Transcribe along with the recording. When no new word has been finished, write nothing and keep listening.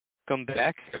welcome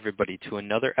back, everybody, to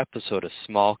another episode of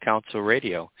Small Council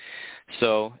Radio.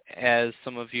 So, as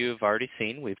some of you have already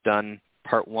seen, we've done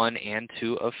Part 1 and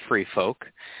 2 of Free Folk,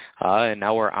 and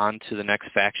now we're on to the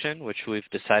next faction, which we've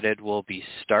decided will be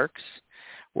Starks.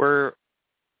 We're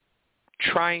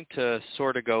trying to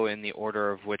sort of go in the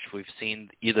order of which we've seen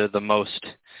either the most,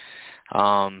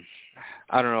 I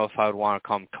don't know if I would want to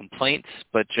call them complaints,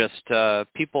 but just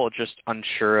people just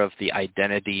unsure of the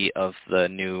identity of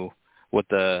what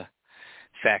the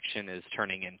faction is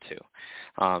turning into.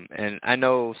 And I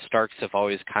know Starks have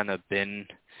always kind of been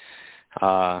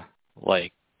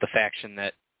like the faction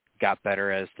that got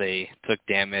better as they took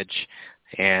damage,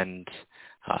 and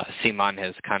CMON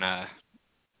has kind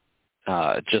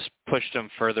of just pushed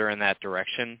them further in that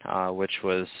direction, which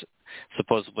was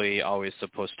supposedly always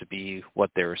supposed to be what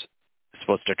they were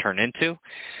supposed to turn into,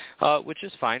 which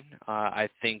is fine. I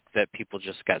think that people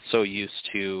just got so used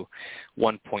to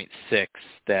 1.6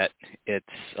 that it's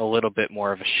a little bit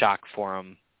more of a shock for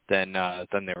them than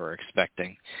they were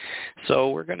expecting.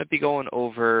 So we're going to be going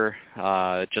over,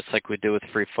 just like we do with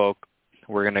Free Folk,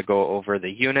 we're going to go over the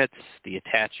units, the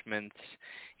attachments,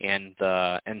 and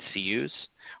the NCUs.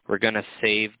 We're going to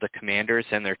save the commanders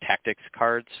and their tactics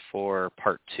cards for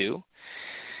Part 2.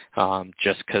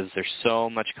 Just because there's so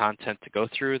much content to go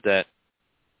through that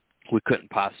we couldn't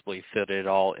possibly fit it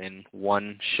all in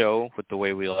one show with the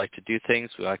way we like to do things.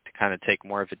 We like to kind of take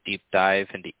more of a deep dive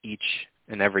into each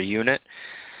and every unit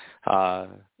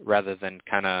rather than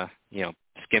kind of,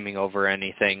 skimming over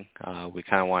anything. We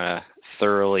kind of want to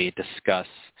thoroughly discuss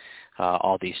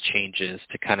all these changes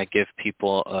to kind of give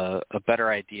people a better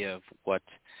idea of what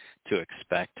to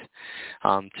expect.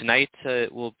 Tonight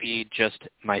will be just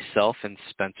myself and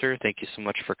Spencer. Thank you so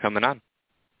much for coming on.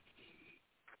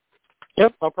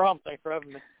 Yep, no problem. Thanks for having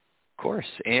me. Of course.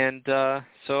 And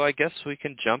so I guess we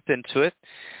can jump into it.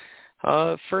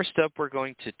 First up, we're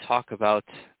going to talk about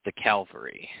the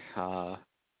cavalry.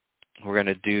 We're going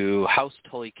to do House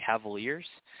Tully Cavaliers.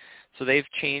 So they've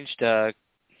changed, I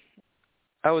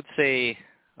would say,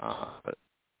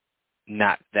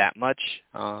 not that much.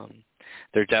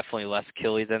 They're definitely less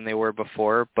killy than they were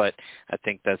before, but I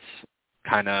think that's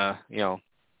kind of,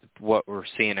 what we're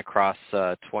seeing across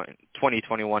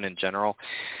 2021 in general.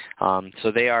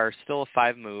 So they are still a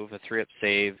 5-move, a 3-up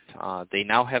save. They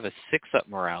now have a 6-up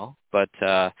morale, but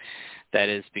that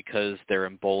is because their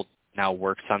embold now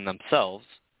works on themselves.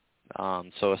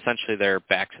 So essentially they're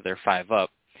back to their 5-up.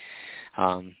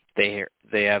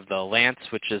 They have the Lance,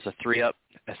 which is a 3-up,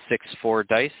 a 6/4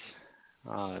 dice.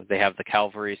 They have the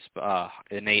Cavalry's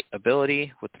innate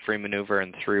ability with the free maneuver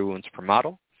and 3 wounds per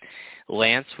model.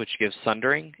 Lance, which gives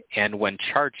Sundering, and when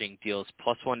charging, deals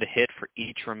 +1 to hit for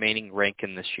each remaining rank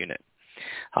in this unit.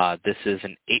 This is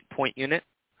an 8-point unit.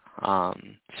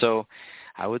 So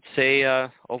I would say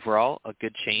overall a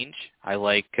good change. I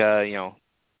like,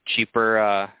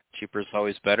 cheaper is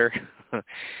always better.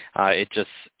 It just,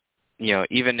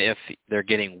 even if they're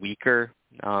getting weaker,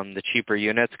 the cheaper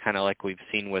units, kind of like we've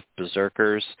seen with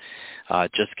Berserkers,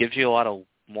 just gives you a lot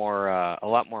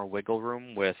more wiggle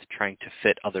room with trying to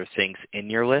fit other things in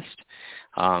your list.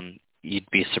 You'd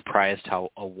be surprised how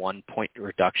a 1-point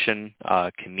reduction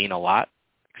can mean a lot,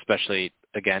 especially,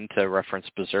 again, to reference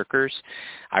Berserkers.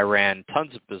 I ran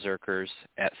tons of Berserkers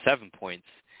at 7 points,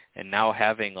 and now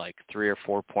having like 3 or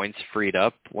 4 points freed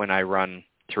up when I run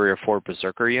 3 or 4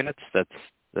 Berserker units,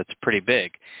 that's pretty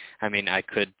big. I mean, I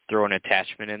could throw an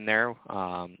attachment in there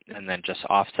and then just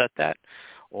offset that,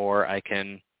 or I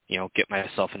can, get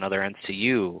myself another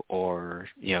NCU, or,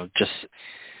 just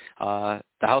the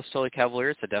House Tully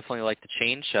Cavaliers. I definitely like the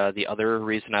change. The other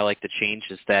reason I like the change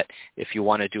is that if you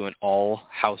want to do an all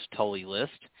House Tully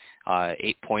list,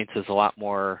 8 points is a lot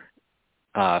more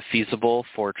feasible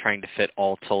for trying to fit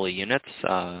all Tully units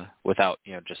without,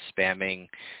 just spamming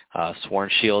Sworn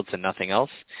Shields and nothing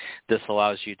else. This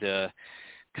allows you to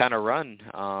kind of run,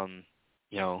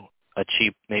 a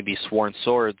cheap maybe Sworn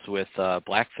Swords with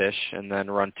Blackfish, and then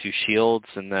run 2 Shields,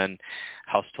 and then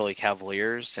House Tully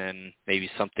Cavaliers, and maybe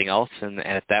something else. And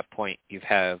at that point, you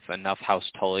have enough House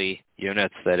Tully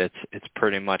units that it's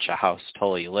pretty much a House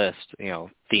Tully list,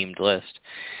 themed list.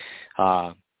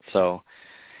 So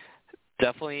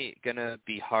definitely going to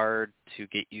be hard to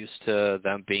get used to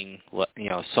them being,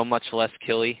 so much less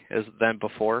killy than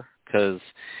before, because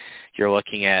you're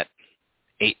looking at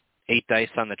 8 dice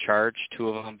on the charge, 2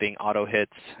 of them being auto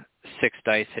hits, 6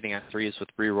 dice hitting on 3s with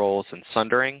rerolls and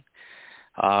Sundering.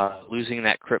 Losing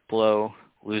that crit blow,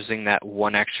 losing that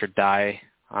 1 extra die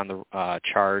on the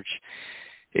charge,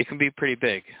 it can be pretty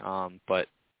big, but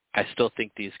I still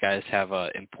think these guys have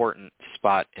an important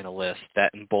spot in a list.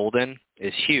 That Embolden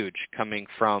is huge, coming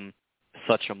from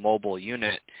such a mobile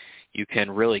unit, you can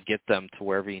really get them to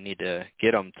wherever you need to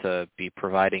get them to be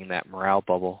providing that morale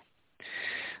bubble.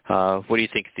 What do you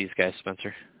think of these guys,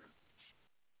 Spencer?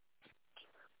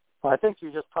 Well, I think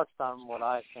you just touched on what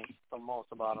I think the most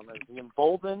about them is the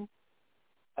Embolden.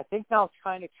 I think now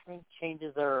kind of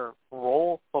changes their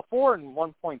role. Before in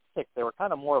 1.6, they were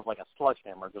kind of more of like a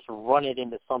sledgehammer, just run it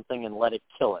into something and let it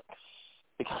kill it,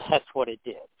 because that's what it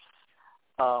did.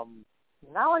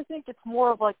 Now I think it's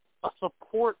more of like a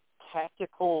support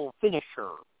tactical finisher,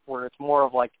 where it's more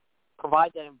of like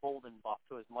provide that Embolden buff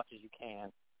to as much as you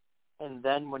can, and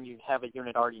then when you have a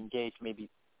unit already engaged, maybe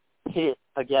hit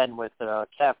again with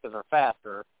captives or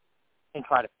faster and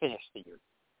try to finish the unit.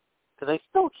 Because they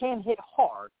still can hit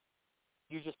hard.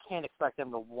 You just can't expect them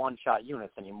to one-shot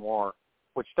units anymore,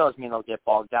 which does mean they'll get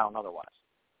bogged down otherwise.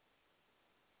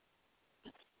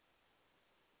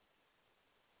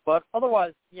 But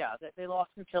otherwise, yeah, they lost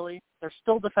Achilles. They're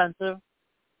still defensive.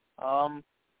 Yeah,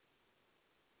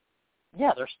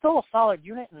 they're still a solid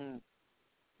unit, and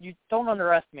you don't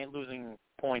underestimate losing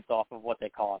points off of what they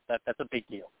cost. That's a big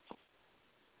deal.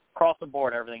 Across the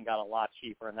board, everything got a lot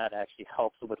cheaper, and that actually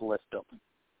helps with list building.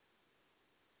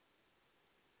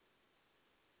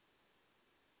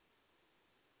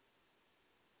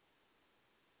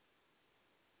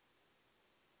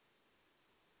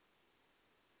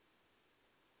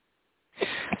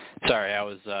 Sorry, I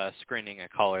was screening a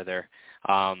caller there.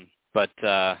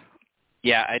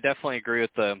 Yeah, I definitely agree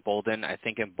with the Embolden. I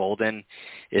think Embolden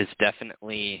is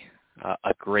definitely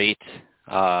a great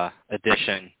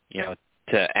addition,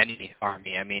 to any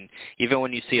army. I mean, even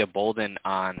when you see a Embolden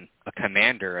on a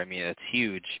commander, I mean, it's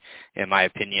huge in my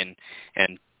opinion.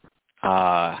 And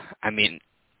I mean,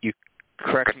 you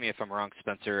correct me if I'm wrong,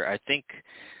 Spencer. I think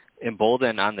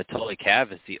Embolden on the Tully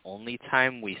Cav is the only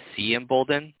time we see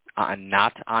Embolden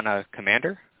not on a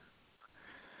commander?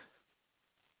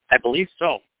 I believe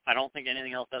so. I don't think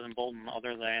anything else has Embolden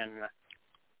other than,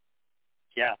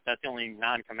 that's the only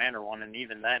non-commander one, and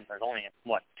even then, there's only,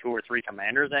 2 or 3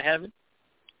 commanders that have it?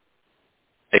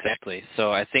 Exactly.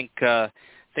 So I think a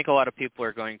lot of people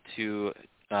are going to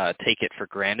take it for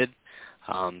granted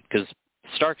because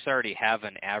Starks already have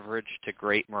an average to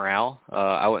great morale.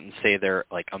 I wouldn't say they're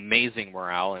like amazing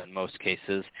morale in most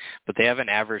cases, but they have an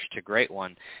average to great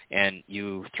one. And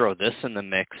you throw this in the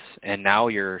mix, and now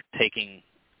you're taking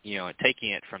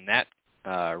it from that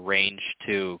range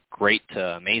to great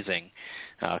to amazing.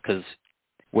 Because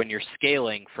when you're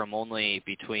scaling from only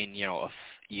between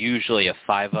usually a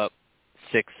 5-up,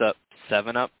 6-up,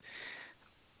 7-up,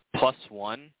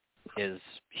 +1 is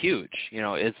huge.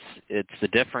 It's the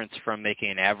difference from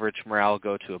making an average morale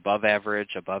go to above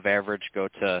average go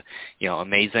to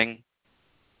amazing.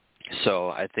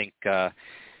 So I think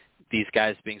these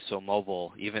guys being so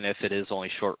mobile, even if it is only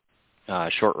short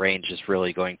range, is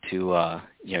really going to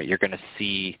you're going to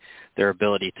see their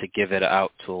ability to give it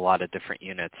out to a lot of different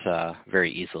units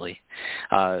very easily.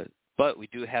 But we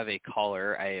do have a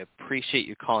caller. I appreciate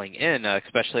you calling in,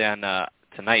 especially on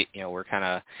tonight. We're kind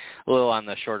of a little on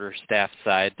the shorter staff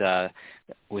side.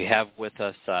 We have with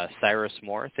us Cyrus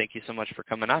Moore. Thank you so much for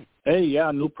coming on. Hey,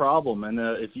 yeah, no problem. And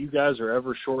if you guys are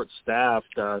ever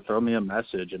short-staffed, throw me a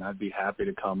message, and I'd be happy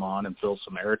to come on and fill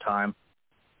some airtime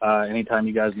anytime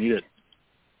you guys need it.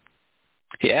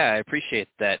 Yeah, I appreciate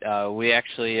that. We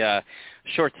actually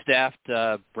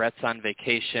short-staffed. Brett's on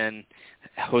vacation.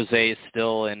 Jose is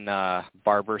still in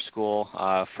barber school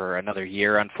for another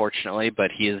year, unfortunately, but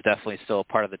he is definitely still a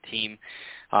part of the team.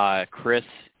 Chris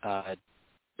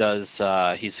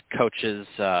he coaches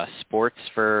sports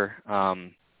for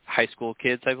high school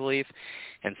kids, I believe,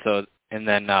 and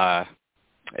then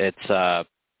it's I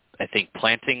think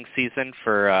planting season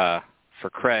for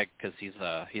Craig because he's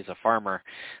a farmer.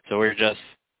 So we're just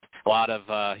a lot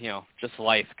of just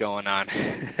life going on.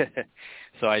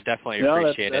 So I definitely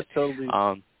appreciate it. Totally.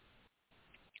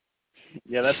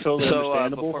 That's totally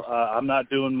understandable. I'm not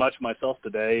doing much myself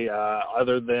today,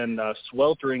 other than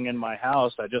sweltering in my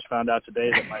house. I just found out today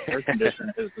that my air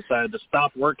conditioner has decided to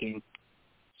stop working,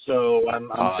 so I'm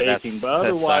baking. But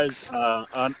otherwise,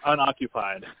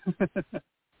 unoccupied.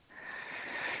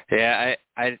 Yeah,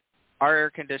 our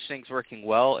air conditioning's working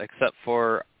well, except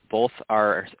for both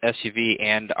our SUV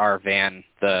and our van.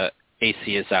 The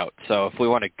AC is out. So if we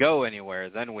want to go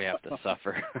anywhere, then we have to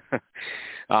suffer.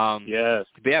 Yes.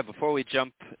 But yeah, before we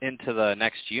jump into the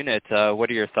next unit,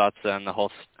 what are your thoughts on the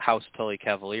whole House Tully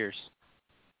Cavaliers?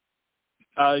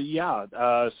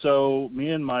 So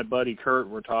me and my buddy Kurt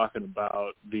were talking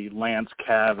about the Lance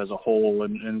Cav as a whole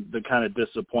and the kind of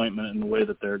disappointment in the way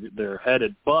that they're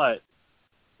headed. But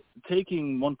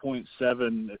taking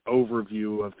 1.7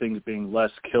 overview of things being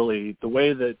less killy, the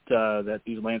way that that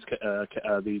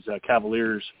these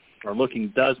Cavaliers are looking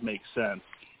does make sense.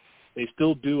 They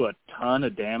still do a ton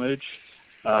of damage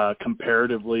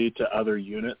comparatively to other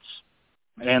units,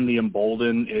 and the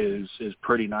Embolden is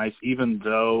pretty nice, even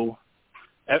though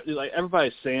like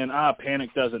everybody's saying,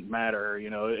 panic doesn't matter. You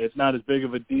know, it's not as big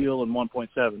of a deal in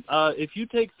 1.7. If you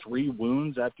take 3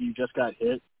 wounds after you just got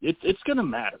hit, it's going to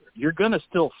matter. You're going to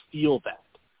still feel that.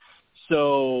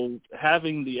 So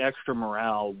having the extra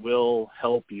morale will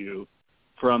help you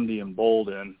from the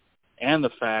Embolden, and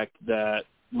the fact that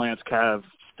Lance Cav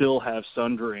still have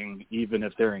Sundering even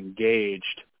if they're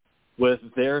engaged. With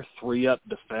their 3-up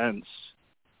defense,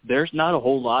 there's not a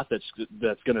whole lot that's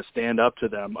going to stand up to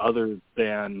them other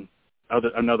than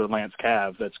another Lance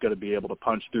Cav that's going to be able to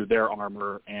punch through their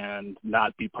armor and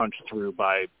not be punched through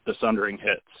by the Sundering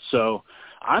hits. So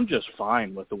I'm just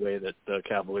fine with the way that the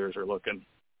Cavaliers are looking.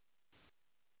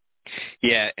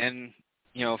 Yeah, and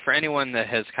you know, for anyone that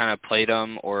has kind of played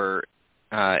them or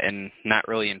and not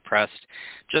really impressed,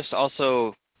 just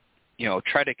also, you know,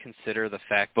 try to consider the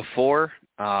fact before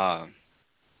Lance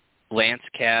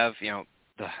Cav, you know,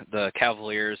 the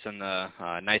Cavaliers and the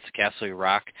Knights of Casterly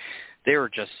Rock, they were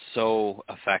just so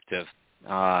effective.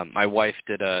 My wife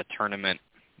did a tournament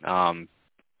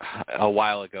a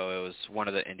while ago. It was one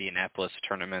of the Indianapolis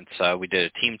tournaments. We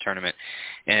did a team tournament,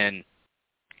 and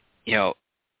you know,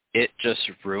 it just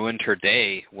ruined her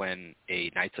day when a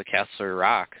Knights of Casterly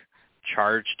Rock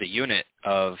charged a unit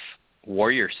of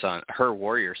her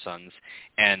warrior sons,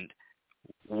 and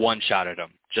one-shotted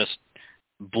them. Just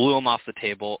blew them off the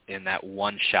table in that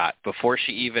one shot before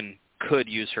she even could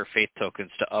use her faith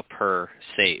tokens to up her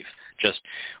save. Just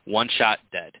one shot,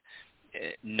 dead.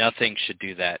 Nothing should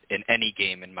do that in any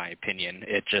game, in my opinion.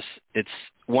 It's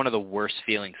one of the worst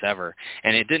feelings ever.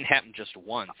 And it didn't happen just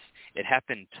once. It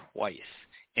happened twice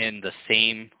in the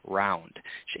same round.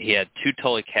 He had 2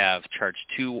 Tully Cav charge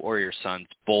 2 warrior sons,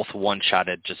 both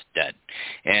one-shotted, just dead.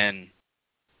 And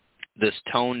this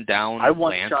toned down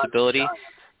Lance ability.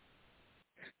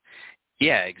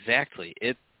 Yeah, exactly.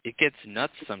 It gets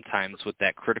nuts sometimes with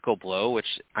that critical blow, which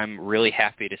I'm really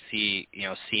happy to see, you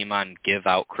know, CMON give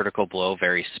out critical blow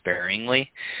very sparingly.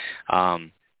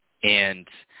 And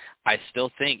I still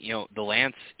think, you know, the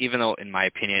Lance, even though in my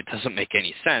opinion it doesn't make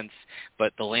any sense,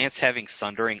 but the Lance having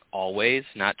Sundering always,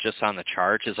 not just on the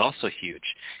charge, is also huge.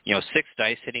 You know, 6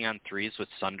 dice hitting on 3s with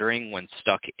Sundering when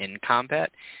stuck in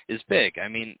combat is big. I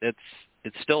mean,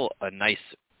 it's still a nice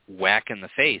whack in the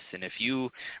face, and if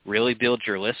you really build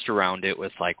your list around it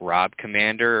with like Rob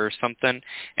Commander or something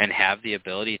and have the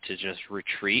ability to just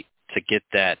retreat to get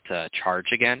that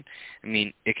charge again, I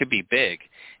mean, it could be big.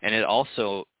 And it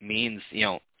also means, you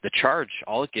know, the charge,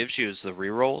 all it gives you is the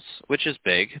rerolls, which is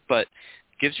big, but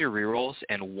it gives you rerolls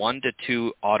and 1 to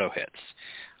 2 auto hits.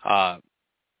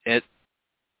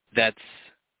 That's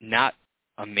not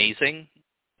amazing,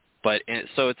 but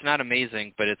so it's not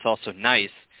amazing, but it's also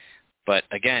nice. But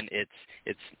again,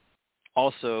 it's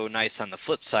also nice on the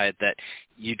flip side that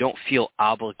you don't feel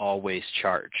obligated to always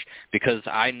charge. Because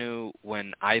I knew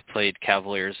when I played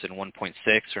Cavaliers in 1.6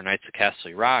 or Knights of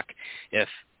Casterly Rock, if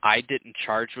I didn't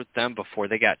charge with them before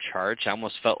they got charged, I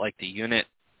almost felt like the unit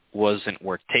wasn't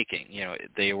worth taking. You know,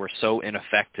 they were so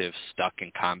ineffective stuck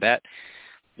in combat.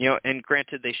 You know, and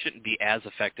granted, they shouldn't be as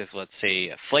effective, let's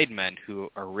say, Flayed Men, who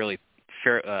are really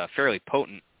fairly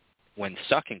potent when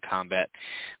stuck in combat,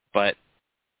 but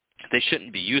they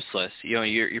shouldn't be useless. You know,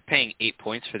 you're paying 8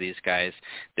 points for these guys.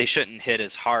 They shouldn't hit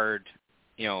as hard,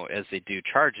 you know, as they do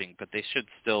charging, but they should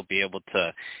still be able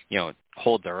to, you know,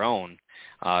 hold their own.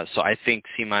 So I think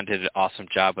CMON did an awesome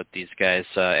job with these guys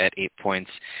at 8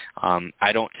 points.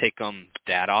 I don't take them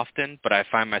that often, but I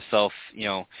find myself, you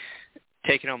know,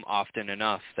 taking them often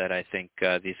enough that I think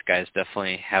these guys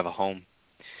definitely have a home.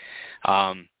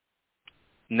 And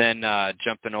then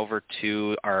jumping over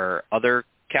to our other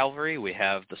cavalry, we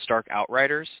have the Stark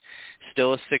Outriders.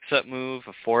 Still a 6-up move,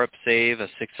 a 4-up save, a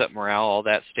 6-up morale, all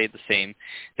that stayed the same.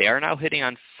 They are now hitting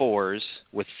on 4s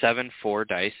with 7-4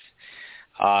 dice.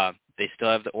 They still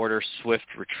have the order Swift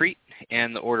Retreat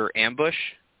and the order Ambush.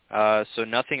 So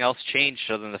nothing else changed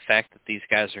other than the fact that these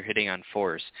guys are hitting on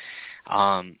 4s.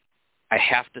 I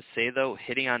have to say, though,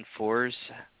 hitting on 4s,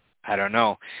 I don't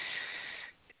know.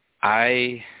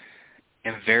 I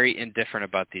am very indifferent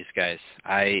about these guys.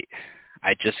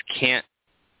 I just can't.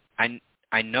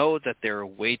 I know that they're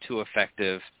way too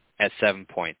effective at 7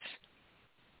 points,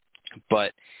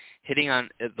 but hitting on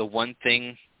the one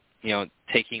thing, you know,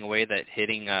 taking away that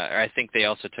hitting. I think they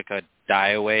also took a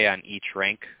die away on each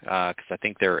rank because I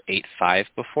think they were 8-5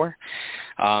 before.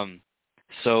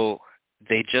 So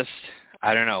they just,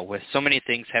 I don't know, with so many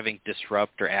things having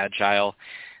disrupt or agile,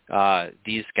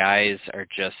 these guys are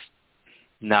just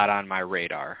not on my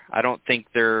radar. I don't think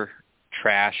they're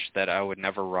trash that I would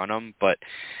never run them, but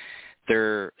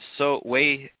they're so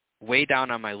way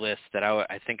down on my list that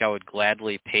I think I would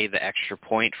gladly pay the extra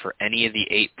point for any of the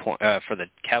 8 point for the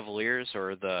Cavaliers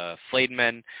or the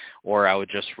Flademen, or I would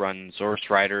just run Zorse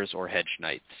Riders or Hedge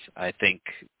Knights. I think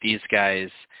these guys,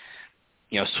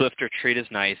 Swift Retreat is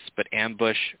nice, but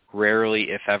Ambush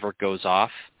rarely, if ever, goes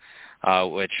off,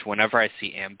 which whenever I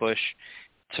see Ambush,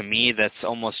 to me that's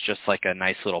almost just like a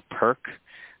nice little perk,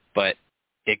 but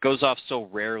it goes off so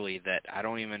rarely that I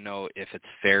don't even know if it's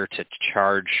fair to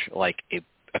charge like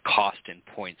a cost in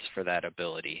points for that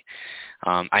ability.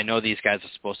 I know these guys are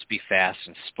supposed to be fast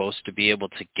and supposed to be able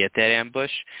to get that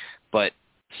ambush, but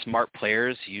smart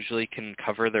players usually can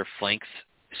cover their flanks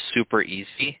super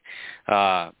easy,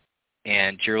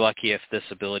 and you're lucky if this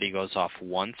ability goes off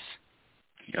once,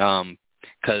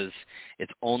 because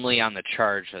it's only on the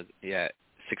charge.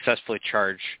 Successfully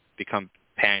charge become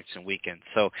panics and weakened.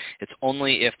 So it's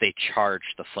only if they charge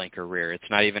the flanker rear. It's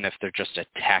not even if they're just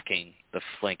attacking the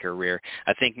flanker rear.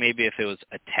 I think maybe if it was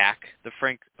attack the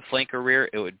flanker rear,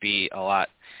 it would be a lot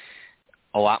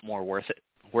more worth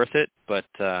it. But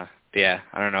yeah,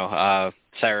 I don't know.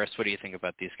 Cyrus, what do you think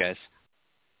about these guys?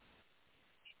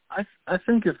 I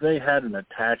think if they had an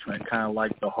attachment kind of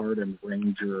like the Hardened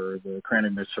Ranger or the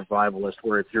Cranimate Survivalist,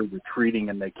 where if you're retreating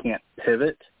and they can't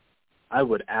pivot, I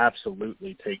would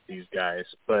absolutely take these guys.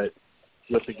 But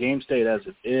with the game state as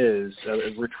it is,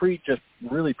 retreat just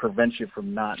really prevents you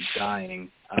from not dying,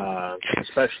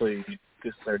 especially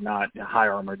because they're not high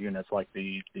armored units like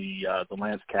the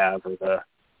Lance Cav or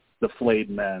the Flayed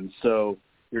Men. So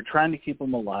you're trying to keep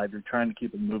them alive. You're trying to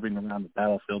keep them moving around the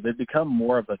battlefield. They've become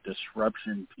more of a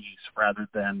disruption piece rather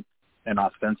than an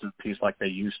offensive piece like they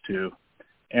used to.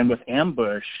 And with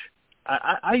Ambush,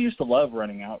 I used to love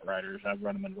running Outriders. I've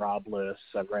run them in Rob lists.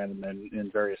 I've ran them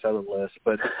in various other lists.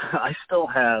 But I still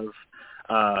have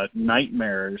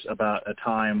nightmares about a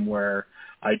time where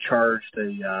I charged a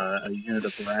unit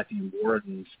of Baratheon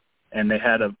Wardens, and they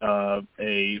had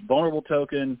a vulnerable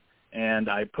token, and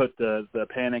I put the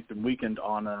panicked and weakened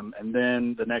on him, and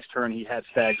then the next turn he had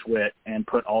Stag's Wit and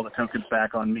put all the tokens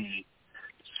back on me.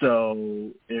 So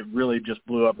it really just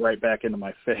blew up right back into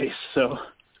my face. So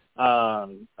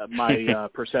my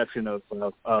perception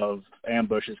of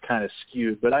Ambush is kind of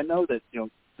skewed. But I know that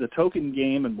the token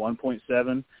game in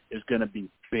 1.7 is going to be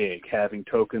big, having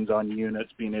tokens on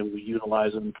units, being able to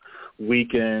utilize them,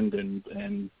 weakened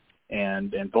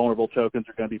and vulnerable tokens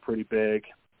are going to be pretty big.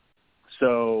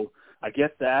 So I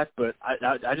get that, but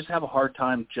I just have a hard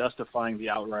time justifying the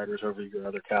Outriders over your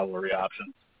other cavalry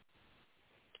options.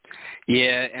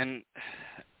 Yeah, and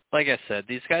like I said,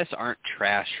 these guys aren't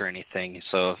trash or anything.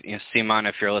 So, Simon,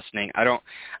 if you're listening, I don't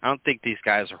think these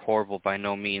guys are horrible by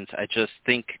no means. I just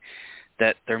think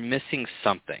that they're missing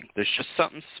something. There's just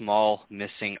something small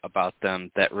missing about them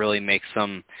that really makes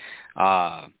them,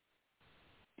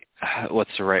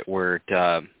 what's the right word?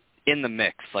 In the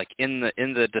mix, like in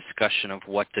the discussion of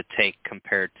what to take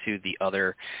compared to the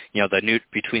other,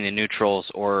 between the neutrals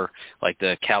or like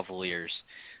the Cavaliers.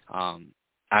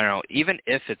 I don't know, even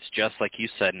if it's just like you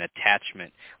said, an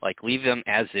attachment, like leave them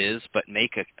as is, but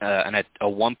make a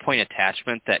 1-point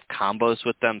attachment that combos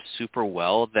with them super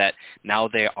well, that now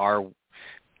they are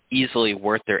easily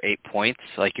worth their 8 points.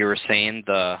 Like you were saying,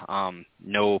 the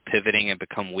no pivoting and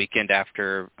become weakened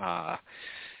after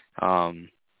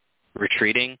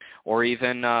retreating, or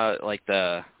even like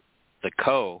the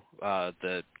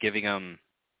giving them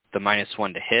the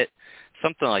 -1 to hit,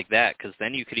 something like that, because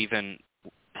then you could even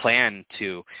plan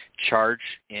to charge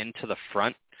into the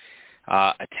front,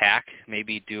 attack,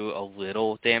 maybe do a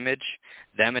little damage,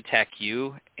 them attack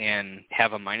you and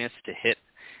have a minus to hit,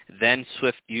 then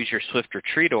use your swift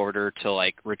retreat order to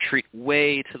like retreat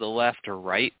way to the left or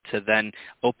right to then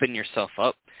open yourself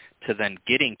up to then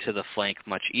getting to the flank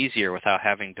much easier without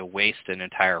having to waste an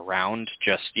entire round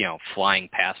just, flying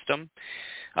past them.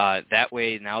 That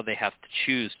way now they have to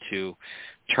choose to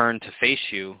turn to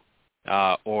face you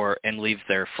and leave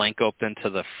their flank open to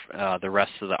the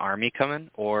rest of the army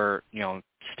coming, or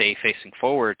stay facing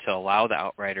forward to allow the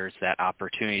Outriders that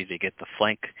opportunity to get the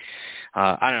flank.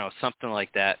 I don't know, something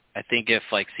like that. I think if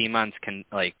like Simon's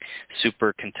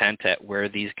super content at where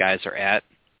these guys are at,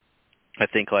 I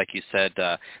think like you said,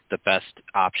 the best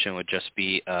option would just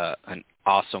be an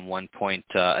awesome 1-point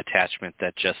attachment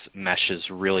that just meshes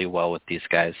really well with these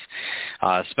guys.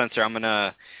 Spencer, I'm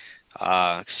gonna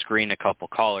screen a couple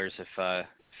callers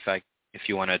if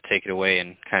you want to take it away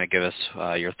and kind of give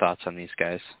us your thoughts on these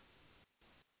guys.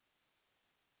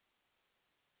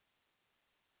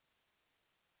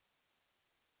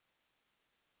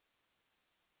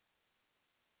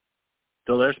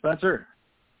 Still there, Spencer?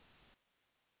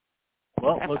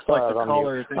 Well, looks like the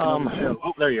caller is taking over the show.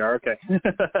 Oh, there you are. Okay.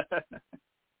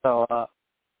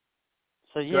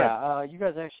 You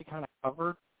guys actually kind of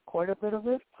covered quite a bit of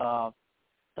it.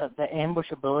 The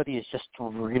ambush ability is just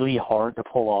really hard to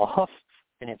pull off,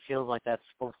 and it feels like that's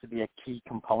supposed to be a key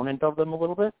component of them a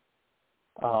little bit.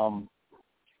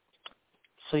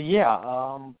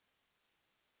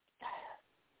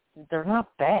 They're not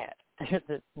bad.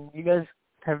 You guys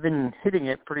have been hitting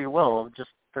it pretty well. Just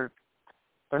they're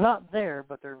not there,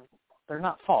 but they're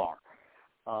not far.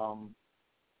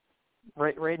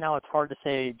 Right now, it's hard to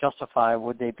say justify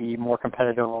would they be more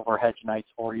competitive over Hedge Knights,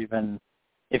 or even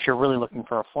if you're really looking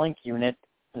for a flank unit,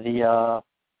 the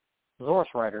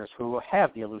Zorus Riders who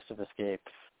have the elusive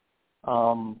escapes.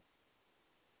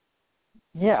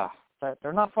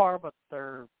 They're not far, but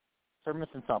they're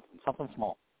missing something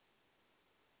small.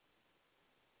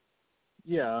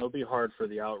 Yeah, it'll be hard for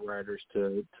the Outriders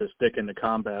to stick into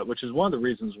combat, which is one of the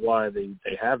reasons why they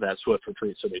have that swift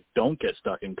retreat, so they don't get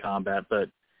stuck in combat. But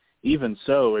even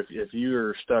so, if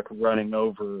you're stuck running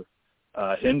over,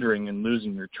 hindering and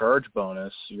losing your charge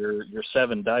bonus, your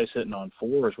 7 dice hitting on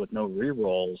 4s with no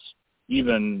rerolls,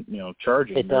 even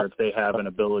charging, or if they have an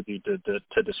ability to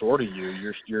disorder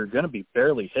you, you're going to be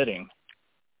barely hitting.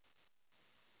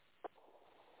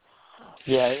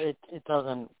 Yeah, it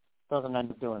doesn't end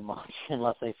up doing much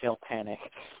unless they feel panic.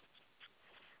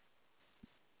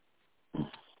 All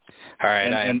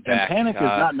right, and panic is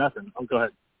not nothing. Oh, go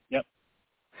ahead. Yep.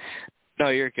 No,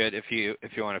 you're good. If you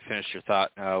want to finish your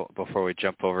thought before we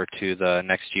jump over to the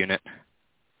next unit.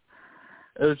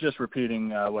 It was just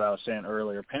repeating what I was saying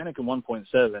earlier. Panic in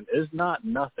 1.7 is not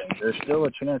nothing. There's still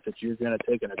a chance that you're going to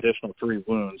take an additional 3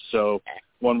 wounds. So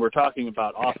when we're talking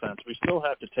about offense, we still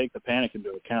have to take the panic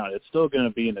into account. It's still going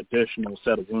to be an additional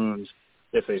set of wounds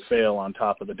if they fail on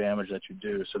top of the damage that you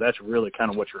do. So that's really kind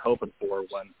of what you're hoping for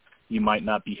when you might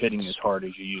not be hitting as hard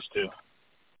as you used to.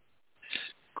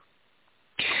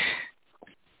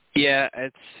 Yeah,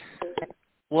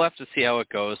 we'll have to see how it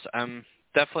goes. I'm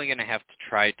definitely going to have to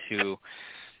try to,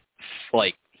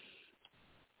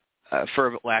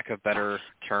 for lack of a better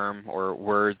term or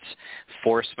words,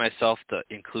 force myself to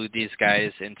include these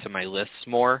guys into my lists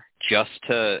more, just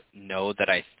to know that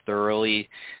I thoroughly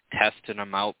tested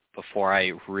them out before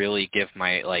I really give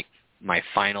my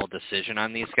final decision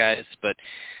on these guys. But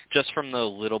just from the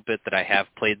little bit that I have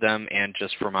played them and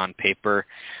just from on paper,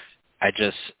 I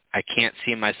can't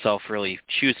see myself really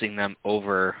choosing them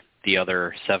over the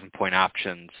other 7-point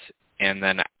options. And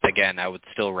then, again, I would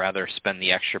still rather spend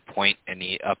the extra point and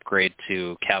the upgrade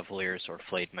to Cavaliers or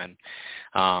Flayedmen.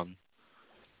 But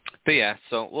yeah,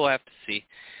 so we'll have to see.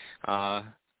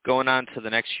 Going on to the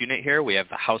next unit here, we have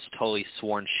the House Tully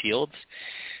Sworn Shields.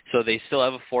 So they still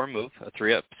have a 4 move, a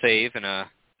 3-up save, and a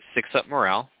 6-up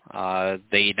morale.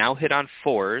 They now hit on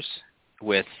 4s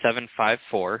with 7-5-4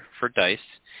 for dice.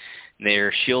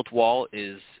 Their shield wall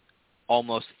is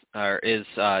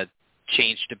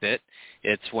changed a bit.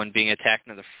 It's when being attacked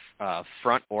in the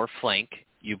front or flank,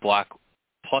 you block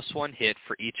 +1 hit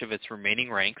for each of its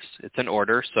remaining ranks. It's an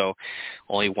order, so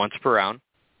only once per round.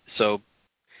 So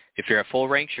if you're at full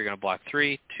ranks, you're going to block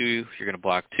 3, 2, you're going to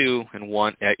block 2, and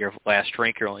 1. At your last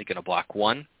rank, you're only going to block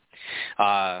 1.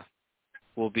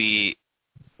 We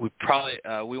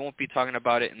won't be talking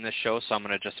about it in this show, so I'm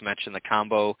going to just mention the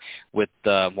combo with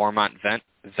the Mormont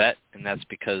Vet, and that's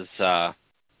because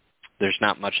there's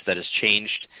not much that has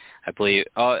changed. I believe.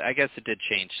 Oh, I guess it did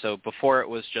change. So before it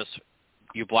was just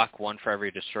you block 1 for every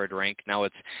destroyed rank. Now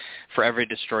it's for every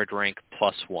destroyed rank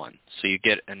 +1. So you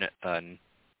get an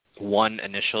 1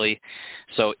 initially.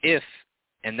 So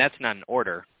and that's not an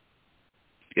order,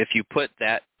 if you put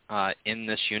that in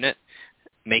this unit,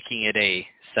 making it a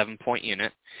 7-point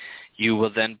unit, you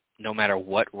will then, no matter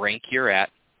what rank you're at,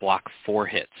 block 4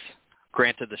 hits.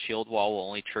 Granted, the shield wall will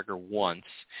only trigger once,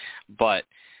 but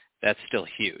that's still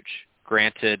huge.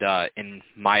 Granted, in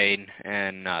mine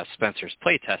and Spencer's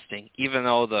playtesting, even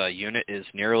though the unit is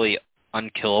nearly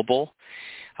unkillable,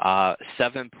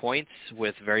 7 points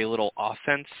with very little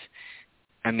offense,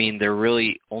 I mean, they're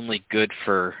really only good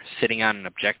for sitting on an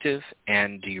objective,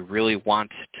 and do you really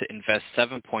want to invest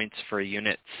 7 points for a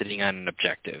unit sitting on an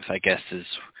objective, I guess is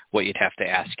what you'd have to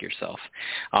ask yourself.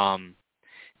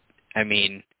 I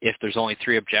mean, if there's only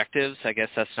 3 objectives, I guess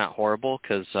that's not horrible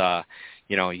because,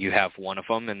 you have one of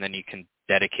them, and then you can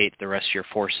dedicate the rest of your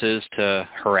forces to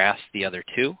harass the other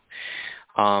 2.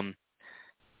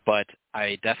 But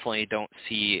I definitely don't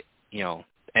see,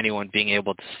 anyone being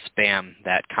able to spam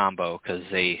that combo because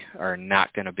they are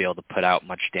not going to be able to put out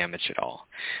much damage at all.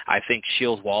 I think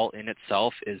Shield Wall in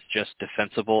itself is just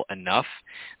defensible enough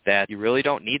that you really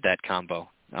don't need that combo.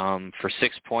 For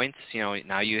 6 points,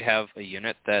 now you have a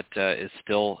unit that is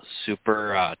still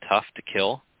super tough to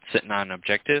kill, sitting on an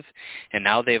objective, and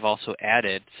now they've also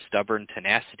added Stubborn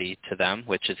Tenacity to them,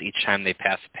 which is each time they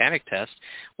pass a panic test,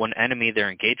 one enemy they're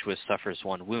engaged with suffers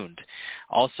 1 wound.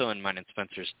 Also in mine and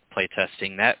Spencer's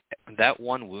playtesting, that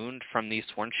 1 wound from these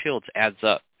Sworn Shields adds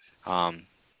up,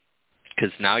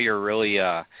 because now you're really,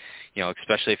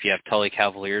 especially if you have Tully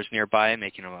Cavaliers nearby,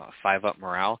 making them a 5-up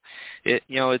morale,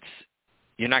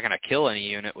 you're not going to kill any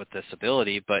unit with this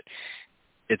ability, but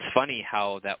it's funny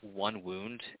how that 1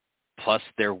 wound plus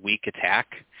their weak attack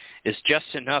is just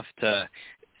enough to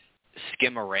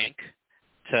skim a rank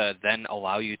to then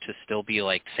allow you to still be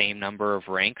like same number of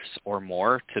ranks or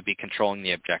more to be controlling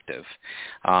the objective.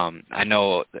 I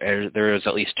know there was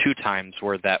at least 2 times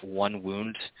where that 1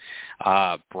 wound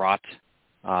brought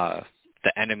the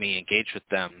enemy engaged with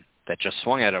them that just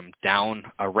swung at them down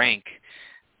a rank,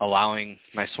 allowing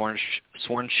my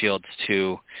Sworn Shields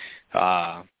to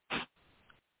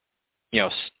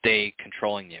stay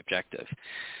controlling the objective.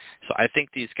 So I think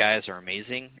these guys are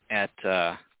amazing at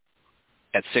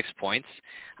 6 points.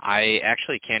 I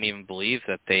actually can't even believe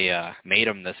that they made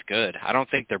them this good. I don't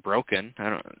think they're broken.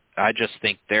 I just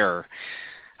think they're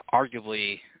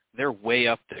way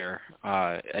up there.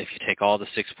 If you take all the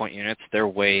 6-point units, they're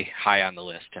way high on the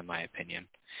list, in my opinion.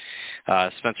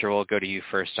 Spencer, we'll go to you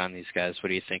first on these guys. What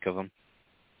do you think of them?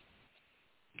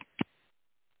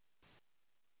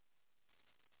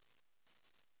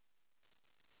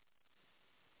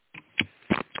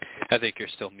 I think you're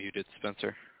still muted,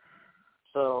 Spencer.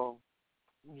 So,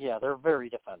 yeah, they're very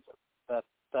defensive.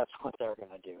 That's what they're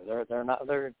going to do. They're not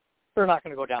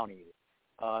going to go down easy.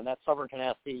 And that Stubborn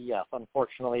Tenacity, yes,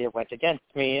 unfortunately, it went against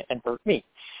me and hurt me.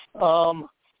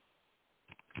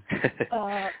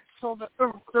 So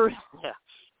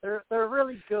they're a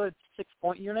really good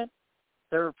 6-point unit.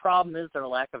 Their problem is their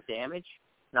lack of damage.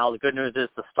 Now, the good news is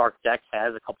the Stark deck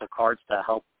has a couple of cards to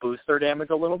help boost their damage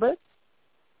a little bit.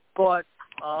 But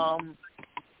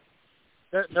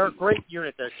they're a great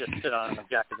unit that just sit on an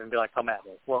objective and be like, come at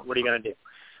me. What are you going to do?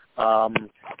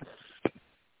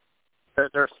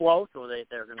 They're slow, so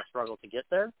they're going to struggle to get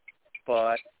there.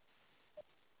 But,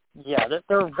 yeah,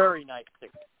 they're a very nice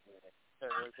 6-point unit.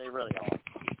 They really are.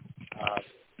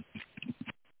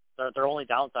 Their only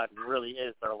downside really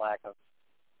is their lack of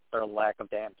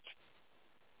damage.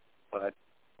 But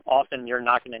often you're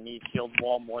not going to need Shield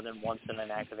Wall more than once in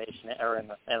an activation or in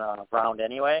a round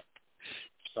anyway.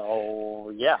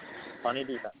 So, yeah, plenty of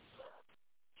defense.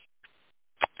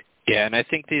 Yeah, and I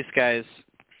think these guys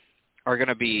are going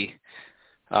to be,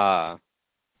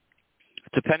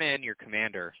 depending on your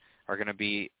commander, are going to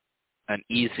be an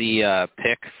easy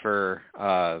pick for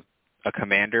a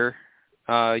commander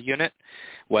unit.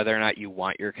 Whether or not you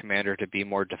want your commander to be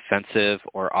more defensive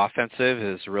or offensive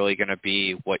is really going to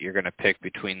be what you're going to pick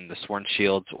between the Sworn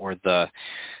Shields or the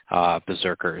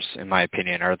Berserkers, in my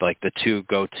opinion, are like the 2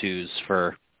 go-tos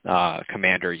for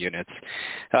commander units.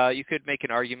 You could make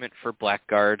an argument for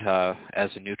Blackguard as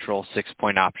a neutral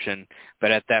 6-point option,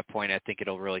 but at that point I think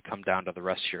it'll really come down to the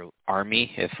rest of your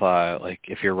army.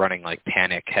 If you're running like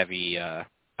panic heavy,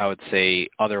 I would say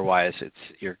otherwise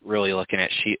you're really looking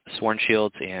at Sworn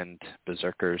Shields and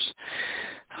Berserkers.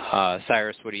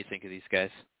 Cyrus, what do you think of these guys?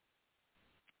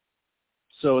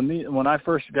 So when I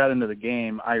first got into the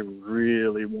game, I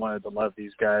really wanted to love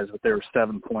these guys, but they were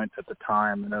 7 points at the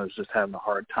time, and I was just having a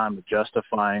hard time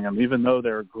justifying them, even though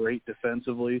they were great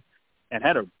defensively and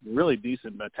had a really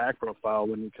decent attack profile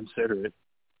when you consider it.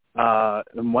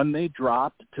 And when they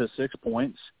dropped to 6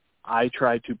 points, I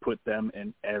tried to put them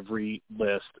in every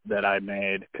list that I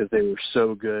made because they were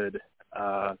so good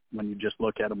when you just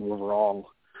look at them overall.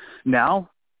 Now,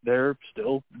 they're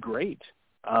still great.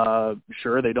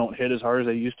 Sure, they don't hit as hard as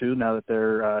they used to now that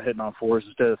they're hitting on 4s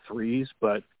instead of 3s,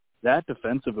 but that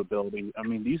defensive ability, I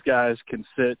mean, these guys can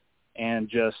sit and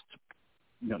just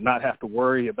not have to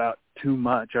worry about too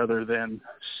much other than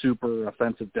super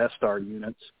offensive Death Star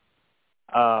units.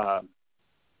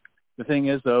 The thing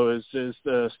is, though, is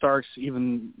the Starks,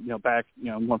 even back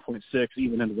 1.6,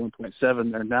 even into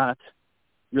 1.7, they're not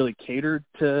really catered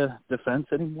to defense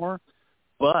anymore.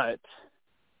 But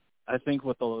I think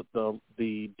with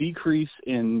the decrease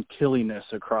in killiness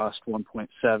across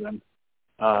 1.7,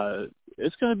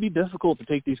 it's going to be difficult to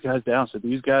take these guys down. So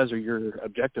these guys are your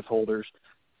objective holders.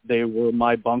 They were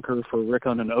my bunker for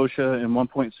Rickon and Osha in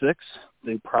 1.6.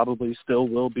 They probably still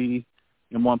will be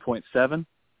in 1.7.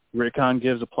 Rickon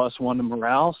gives a +1 to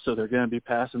morale, so they're going to be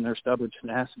passing their stubborn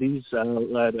tenacities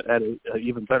at an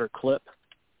even better clip.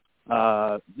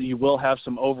 You will have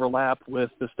some overlap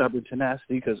with the stubborn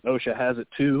tenacity because OSHA has it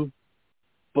too,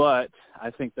 but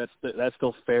I think that's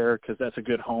still fair because that's a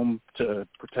good home to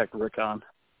protect Rickon.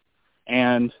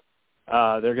 And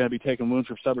they're going to be taking wounds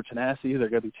from stubborn tenacity. They're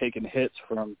going to be taking hits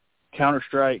from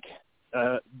Counter-Strike.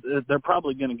 They're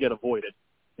probably going to get avoided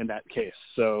in that case.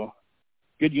 So,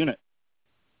 good unit.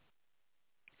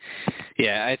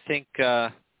 Yeah, I think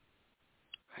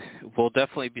we'll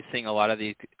definitely be seeing a lot of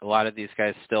these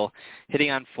guys still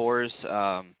hitting on 4s.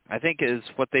 I think is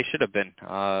what they should have been.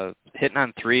 Hitting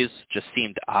on 3s just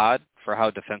seemed odd for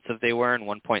how defensive they were in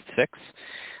 1.6.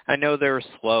 I know they were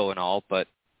slow and all, but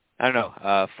I don't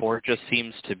know. 4 just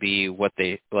seems to be what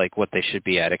they should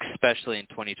be at, especially in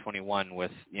 2021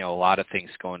 with a lot of things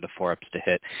going to 4-ups to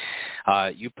hit.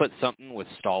 You put something with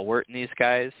Stalwart in these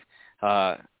guys.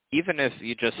 Even if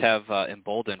you just have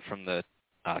Emboldened from the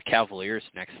Cavaliers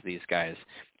next to these guys,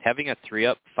 having a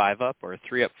 3-up, 5-up, or a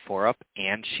 3-up, 4-up,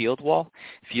 and shield wall,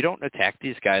 if you don't attack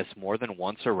these guys more than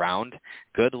once a round,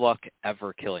 good luck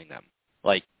ever killing them.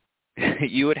 Like,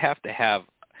 you would have to have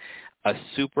a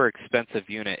super expensive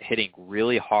unit hitting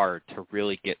really hard to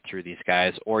really get through these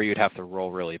guys, or you'd have to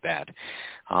roll really bad.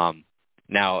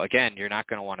 Now, again, you're not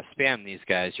going to want to spam these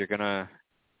guys. You're going to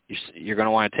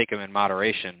want to take them in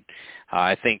moderation.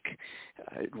 I think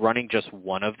running just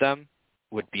one of them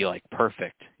would be like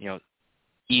perfect.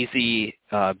 Easy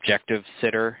objective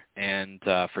sitter and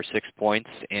for 6 points.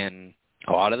 And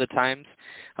a lot of the times,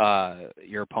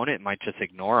 your opponent might just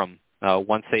ignore them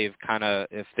once they've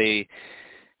if they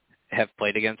have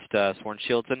played against Sworn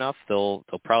Shields enough, they'll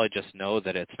probably just know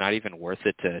that it's not even worth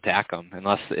it to attack them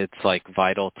unless it's like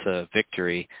vital to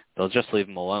victory. They'll just leave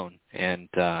them alone, and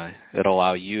it'll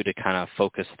allow you to kind of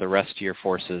focus the rest of your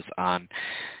forces on,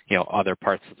 other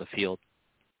parts of the field.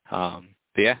 But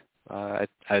yeah, I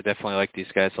definitely like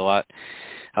these guys a lot.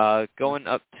 Going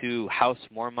up to House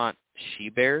Mormont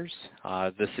She-Bears.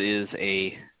 This is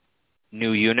a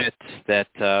new unit that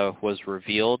was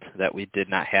revealed that we did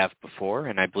not have before,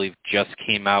 and I believe just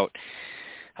came out,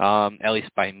 at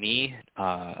least by me,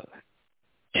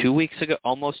 2 weeks ago,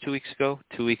 almost 2 weeks ago.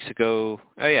 2 weeks ago.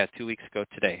 Oh yeah, 2 weeks ago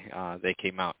today they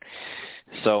came out.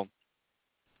 So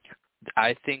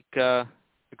I think a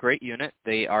great unit.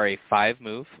 They are a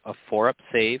 5-move, a 4-up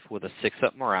save with a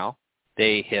 6-up morale.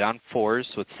 They hit on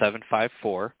 4s with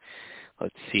 7.54.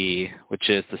 Let's see, which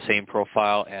is the same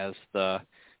profile as the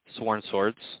Sworn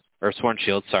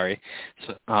Shields, sorry.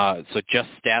 So just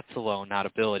stats alone, not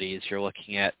abilities, you're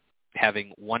looking at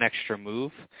having 1 extra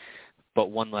move,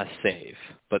 but 1 less save.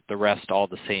 But the rest all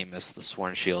the same as the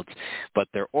Sworn Shields. But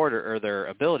their order or their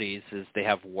abilities is they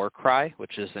have Warcry,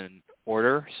 which is an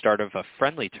order, start of a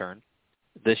friendly turn.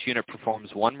 This unit performs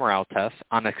 1 morale test.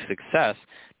 On a success,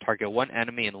 target 1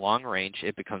 enemy in long range.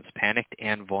 It becomes panicked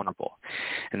and vulnerable.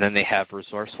 And then they have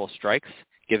Resourceful Strikes,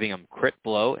 giving them crit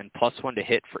blow and +1 to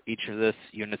hit for each of this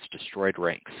unit's destroyed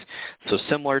ranks. So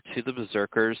similar to the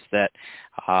Berserkers that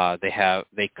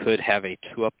they could have a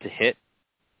 2-up to hit,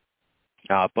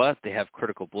 but they have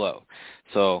critical blow.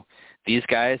 So these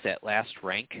guys at last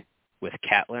rank with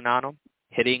Catelyn on them,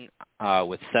 hitting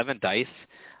with 7 dice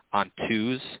on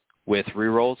 2s with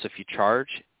rerolls if you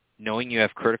charge, knowing you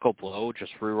have critical blow,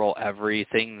 just reroll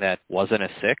everything that wasn't a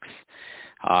 6.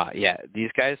 Yeah,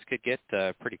 these guys could get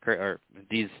pretty or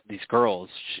these girls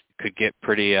could get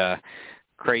pretty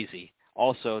crazy.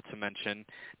 Also to mention,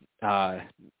 the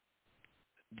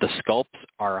sculpts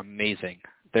are amazing.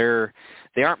 They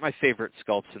aren't my favorite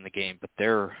sculpts in the game, but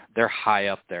they're high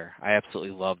up there. I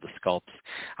absolutely love the sculpts.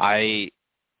 I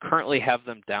currently have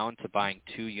them down to buying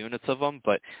 2 units of them,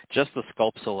 but just the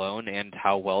sculpts alone and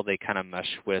how well they kind of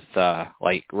mesh with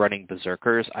like running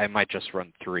Berserkers, I might just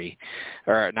run 3,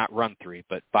 or not run 3,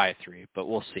 but buy 3. But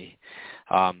we'll see.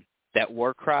 That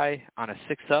Warcry on a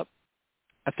 6-up,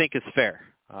 I think is fair.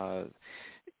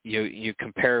 You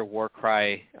compare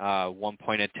Warcry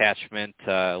 1-point attachment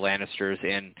Lannisters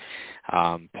in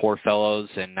Poor Fellows,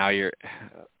 and now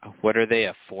what are they,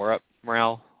 a 4-up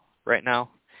morale right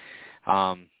now?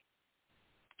 Or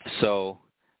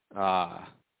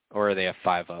are they a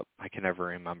 5-up? I can never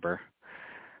remember.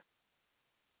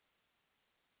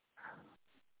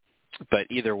 But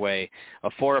either way, a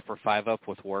 4-up or 5-up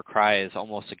with Warcry is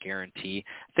almost a guarantee.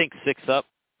 I think 6-up,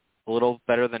 a little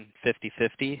better than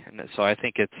 50-50, and so I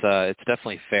think it's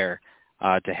definitely fair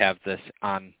to have this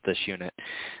on this unit.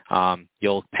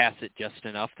 You'll pass it just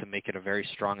enough to make it a very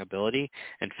strong ability,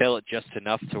 and fail it just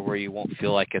enough to where you won't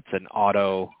feel like it's an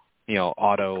auto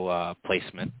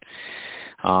placement.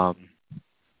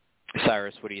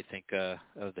 Cyrus, what do you think of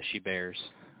the She-Bears?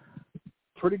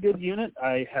 Pretty good unit.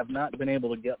 I have not been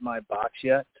able to get my box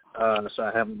yet, so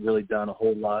I haven't really done a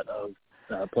whole lot of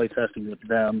play testing with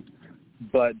them.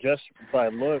 But just by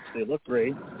looks, they look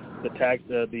great.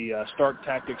 The Stark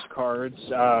Tactics cards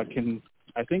I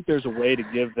think there's a way to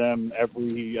give them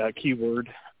every keyword,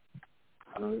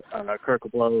 Critical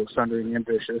Blow, Sundering, and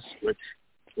Vicious, which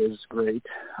is great.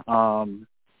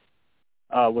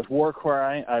 With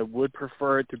Warcry, I would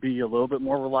prefer it to be a little bit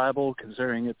more reliable,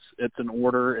 considering it's an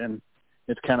order and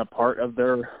it's kind of part of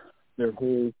their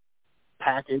whole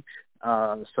package.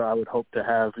 So I would hope to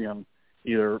have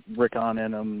either Rickon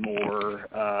in them or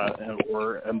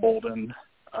Embolden,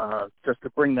 just to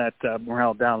bring that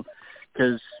morale down,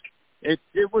 because it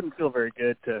wouldn't feel very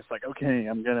good to, it's like, okay,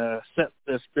 I'm going to set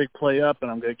this big play up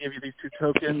and I'm going to give you these 2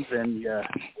 tokens and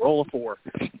roll a 4.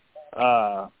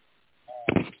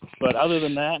 But other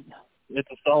than that, it's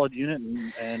a solid unit,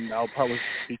 and I'll probably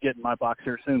be getting my box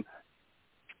here soon.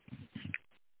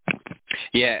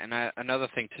 Yeah, and another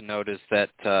thing to note is that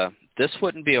this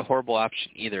wouldn't be a horrible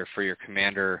option either for your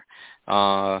commander.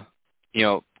 Granted,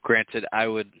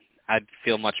 I'd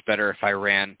feel much better if I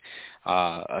ran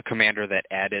a commander that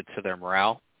added to their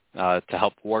morale to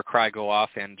help Warcry go off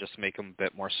and just make them a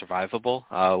bit more survivable,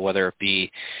 whether it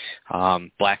be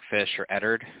Blackfish or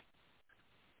Eddard.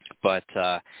 But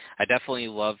I definitely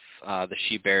love the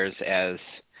She-Bears as,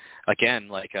 again,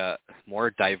 like a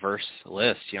more diverse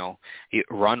list.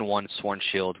 Run 1 Sworn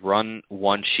Shield, run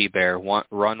 1 She-Bear,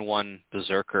 run 1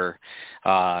 Berserker,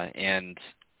 and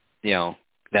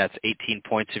that's 18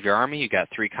 points of your army. You got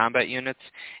 3 combat units,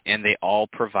 and they all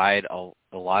provide a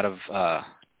lot of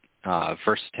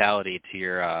versatility to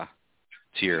your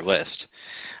list.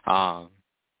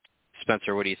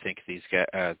 Spencer, what do you think of these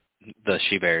guys, the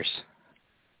She-Bears?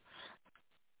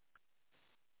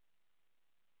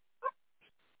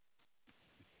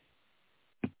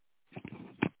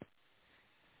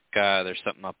 There's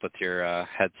something up with your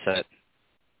headset.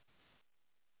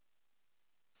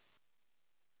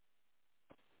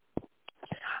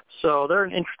 So they're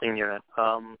an interesting unit.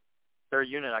 They're a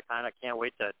unit I kind of can't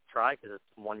wait to try because it's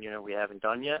one unit we haven't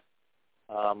done yet.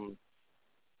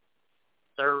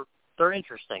 They're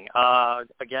interesting.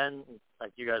 Again,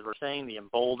 like you guys were saying, the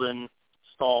Embolden,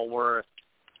 Stalwart,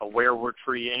 a Werewood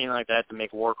Tree, anything like that to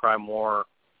make Warcry more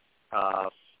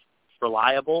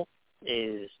reliable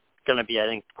is going to be, I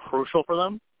think, crucial for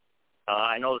them.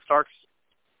 I know the Starks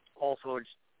also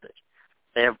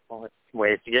they have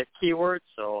ways to get keywords,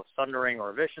 so Sundering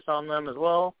or Vicious on them as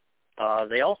well.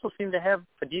 They also seem to have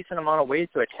a decent amount of ways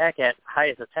to attack at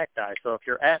highest attack die. So if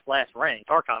you're at last rank,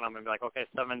 Dark on them and be like, okay,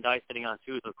 7 dice hitting on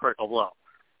 2s with Critical Blow.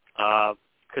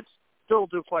 Could still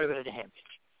do quite a bit of damage.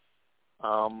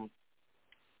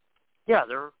 Yeah,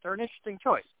 they're an interesting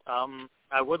choice.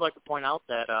 I would like to point out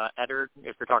that Eddard,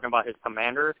 if you're talking about his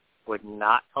commander, would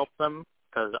not help them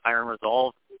because Iron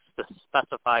Resolve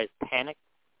specifies Panic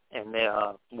and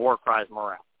Warcry's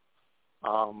morale.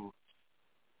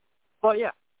 But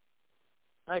yeah,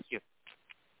 thank you.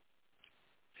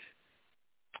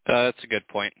 That's a good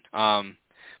point.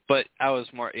 But I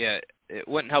was more, it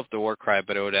wouldn't help the Warcry,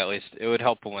 but it would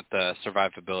help them with the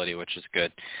survivability, which is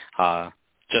good.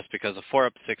 Just because a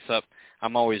 4-up, 6-up,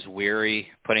 I'm always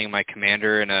weary putting my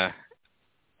commander in a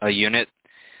unit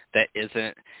that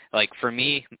isn't, like, for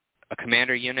me, a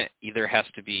commander unit either has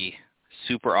to be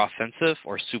super offensive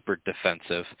or super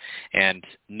defensive, and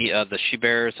the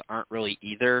She-Bears aren't really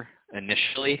either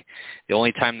initially. The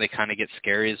only time they kind of get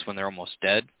scary is when they're almost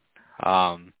dead.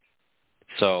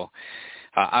 So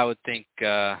I would think,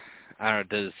 I don't know,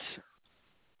 does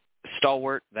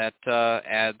Stalwart, that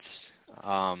adds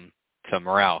to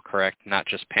morale, correct? Not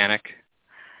just Panic?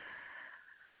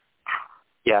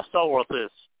 Yeah, Stalwart is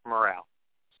morale.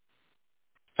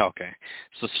 Okay.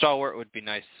 So Stalwart would be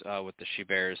nice with the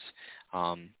She-Bears.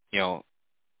 I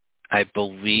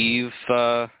believe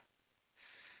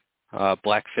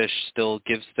Blackfish still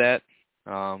gives that.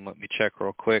 Let me check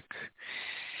real quick.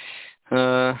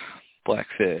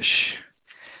 Blackfish.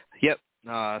 Yep.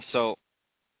 So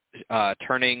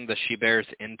turning the She-Bears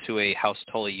into a House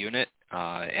Tully unit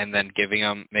and then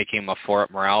making them a 4-up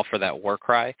morale for that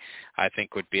Warcry, I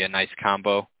think would be a nice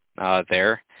combo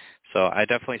there. So I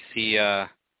definitely see the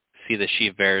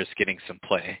She-Bears getting some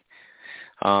play.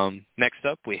 Next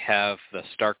up, we have the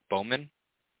Stark Bowmen.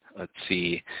 Let's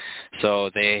see. So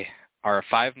they are a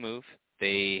 5-move.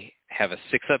 They have a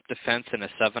 6-up defense and a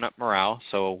 7-up morale,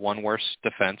 so 1 worse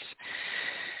defense.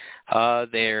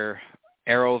 Their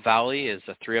Arrow Valley is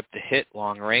a 3-up to hit,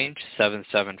 long range,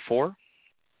 7/7/4.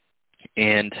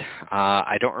 And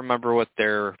I don't remember what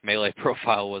their melee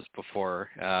profile was before.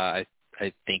 I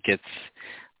I think it's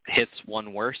hits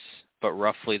one worse, but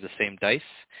roughly the same dice.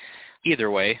 Either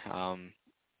way,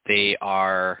 they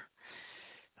are,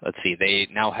 let's see, they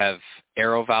now have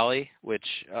Arrow Valley, which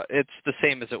it's the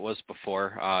same as it was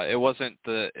before.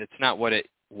 It's not what it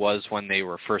was when they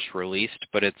were first released,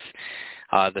 but it's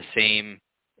the same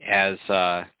as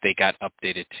they got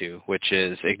updated to, which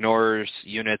is ignores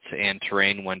units and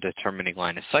terrain when determining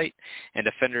line of sight, and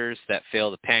defenders that fail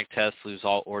the panic test lose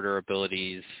all order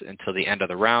abilities until the end of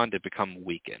the round and become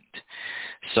weakened.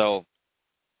 So,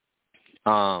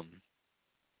 a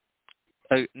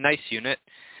nice unit.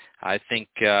 I think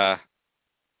the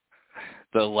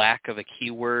lack of a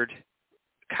keyword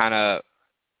kind of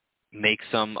makes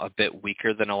them a bit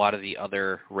weaker than a lot of the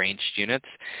other ranged units.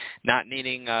 Not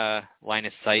needing line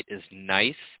of sight is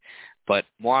nice, but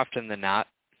more often than not,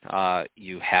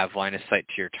 you have line of sight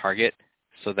to your target,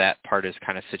 so that part is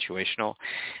kind of situational.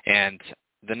 And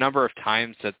the number of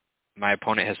times that my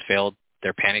opponent has failed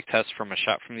their panic test from a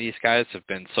shot from these guys have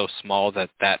been so small that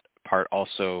that part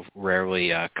also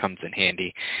rarely comes in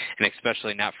handy, and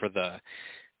especially not for the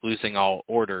losing all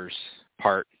orders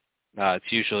part.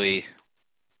 It's usually,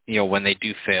 when they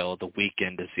do fail, the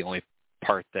weekend is the only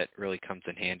part that really comes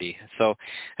in handy. So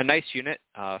a nice unit,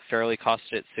 fairly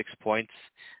costed at 6 points.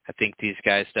 I think these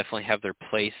guys definitely have their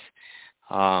place,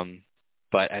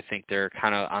 but I think they're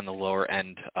kind of on the lower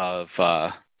end of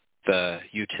the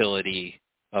utility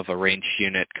of a ranged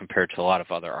unit compared to a lot of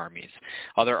other armies.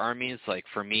 Other armies, like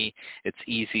for me, it's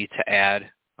easy to add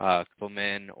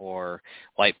Bowmen or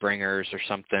Lightbringers or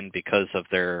something because of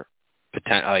their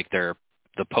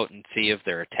the potency of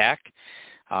their attack.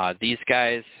 These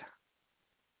guys,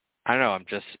 I don't know,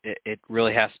 it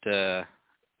really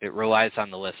it relies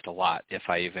on the list a lot if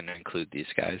I even include these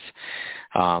guys.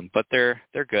 But they're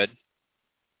good.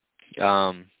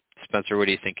 Spencer, what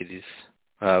do you think of these,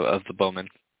 of the Bowmen?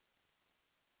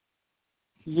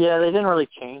 Yeah, they didn't really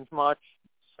change much.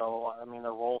 So, I mean,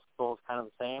 their role still is kind of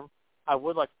the same. I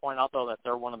would like to point out, though, that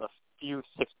they're one of the few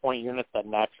 6-point units that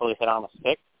naturally hit on a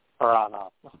 6, or on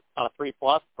a 3+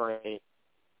 for a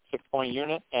 6-point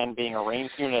unit, and being a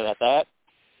ranged unit at that,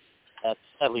 that's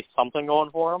at least something going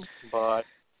for them. But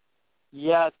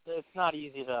yeah, it's not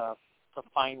easy to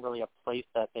find really a place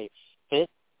that they fit,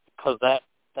 because that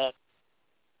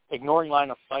ignoring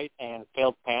line of sight and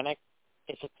failed panic,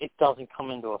 it doesn't come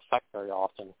into effect very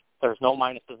often. There's no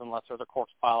minuses unless there's a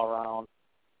corpse pile around.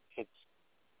 It's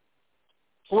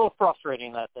a little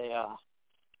frustrating that they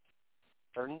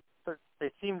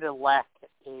seem to lack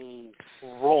a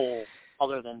role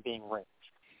other than being ranged.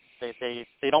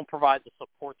 They don't provide the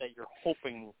support that you're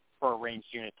hoping for a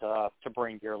ranged unit to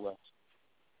bring to your list.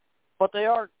 But they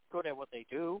are good at what they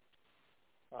do.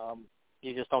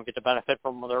 You just don't get to benefit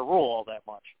from their rule all that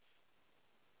much.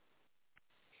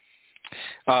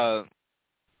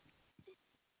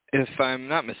 If I'm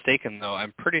not mistaken, though,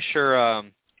 I'm pretty sure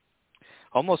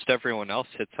almost everyone else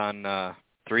hits on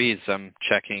 3s. I'm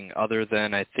checking, other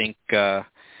than I think Lancer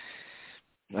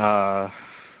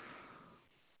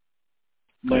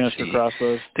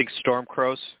crossbows. I think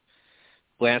Stormcrows.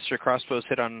 Lancer crossbows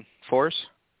hit on 4s?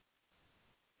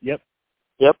 Yep.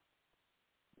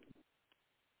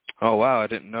 Oh, wow, I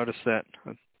didn't notice that.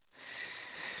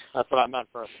 That's what I meant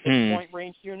for a 6-point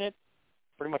range unit.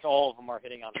 Pretty much all of them are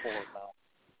hitting on 4s now.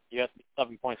 You have to be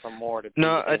 7 points or more to be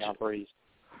hitting on 3s.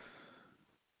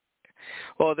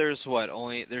 Well, there's 4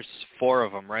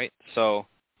 of them, right? So,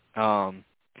 I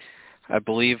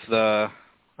believe the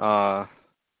crossbowmen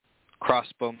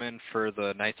for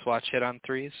the Night's Watch hit on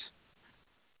 3s.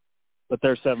 But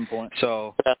they're 7 points.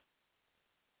 So,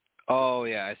 oh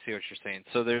yeah, I see what you're saying.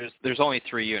 So there's only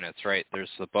 3 units, right? There's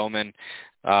the Bowmen,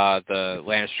 the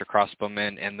Lannister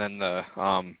crossbowmen, and then the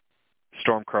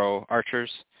Stormcrow archers.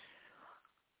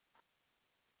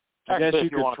 I guess you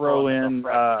could throw in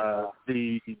the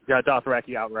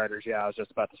Dothraki Outriders. Yeah, I was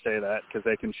just about to say that, because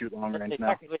they can shoot long range now.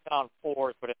 They technically hit on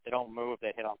 4s, but if they don't move,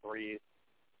 they hit on 3s.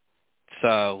 It's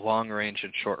long range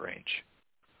and short range.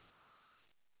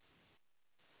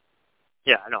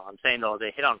 Yeah, I know. I'm saying, though,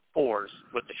 they hit on 4s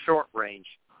with the short range,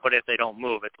 but if they don't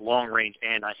move, it's long range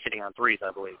and not hitting on 3s,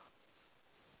 I believe.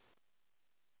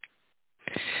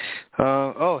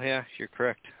 Oh, yeah, you're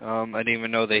correct. I didn't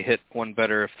even know they hit one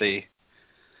better if they...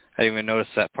 I didn't even notice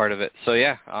that part of it. So,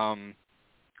 yeah,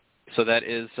 so that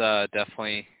is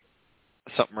definitely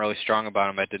something really strong about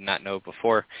them I did not know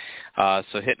before.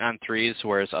 So hitting on 3s,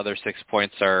 whereas other 6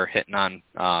 points are hitting on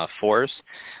 4s,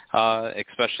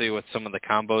 especially with some of the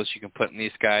combos you can put in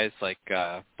these guys, like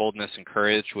Boldness and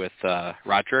Courage with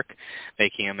Roderick,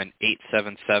 making him an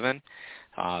 8/7/7.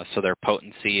 So their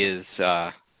potency is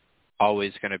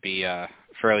always going to be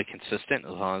fairly consistent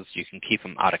as long as you can keep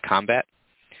them out of combat.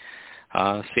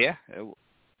 So yeah,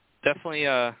 definitely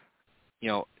a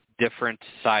different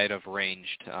side of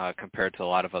ranged compared to a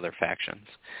lot of other factions.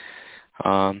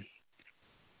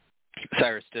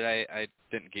 Cyrus, I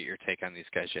didn't get your take on these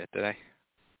guys yet, did I?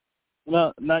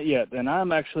 Well, not yet. And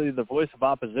I'm actually the voice of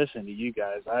opposition to you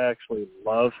guys. I actually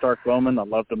love Stark Bowman. I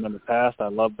loved them in the past. I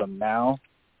love them now.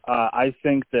 I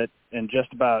think that in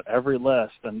just about every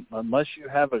list, and unless you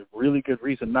have a really good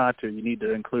reason not to, you need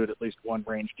to include at least one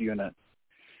ranged unit.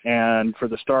 And for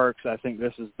the Starks, I think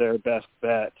this is their best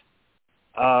bet.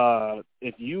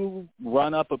 If you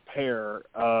run up a pair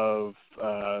of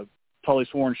Tully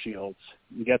Sworn Shields,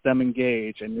 you get them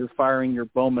engaged, and you're firing your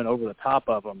bowman over the top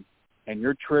of them, and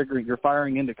you're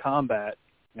firing into combat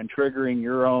and triggering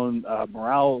your own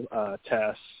morale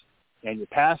tests, and you're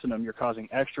passing them, you're causing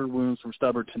extra wounds from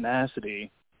stubborn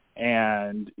tenacity,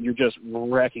 and you're just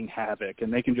wrecking havoc,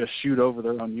 and they can just shoot over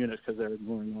their own units because they're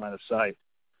moving line of sight.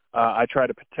 I try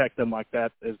to protect them like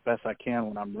that as best I can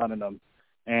when I'm running them,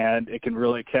 and it can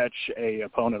really catch a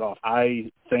opponent off.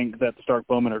 I think that the Stark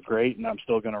Bowmen are great, and I'm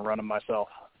still going to run them myself.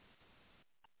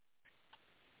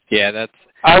 Yeah,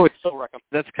 I would still recommend.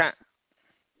 That's kind.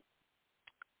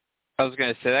 I was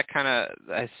going to say that kind of.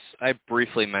 I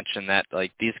briefly mentioned that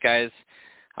like these guys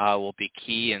will be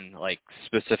key in like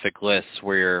specific lists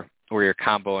where you're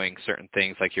comboing certain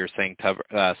things, like you were saying,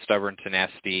 stubborn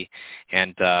tenacity,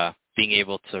 and being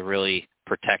able to really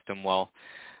protect them well.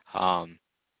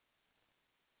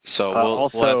 So we'll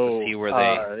have to see where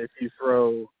they.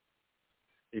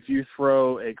 If you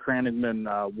throw a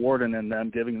Krannigman Warden in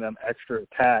them, giving them extra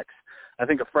attacks, I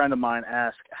think a friend of mine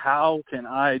asked, "How can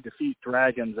I defeat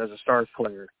dragons as a Stark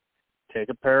player?" Take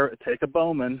a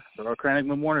bowman, throw a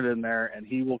Krannigman Warden in there, and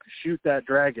he will shoot that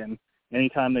dragon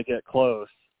anytime they get close,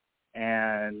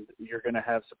 and you're going to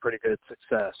have some pretty good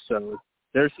success. So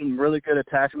there's some really good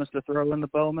attachments to throw in the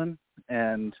bowman,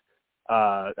 and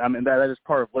that is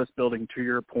part of list building. To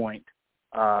your point,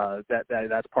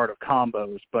 that's part of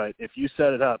combos. But if you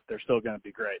set it up, they're still going to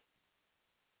be great.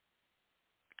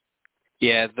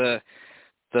 Yeah,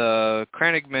 the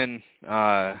Krannigman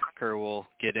Kerr will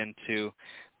get into,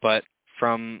 but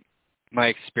from my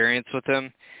experience with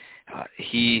him,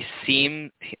 he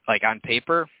seemed like on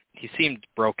paper he seemed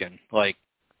broken, like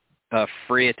a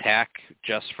free attack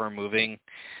just for moving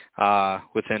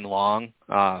within long.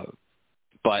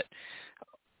 But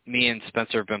me and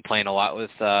Spencer have been playing a lot with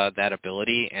that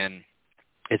ability, and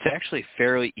it's actually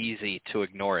fairly easy to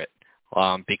ignore it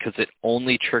because it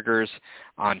only triggers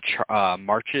on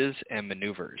marches and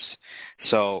maneuvers.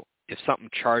 So if something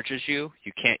charges you,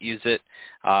 you can't use it.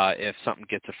 If something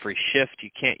gets a free shift, you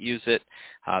can't use it.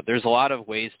 There's a lot of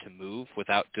ways to move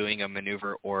without doing a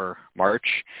maneuver or march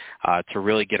to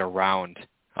really get around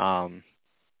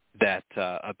that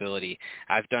ability.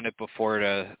 I've done it before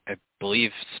to, I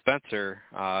believe, Spencer,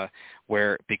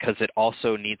 where because it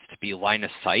also needs to be line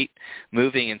of sight,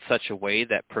 moving in such a way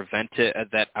that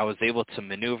that I was able to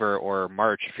maneuver or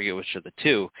march, I forget which of the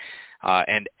two,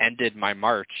 and ended my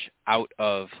march out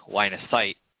of line of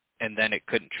sight, and then it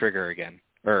couldn't trigger again,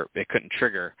 or it couldn't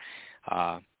trigger.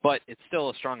 But it's still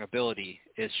a strong ability.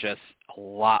 It's just a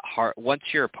lot hard. Once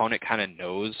your opponent kind of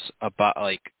knows about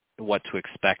like what to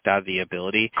expect out of the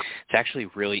ability, it's actually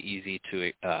really easy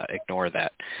to ignore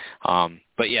that.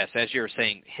 But yes, as you were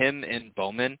saying, him and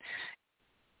Bowman,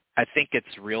 I think its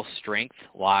real strength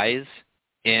lies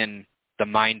in the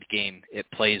mind game it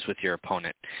plays with your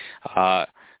opponent.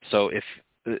 So if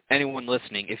anyone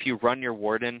listening, if you run your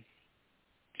Warden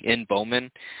in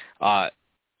Bowman,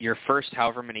 your first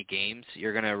however many games,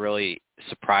 you're going to really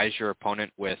surprise your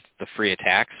opponent with the free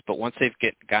attacks. But once they've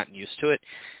gotten used to it,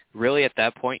 really at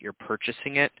that point, you're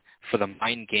purchasing it for the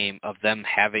mind game of them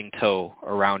having tow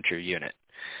around your unit.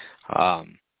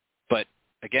 But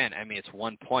again, I mean, it's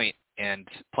 1 point, and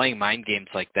playing mind games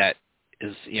like that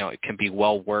is, it can be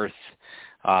well worth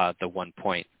the 1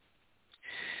 point.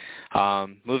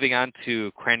 Moving on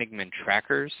to Krannigman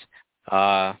trackers,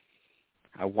 I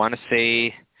want to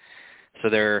say, so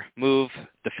their move,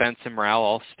 defense, and morale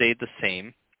all stayed the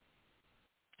same.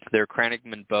 Their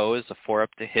Krannigman bow is a 4-up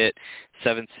to hit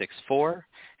 7.64,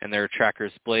 and their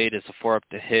tracker's blade is a 4-up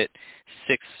to hit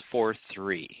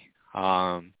 6.43.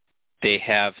 They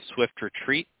have swift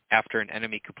retreat. After an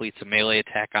enemy completes a melee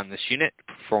attack on this unit, it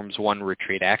performs 1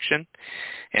 retreat action,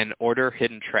 and order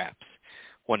hidden traps.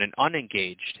 When an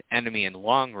unengaged enemy in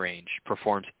long range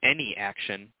performs any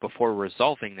action before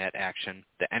resolving that action,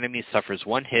 the enemy suffers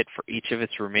 1 hit for each of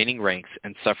its remaining ranks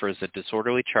and suffers a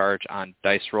disorderly charge on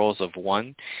dice rolls of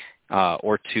 1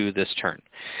 or 2 this turn.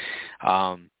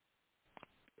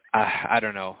 I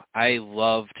don't know. I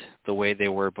loved the way they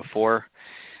were before.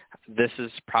 This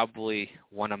is probably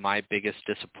one of my biggest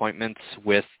disappointments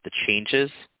with the changes.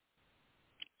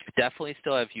 Definitely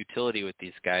still have utility with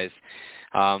these guys.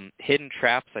 Hidden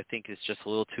Traps, I think, is just a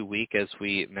little too weak, as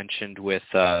we mentioned with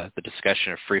the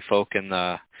discussion of Free Folk and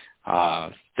the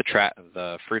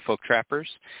Free Folk Trappers.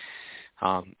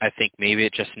 I think maybe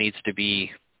it just needs to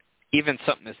be even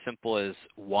something as simple as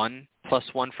 1+1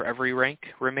 for every rank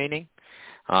remaining,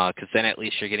 because then at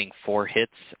least you're getting 4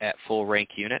 hits at full rank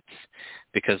units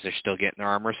because they're still getting their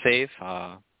armor save.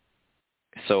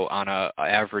 So on a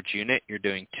average unit, you're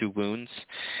doing 2 wounds,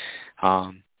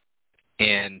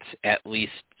 and at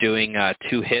least doing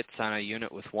 2 hits on a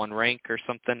unit with 1 rank or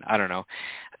something. I don't know.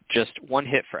 Just 1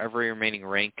 hit for every remaining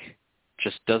rank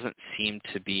just doesn't seem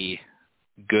to be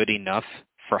good enough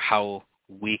for how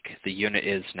weak the unit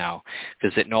is now,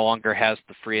 because it no longer has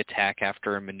the free attack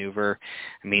after a maneuver.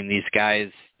 I mean, these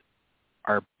guys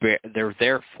they're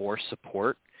there for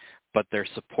support, but their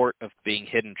support of being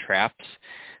hidden traps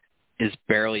is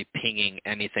barely pinging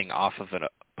anything off of an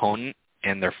opponent,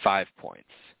 and they're 5 points.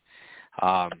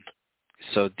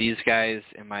 So these guys,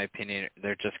 in my opinion,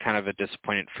 they're just kind of a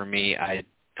disappointment for me.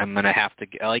 I'm going to have to,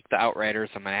 I like the Outriders,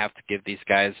 I'm going to have to give these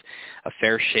guys a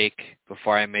fair shake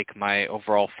before I make my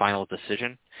overall final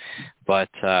decision. But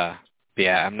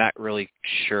yeah, I'm not really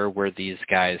sure where these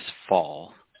guys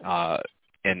fall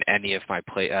in any of my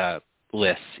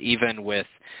lists, even with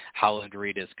Howland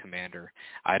Reed as commander.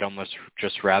 I'd almost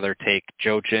just rather take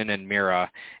Jojen and Mira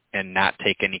and not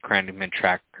take any Crandingman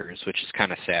trackers, which is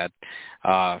kind of sad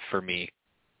for me.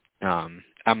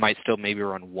 I might still maybe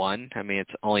run 1. I mean,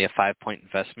 it's only a 5-point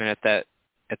investment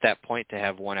at that point to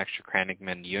have 1 extra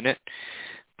Crandingman unit.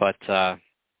 But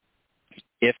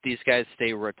if these guys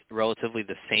stay relatively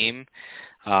the same,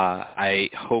 I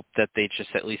hope that they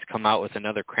just at least come out with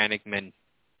another Crandingman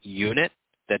unit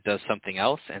that does something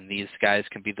else, and these guys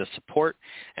can be the support,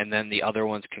 and then the other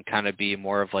ones can kind of be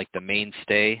more of like the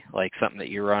mainstay, like something that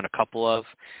you run a couple of.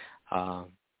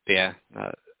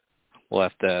 We'll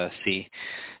have to see.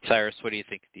 Cyrus, what do you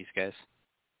think of these guys?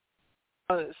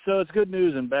 So it's good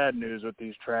news and bad news with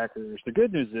these trackers. The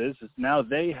good news is now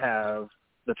they have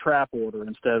the trap order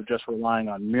instead of just relying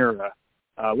on Mira,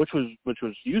 which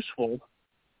was useful.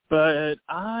 But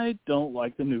I don't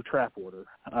like the new trap order.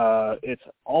 It's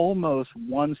almost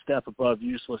 1 step above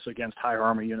useless against high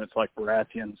armor units like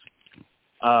Baratheons.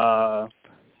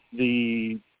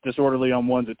 The disorderly on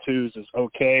 1s and 2s is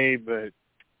okay, but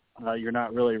you're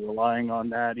not really relying on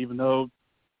that, even though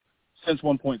since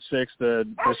 1.6, the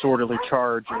disorderly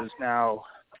charge is now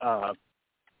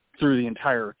through the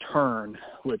entire turn,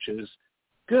 which is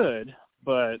good,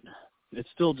 but it's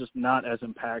still just not as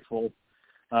impactful.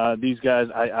 These guys,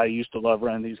 I used to love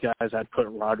running these guys. I'd put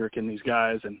Roderick in these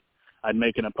guys, and I'd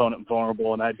make an opponent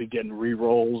vulnerable, and I'd be getting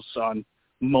re-rolls on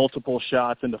multiple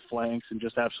shots into flanks and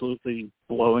just absolutely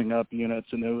blowing up units,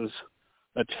 and it was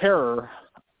a terror.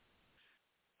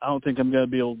 I don't think I'm going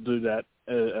to be able to do that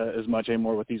as much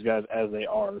anymore with these guys as they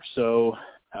are. So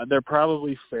they're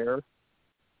probably fair,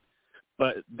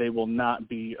 but they will not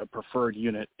be a preferred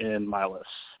unit in my list.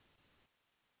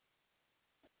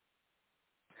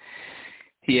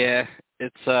 Yeah,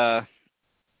 it's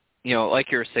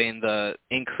like you were saying, the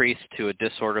increase to a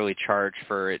disorderly charge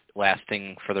for it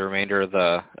lasting for the remainder of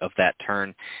that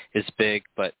turn is big,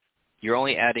 but you're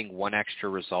only adding 1 extra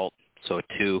result, so a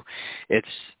 2. It's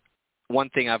one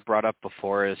thing I've brought up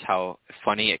before is how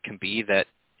funny it can be that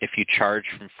if you charge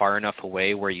from far enough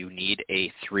away where you need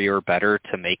a 3 or better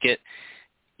to make it,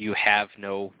 you have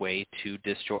no way to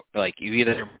you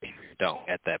either don't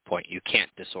at that point. You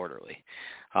can't disorderly.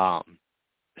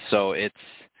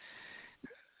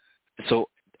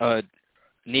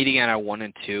 Needing it on 1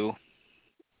 and 2,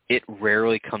 it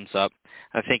rarely comes up.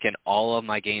 I think in all of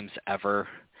my games ever,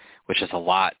 which is a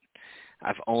lot,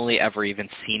 I've only ever even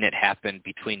seen it happen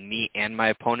between me and my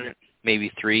opponent,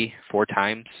 maybe 3-4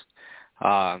 times,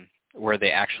 where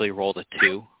they actually rolled a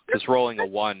 2. Because rolling a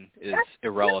 1 is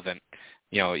irrelevant.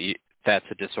 That's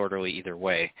a disorderly either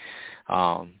way.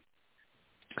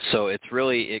 So it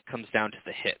comes down to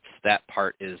the hits. That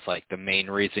part is like the main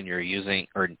reason you're using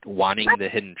or wanting the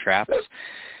hidden traps.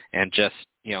 And just,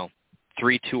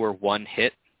 3, 2, or 1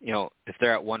 hit, if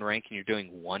they're at 1 rank and you're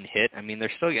doing 1 hit, I mean,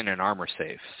 they're still getting an armor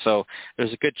save. So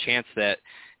there's a good chance that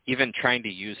even trying to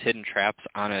use hidden traps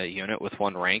on a unit with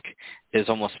 1 rank is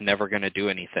almost never going to do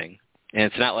anything. And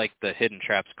it's not like the hidden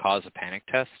traps cause a panic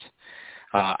test.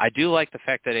 I do like the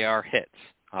fact that they are hits.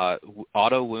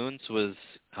 Auto wounds was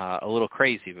a little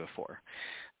crazy before,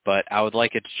 but I would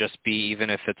like it to just be, even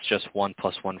if it's just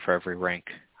 1+1 for every rank.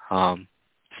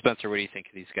 Spencer, what do you think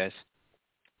of these guys?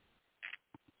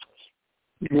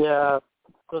 Yeah,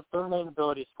 their main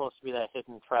ability is supposed to be that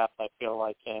hidden trap, I feel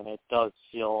like, and it does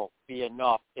feel be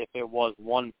enough if it was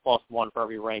 1+1 for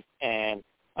every rank and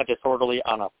a disorderly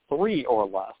on a 3 or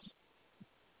less.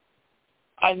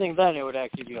 I think then it would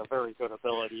actually be a very good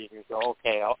ability, and you go,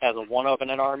 okay, as a one-of in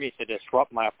an army to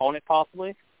disrupt my opponent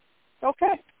possibly,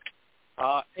 okay.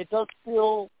 It does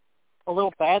feel a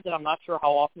little bad that I'm not sure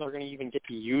how often they're going to even get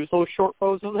to use those short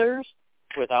bows of theirs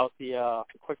without the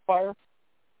quick fire.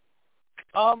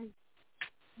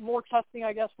 More testing,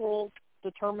 I guess, will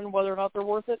determine whether or not they're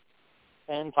worth it,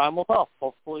 and time will tell.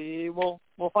 Hopefully, we'll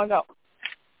find out.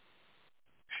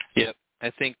 Yep,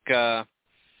 I think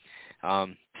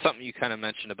something you kind of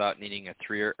mentioned about needing a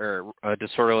 3 or a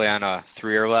disorderly on a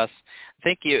 3 or less. I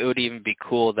think it would even be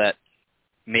cool that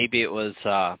maybe it was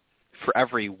for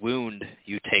every wound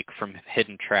you take from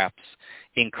hidden traps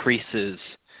increases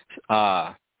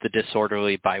the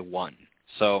disorderly by 1.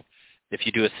 So if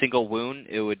you do a single wound,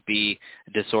 it would be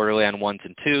a disorderly on 1s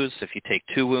and 2s. If you take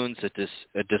 2 wounds,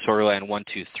 a disorderly on 1,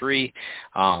 2, 3.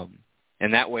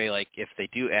 And that way, like, if they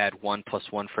do add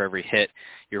 1+1 for every hit,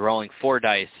 you're rolling 4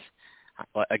 dice.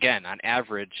 Again, on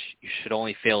average, you should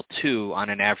only fail 2 on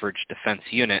an average defense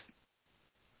unit,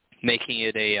 making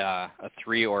it a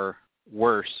 3 or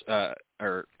worse, a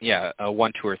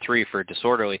 1, 2, or 3 for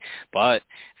disorderly. But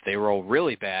if they roll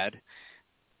really bad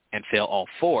and fail all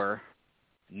 4,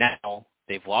 now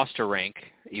they've lost a rank,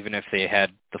 even if they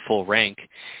had the full rank,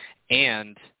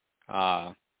 and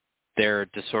they're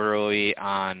disorderly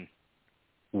on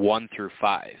 1 through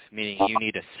 5, meaning you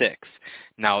need a 6.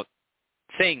 Now,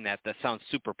 saying that sounds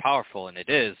super powerful, and it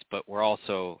is, but we're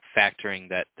also factoring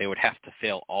that they would have to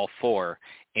fail all 4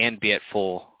 and be at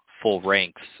full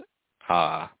ranks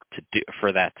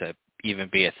for that to even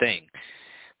be a thing.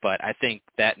 But I think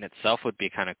that in itself would be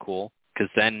kind of cool, because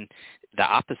then the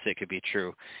opposite could be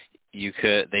true.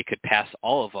 They could pass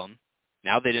all of them.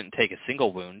 Now they didn't take a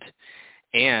single wound,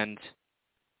 and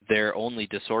they're only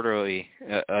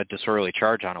a disorderly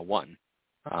charge on a 1.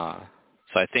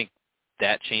 So I think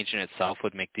that change in itself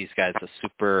would make these guys a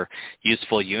super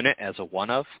useful unit as a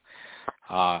one-of,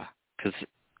 because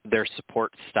their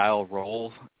support style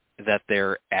role that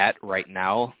they're at right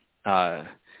now,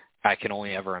 I can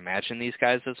only ever imagine these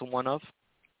guys as a one-of.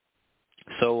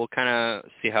 So we'll kind of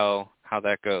see how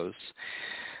that goes.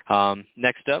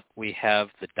 Next up, we have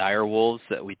the Dire Wolves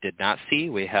that we did not see.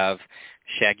 We have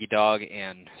Shaggy Dog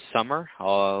and Summer.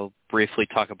 I'll briefly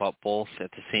talk about both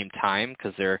at the same time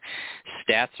because their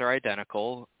stats are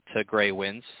identical to Grey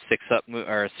Winds. 6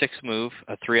 move,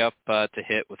 a 3 up to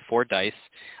hit with 4 dice,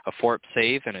 a 4 up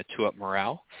save, and a 2 up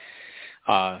morale.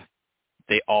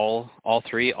 They all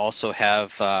 3 also have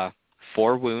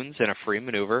 4 wounds and a free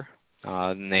maneuver.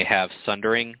 And they have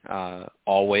Sundering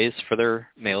always for their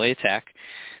melee attack.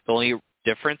 The only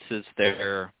difference is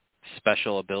their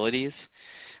special abilities.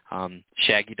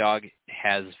 Shaggy Dog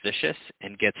has Vicious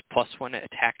and gets +1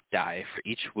 attack die for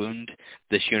each wound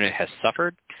this unit has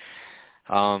suffered,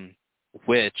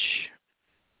 which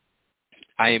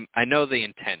I know the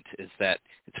intent is that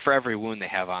it's for every wound they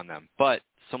have on them, but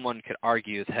someone could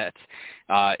argue that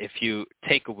if you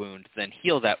take a wound, then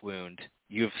heal that wound,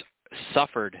 you've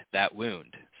suffered that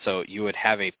wound. So you would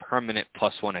have a permanent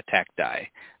 +1 attack die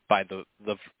by the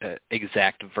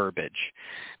exact verbiage,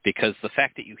 because the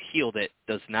fact that you healed it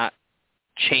does not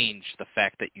change the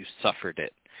fact that you suffered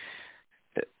it.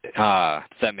 Does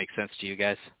that make sense to you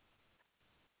guys?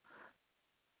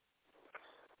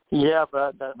 Yeah,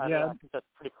 but I think that's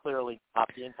pretty clearly not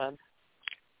the intent.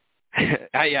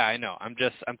 Yeah, I know. I'm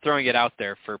throwing it out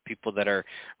there for people that are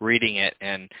reading it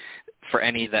and for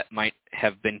any that might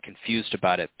have been confused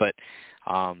about it. But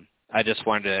I just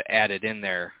wanted to add it in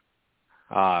there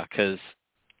because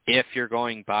if you're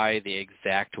going by the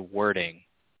exact wording,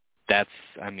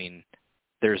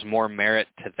 there's more merit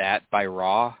to that by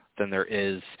raw than there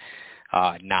is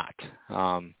not.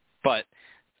 But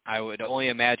I would only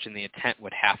imagine the intent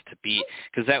would have to be,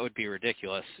 because that would be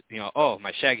ridiculous.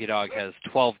 My Shaggy Dog has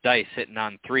 12 dice hitting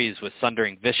on 3s with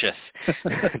Sundering Vicious.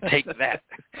 Take that.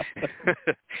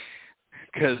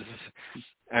 Because,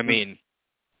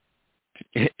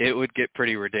 it would get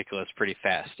pretty ridiculous pretty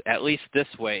fast. At least this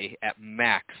way, at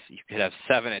max, you could have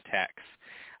 7 attacks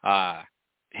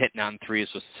hitting on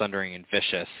 3s with Sundering and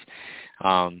Vicious,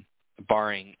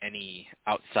 barring any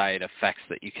outside effects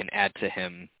that you can add to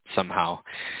him somehow.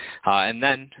 And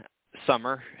then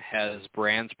Summer has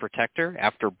Brand's Protector.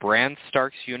 After Bran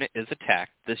Stark's unit is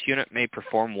attacked, this unit may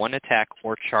perform 1 attack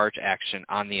or charge action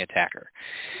on the attacker.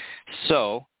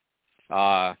 So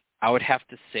I would have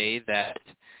to say that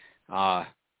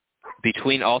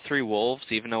between all 3 wolves,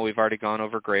 even though we've already gone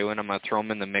over Grey Wind, I'm going to throw them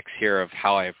in the mix here of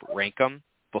how I rank them.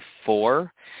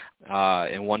 before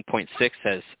in 1.6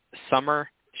 says Summer,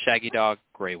 Shaggy Dog,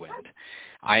 Grey Wind.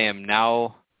 I am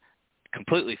now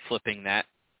completely flipping that.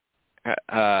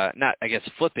 Not, I guess,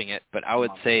 flipping it, but I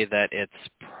would say that it's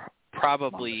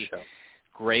probably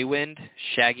Grey Wind,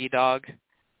 Shaggy Dog,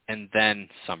 and then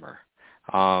Summer.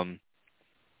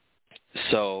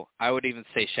 So I would even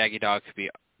say Shaggy Dog could be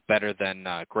better than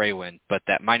Grey Wind, but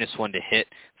that -1 to hit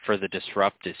for the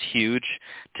Disrupt is huge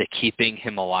to keeping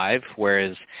him alive,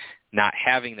 whereas not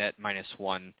having that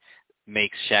 -1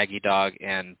 makes Shaggy Dog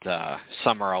and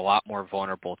Summer a lot more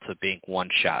vulnerable to being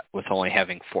one-shot with only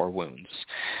having 4 wounds.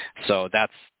 So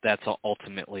that's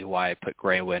ultimately why I put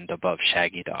Grey Wind above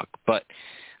Shaggy Dog. But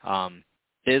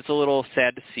it is a little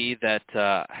sad to see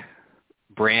that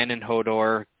Bran and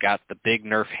Hodor got the big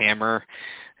nerf hammer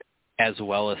as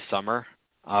well as Summer.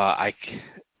 I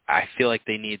feel like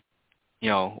they need,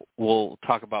 we'll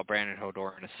talk about Bran and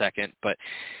Hodor in a second, but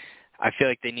I feel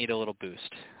like they need a little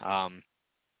boost.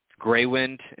 Grey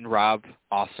Wind and Robb,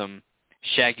 awesome.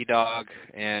 Shaggy Dog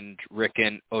and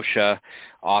Rickon, Osha,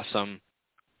 awesome.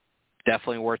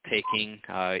 Definitely worth taking.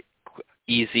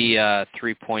 Easy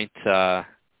 3-point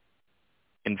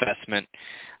investment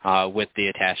with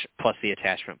the plus the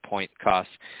attachment point cost.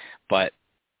 But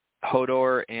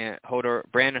Bran and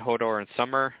Hodor and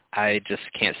Summer, I just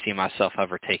can't see myself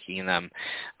ever taking them.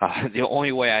 The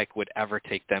only way I would ever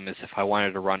take them is if I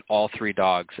wanted to run all 3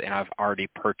 dogs, and I've already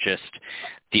purchased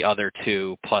the other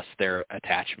 2 plus their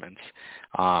attachments.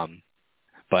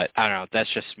 But I don't know. That's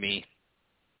just me.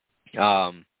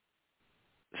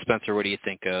 Spencer, what do you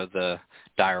think of the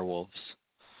Dire Wolves?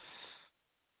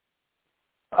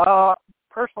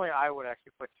 Personally, I would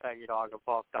actually put Shaggy Dog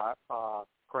above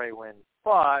Grey Wind,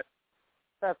 but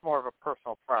that's more of a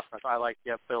personal preference. I like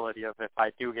the ability of if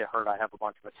I do get hurt, I have a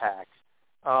bunch of attacks.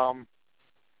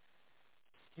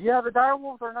 Yeah, the Dire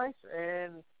Wolves are nice,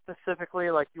 and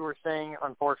specifically, like you were saying,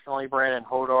 unfortunately, Bran and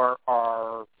Hodor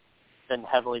are been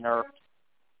heavily nerfed,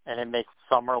 and it makes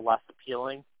Summer less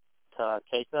appealing to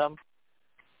take them.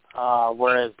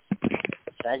 Whereas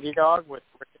Shaggy Dog with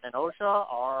Rickon and Osha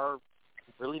are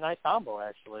really nice combo,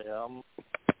 actually.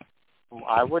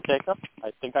 I would take them.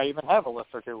 I think I even have a list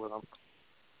or 2 with them.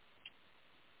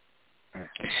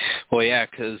 Well, yeah,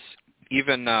 because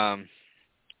even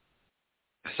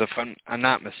so, if I'm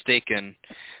not mistaken,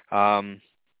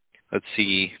 let's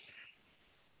see,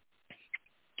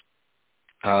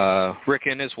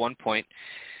 Rickon is 1 point,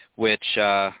 which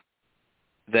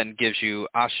then gives you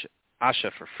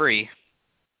Asha for free.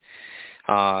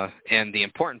 And the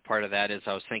important part of that is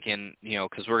I was thinking,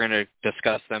 because we're going to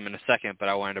discuss them in a second, but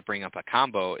I wanted to bring up a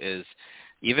combo, is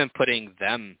even putting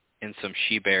them in some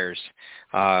She-Bears,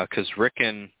 because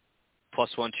Rickon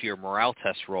 +1 to your morale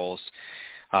test rolls.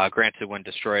 Granted, when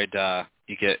destroyed,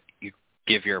 you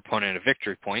give your opponent a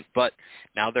victory point, but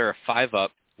now they're a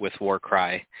 5-up with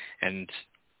Warcry, and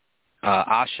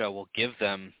Asha will give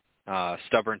them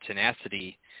Stubborn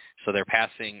Tenacity, so they're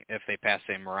passing, if they pass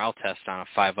a morale test on a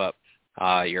 5-up,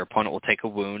 your opponent will take a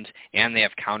wound, and they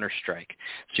have Counter-Strike.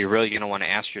 So you're really going to want to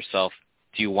ask yourself,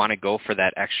 do you want to go for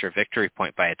that extra victory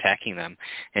point by attacking them?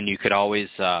 And you could always,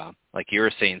 like you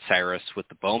were saying, Cyrus, with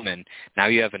the Bowman, now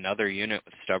you have another unit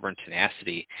with Stubborn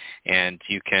Tenacity, and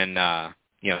you can,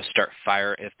 start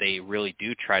fire if they really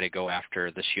do try to go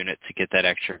after this unit to get that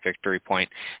extra victory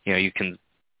point. You can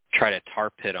try to tar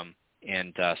pit them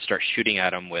and start shooting at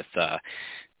them with the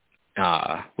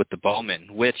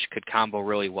Bowman, which could combo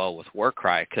really well with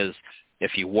Warcry, because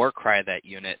if you Warcry that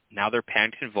unit, now they're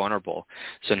panicked and vulnerable.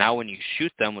 So now when you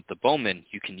shoot them with the Bowman,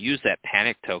 you can use that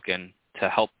panic token to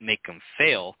help make them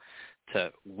fail,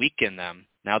 to weaken them.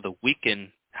 Now the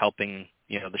weaken helping,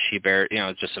 the She-Bear,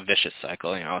 it's just a vicious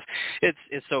cycle.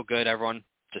 It's so good. Everyone,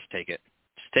 just take it.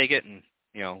 Just take it, and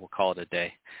we'll call it a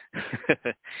day.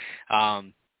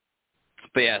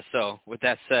 But yeah, so with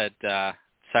that said,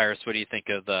 Cyrus, what do you think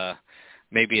of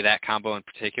maybe that combo in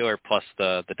particular, plus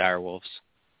the Dire Wolves?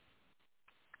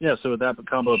 Yeah, so with that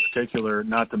combo in particular,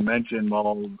 not to mention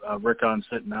while Rickon's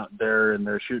sitting out there and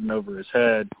they're shooting over his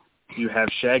head, you have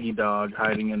Shaggy Dog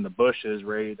hiding in the bushes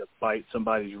ready to bite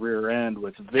somebody's rear end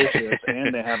with Vicious,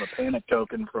 and they have a panic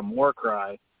token from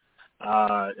Warcry.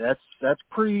 That's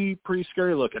pretty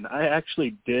scary looking. I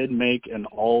actually did make an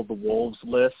all the wolves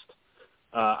list.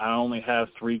 I only have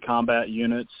 3 combat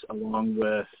units along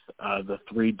with the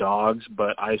 3 dogs,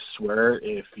 but I swear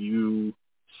if you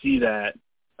see that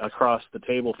across the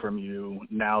table from you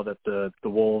now that the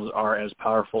wolves are as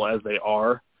powerful as they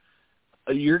are,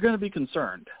 you're going to be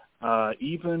concerned.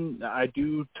 Even I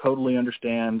do totally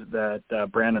understand that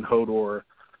Bran and Hodor,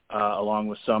 along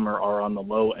with Summer, are on the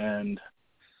low end.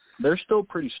 They're still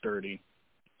pretty sturdy.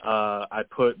 I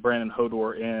put Brandon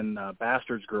Hodor in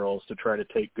Bastards Girls to try to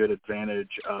take good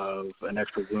advantage of an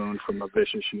extra wound from a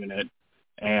vicious unit.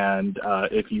 And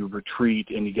if you retreat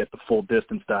and you get the full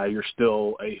distance die, you're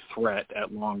still a threat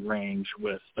at long range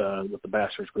with the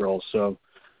Bastards Girls. So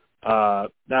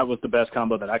that was the best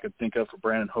combo that I could think of for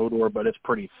Brandon Hodor, but it's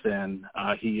pretty thin.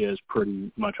 He is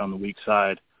pretty much on the weak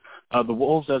side. The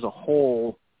Wolves as a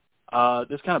whole,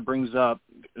 this kind of brings up,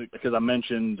 because I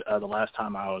mentioned the last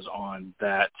time I was on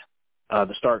that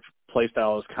the Stark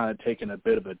playstyle has kind of taken a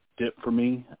bit of a dip for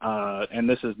me, and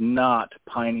this is not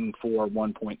pining for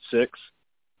 1.6.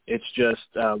 It's just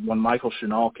when Michael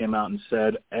Chenal came out and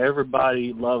said,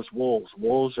 everybody loves Wolves.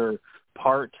 Wolves are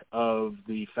part of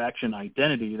the faction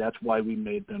identity. That's why we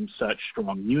made them such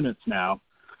strong units now.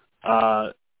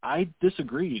 I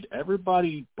disagreed.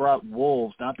 Everybody brought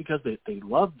Wolves not because they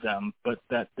loved them, but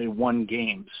that they won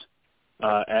games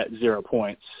at 0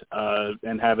 points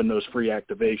and having those free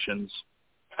activations.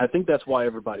 I think that's why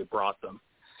everybody brought them.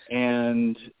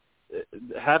 And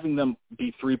having them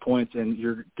be 3 points, and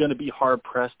you're going to be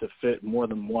hard-pressed to fit more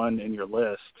than one in your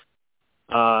list,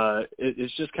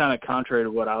 it's just kind of contrary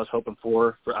to what I was hoping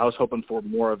for. I was hoping for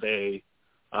more of a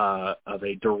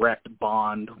direct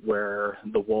bond where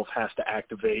the wolf has to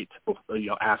activate,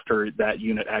 after that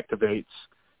unit activates,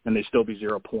 and they still be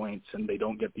 0 points, and they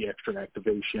don't get the extra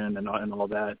activation and all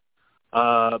that.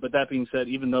 But that being said,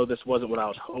 even though this wasn't what I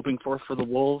was hoping for the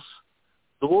Wolves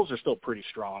are still pretty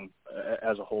strong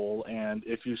as a whole, and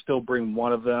if you still bring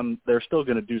one of them, they're still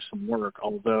going to do some work,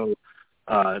 although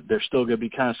they're still going to be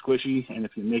kind of squishy, and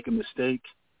if you make a mistake,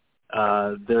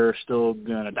 they're still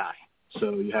going to die.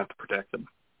 So you have to protect them.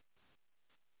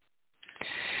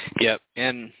 Yep,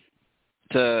 and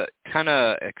to kind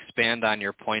of expand on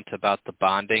your point about the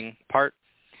bonding part,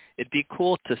 it'd be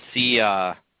cool to see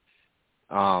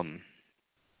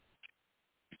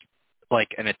like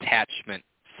an attachment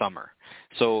summer.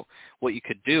 So what you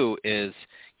could do is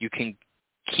you can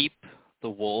keep the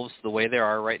Wolves the way they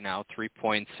are right now, 3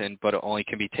 points, but it only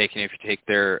can be taken if you take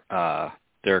their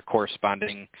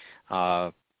corresponding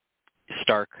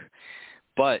Stark.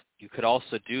 But you could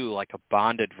also do like a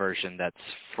bonded version that's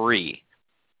free,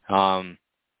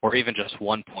 or even just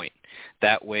 1 point.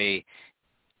 That way,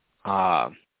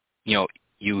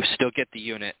 you still get the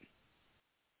unit.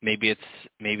 Maybe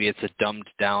it's a dumbed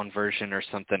down version or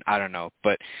something. I don't know,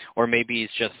 or maybe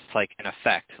it's just like an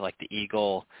effect, like the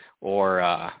eagle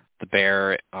or the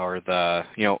bear or the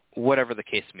whatever the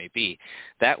case may be.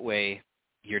 That way,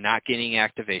 you're not getting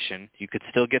activation. You could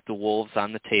still get the Wolves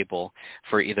on the table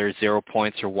for either 0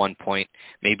 points or 1 point.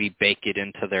 Maybe bake it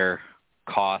into their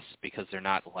costs because they're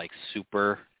not like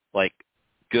super like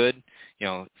good,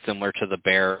 similar to the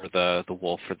bear or the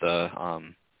wolf or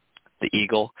the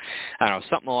eagle. I don't know,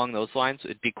 something along those lines.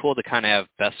 It'd be cool to kind of have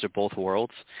best of both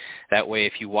worlds. That way,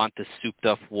 if you want the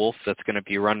souped-up wolf that's going to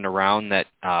be running around that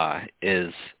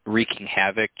is wreaking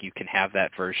havoc, you can have that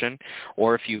version.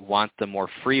 Or if you want the more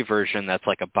free version that's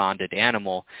like a bonded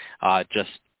animal,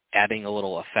 just adding a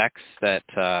little effects that,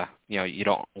 you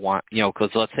don't want,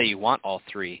 because let's say you want all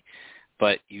three,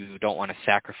 but you don't want to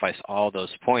sacrifice all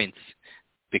those points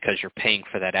because you're paying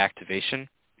for that activation.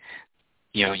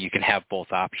 You can have both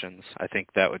options. I think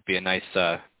that would be a nice,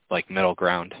 middle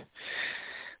ground.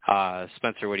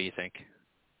 Spencer, what do you think?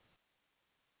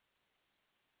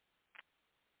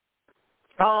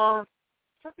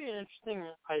 Could be an interesting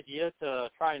idea to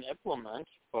try and implement,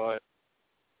 but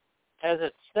as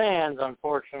it stands,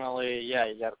 unfortunately, you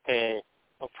got to pay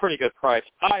a pretty good price.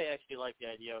 I actually like the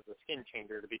idea of the skin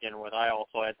changer to begin with. I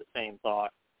also had the same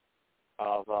thought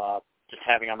of just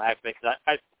having them activate, because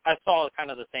I saw kind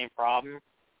of the same problem.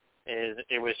 Is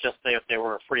it was just if they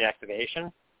were a free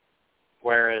activation,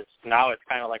 whereas now it's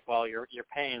kind of like, well, you're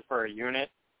paying for a unit,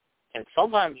 and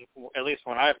sometimes, at least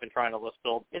when I've been trying to list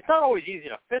build, it's not always easy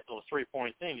to fit those 3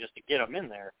 points in just to get them in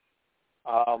there.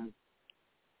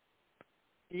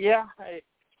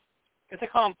 It's a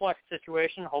complex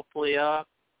situation. Hopefully,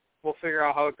 we'll figure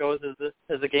out how it goes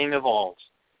as the game evolves.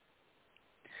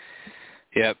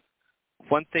 Yeah,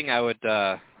 one thing I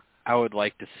would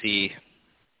like to see.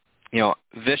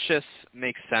 Vicious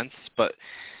makes sense, but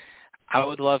I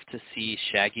would love to see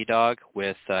Shaggy Dog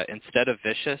with, instead of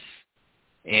Vicious,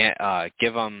 and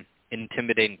give him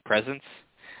Intimidating Presence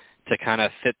to kind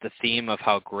of fit the theme of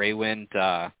how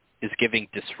Greywind is giving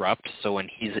Disrupt. So when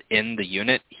he's in the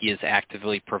unit, he is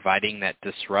actively providing that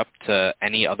Disrupt to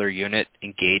any other unit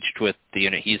engaged with the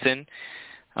unit he's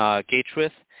engaged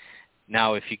with.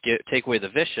 Now, if you take away the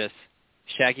Vicious,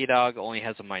 Shaggy Dog only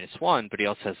has a -1, but he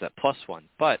also has that +1.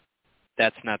 But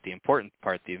that's not the important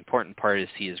part. The important part is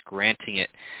he is granting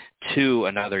it to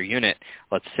another unit.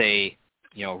 Let's say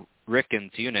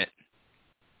Ricken's unit,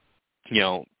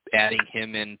 adding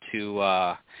him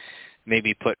into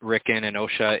maybe put Ricken and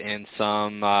Osha in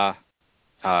some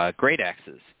Great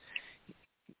Axes,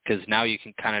 because now you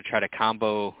can kind of try to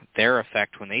combo their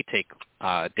effect when they take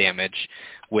damage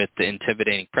with the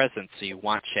Intimidating Presence. So you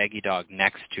want Shaggy Dog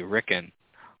next to Ricken's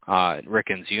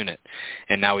unit,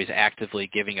 and now he's actively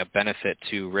giving a benefit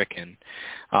to Ricken.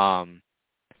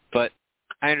 But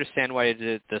I understand why he did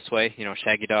it this way.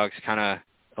 Shaggy Dog's kind of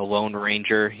a lone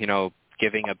ranger,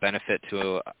 giving a benefit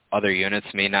to other units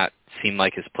may not seem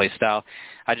like his playstyle.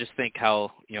 I just think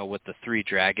how, with the 3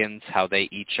 dragons, how they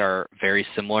each are very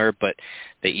similar, but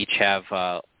they each have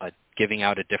giving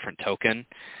out a different token.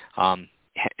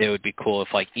 It would be cool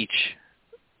if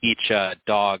each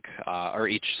dog, or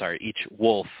each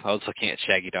wolf, I was looking at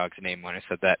Shaggy Dog's name when I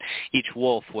said that, each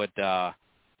wolf would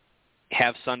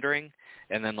have Sundering,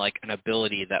 and then an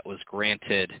ability that was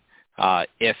granted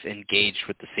if engaged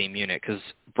with the same unit, because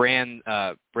Brand's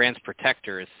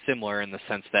Protector is similar in the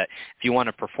sense that if you want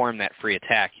to perform that free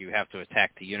attack, you have to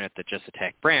attack the unit that just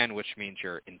attacked Brand, which means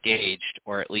you're engaged,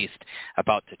 or at least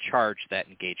about to charge that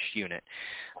engaged unit.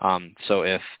 So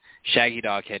if Shaggy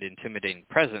Dog had Intimidating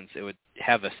Presence, it would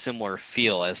have a similar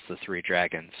feel as the 3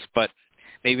 dragons. But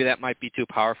maybe that might be too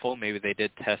powerful. Maybe they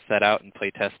did test that out in play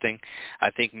testing.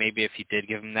 I think maybe if you did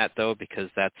give him that, though,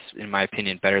 because that's, in my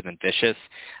opinion, better than Vicious,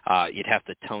 you'd have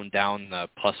to tone down the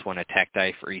 +1 attack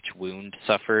die for each wound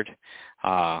suffered.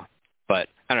 But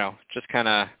I don't know, just kind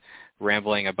of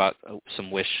rambling about some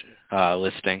wish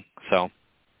listing. So,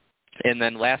 and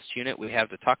then last unit we have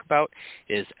to talk about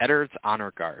is Eddard's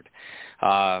Honor Guard.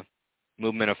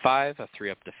 Movement of 5, a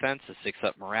 3-up defense, a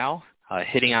 6-up morale.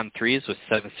 Hitting on 3s with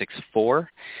 7/6/4,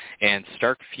 and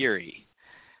Stark Fury,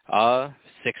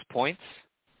 6 points.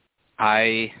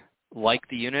 I like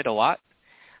the unit a lot.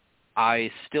 I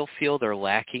still feel they're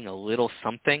lacking a little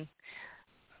something,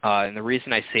 and the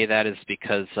reason I say that is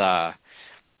because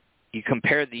you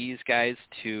compare these guys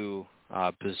to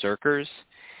Berserkers,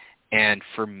 and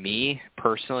for me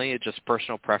personally, it's just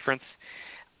personal preference,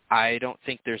 I don't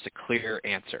think there's a clear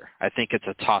answer. I think it's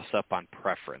a toss-up on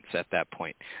preference at that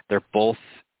point. They're both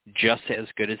just as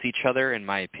good as each other, in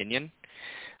my opinion,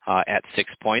 at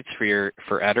 6 points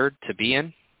for Eddard to be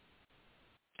in.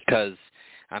 Because,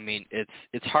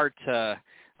 it's hard to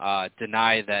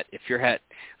deny that if you're at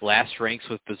last ranks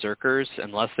with Berserkers,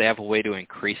 unless they have a way to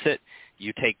increase it,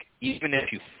 you take, even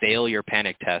if you fail your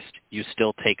panic test, you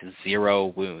still take 0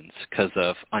 wounds because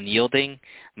of Unyielding,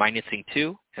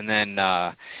 -2, and then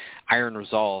Iron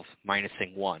Resolve,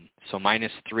 -1. So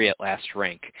 -3 at last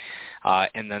rank.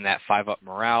 And then that 5-up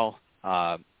morale,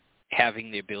 having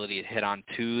the ability to hit on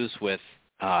 2s with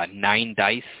 9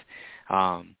 dice,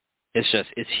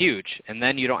 it's huge. And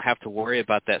then you don't have to worry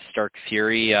about that Stark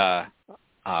Fury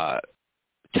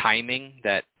timing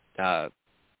that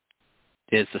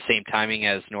is the same timing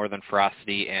as Northern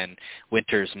Ferocity and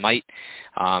Winter's Might.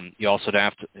 You also don't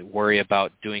have to worry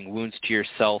about doing wounds to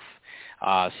yourself,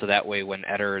 so that way when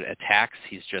Eddard attacks,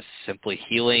 he's just simply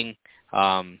healing,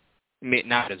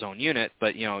 not his own unit,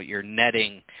 but you're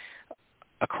netting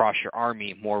across your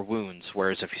army more wounds,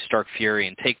 whereas if you Stark Fury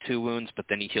and take 2 wounds, but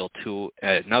then you heal 2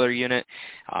 at another unit,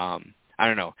 I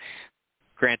don't know.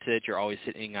 Granted, you're always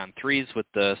hitting on 3s with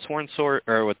the Sworn Sword,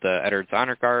 or with the Eddard's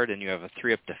Honor Guard, and you have a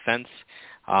 3-up defense,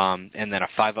 and then a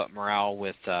 5-up morale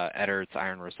with Eddard's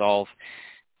Iron Resolve.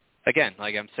 Again,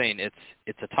 like I'm saying,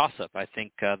 it's a toss-up. I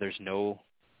think there's no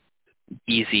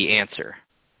easy answer.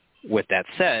 With that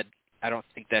said, I don't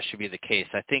think that should be the case.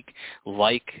 I think,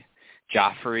 like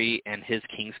Joffrey and his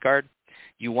Kingsguard,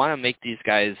 you want to make these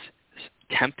guys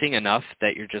tempting enough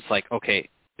that you're just like, okay,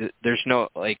 there's no,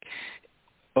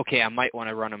 okay, I might want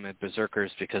to run them in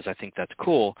Berserkers because I think that's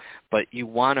cool, but you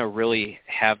want to really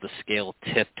have the scale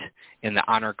tipped in the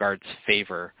Honor Guard's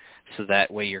favor, so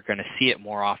that way you're going to see it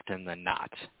more often than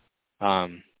not.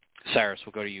 Cyrus,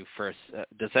 we'll go to you first.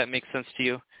 Does that make sense to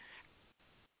you?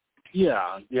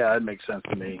 Yeah, it makes sense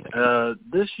to me.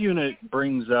 This unit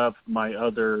brings up my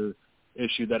other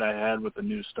issue that I had with the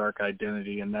new Stark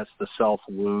identity, and that's the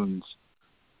self-wounds.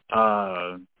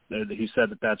 He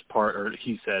said that's part, or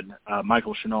he said,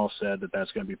 Michael Chanel said that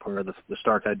that's going to be part of the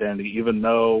Stark identity, even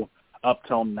though up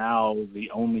till now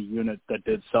the only unit that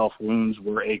did self-wounds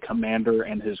were a commander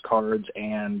and his cards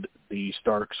and the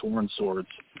Stark Sworn Swords.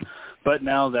 But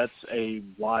now that's a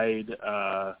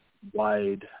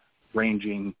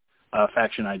wide-ranging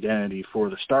faction identity for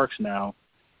the Starks now,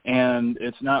 and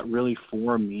it's not really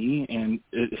for me, and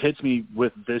it hits me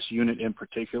with this unit in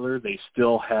particular. They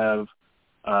still have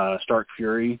Stark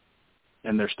Fury,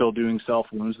 and they're still doing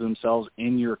self-wounds themselves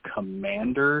in your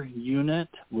commander unit,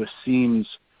 which seems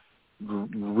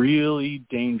really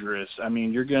dangerous. I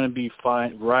mean, you're going to be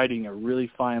riding a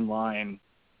really fine line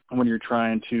when you're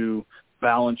trying to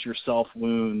balance your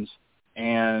self-wounds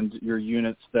and your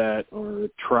units that are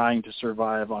trying to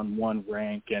survive on one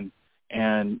rank, and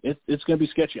it's going to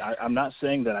be sketchy. I'm not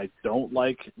saying that I don't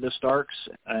like the Starks,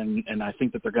 and I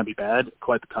think that they're going to be bad.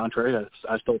 Quite the contrary.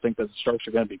 I still think that the Starks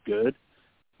are going to be good.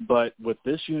 But with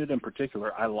this unit in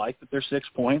particular, I like that they're 6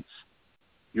 points.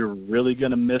 You're really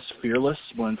going to miss Fearless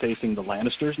when facing the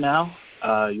Lannisters now.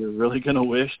 You're really going to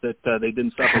wish that they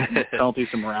didn't suffer penalties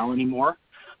to morale anymore.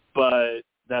 But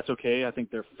that's okay. I think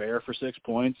they're fair for 6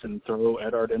 points, and throw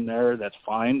Eddard in there. That's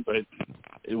fine. But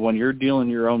when you're dealing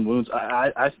your own wounds,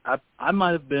 I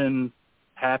might have been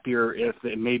happier if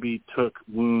it maybe took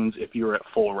wounds if you were at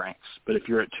full ranks. But if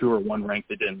you're at 2 or 1 rank,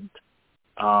 they didn't.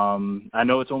 I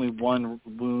know it's only 1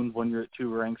 wound when you're at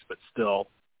 2 ranks, but still,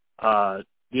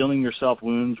 dealing yourself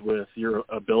wounds with your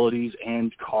abilities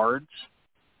and cards,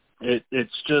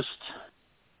 it's just,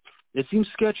 it seems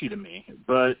sketchy to me.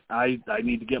 But I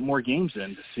need to get more games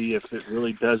in to see if it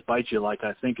really does bite you like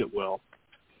I think it will.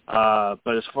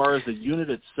 But as far as the unit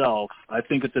itself, I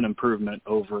think it's an improvement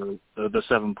over the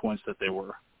 7 points that they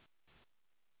were.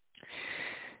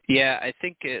 Yeah, I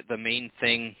think the main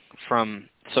thing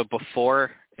so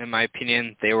before, in my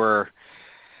opinion, they're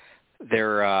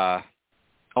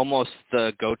almost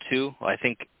the go-to. I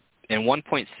think in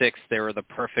 1.6 they were the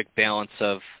perfect balance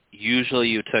of, usually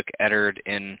you took Eddard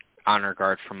in Honor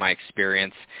Guard from my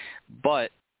experience,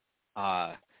 but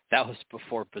that was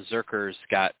before Berserkers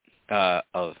got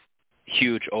a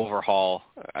huge overhaul.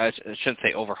 I shouldn't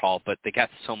say overhaul, but they got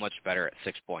so much better at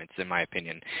 6 points, in my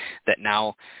opinion, that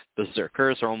now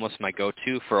Berserkers are almost my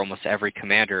go-to for almost every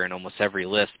commander and almost every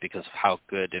list because of how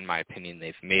good, in my opinion,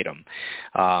 they've made them.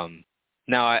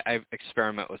 Now, I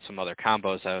experiment with some other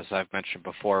combos, as I've mentioned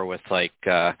before, with like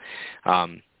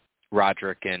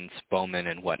Roderick and Bowman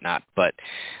and whatnot. But,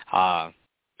 yeah,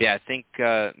 I think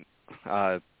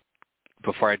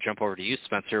before I jump over to you,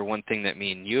 Spencer, one thing that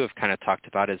me and you have kind of talked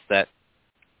about is that,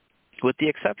 with the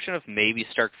exception of maybe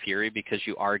Stark Fury, because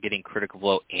you are getting Critical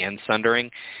Blow and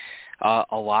Sundering, a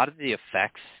lot of the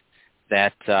effects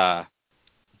that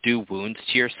do wounds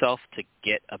to yourself to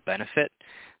get a benefit,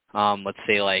 let's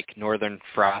say like Northern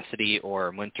Ferocity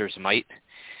or Winter's Might,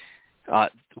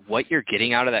 what you're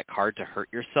getting out of that card to hurt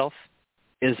yourself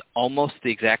is almost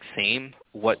the exact same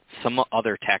what some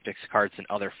other tactics cards and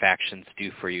other factions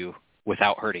do for you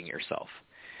without hurting yourself.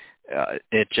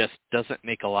 It just doesn't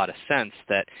make a lot of sense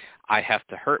that I have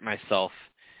to hurt myself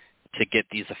to get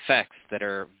these effects that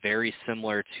are very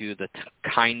similar to the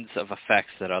kinds of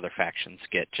effects that other factions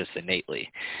get just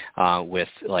innately, with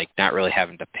like not really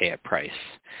having to pay a price.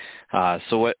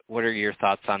 So what are your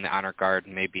thoughts on the Honor Guard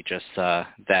and maybe just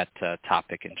that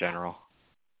topic in general?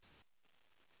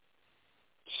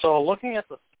 So looking at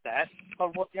the stats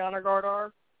of what the Honor Guard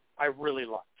are, I really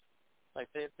like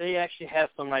they actually have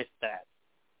some nice stats.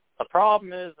 The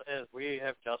problem is, as we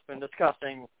have just been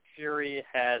discussing, Fury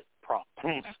has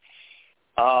problems.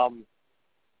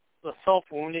 The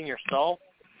self-wounding yourself,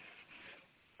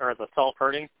 or the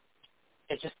self-hurting,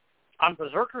 it's just, on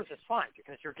Berserkers it's fine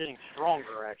because you're getting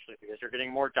stronger, actually, because you're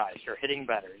getting more dice, you're hitting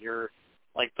better.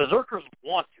 Like, Berserkers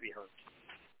want to be hurt.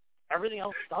 Everything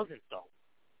else doesn't, though.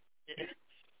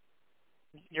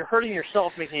 You're hurting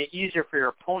yourself, making it easier for your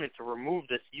opponent to remove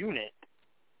this unit,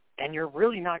 and you're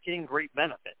really not getting great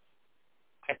benefits.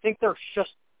 I think they're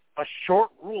just a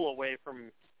short rule away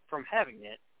from having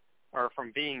it, or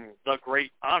from being the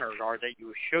great Honor Guard that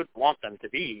you should want them to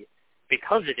be,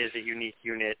 because it is a unique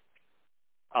unit.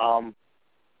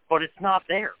 But it's not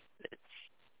there.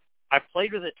 I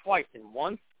played with it twice, and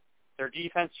once their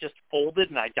defense just folded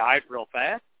and I died real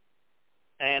fast.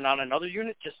 And on another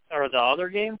unit, the other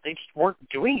game, they just weren't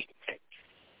doing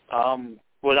anything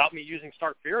without me using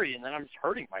Stark Fury, and then I'm just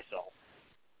hurting myself.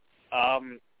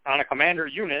 On a commander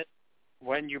unit,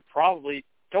 when you probably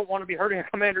don't want to be hurting a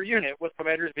commander unit with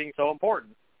commanders being so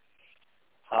important.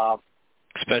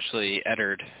 Especially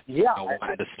Eddard. Yeah.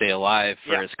 Wanted to stay alive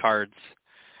for his cards.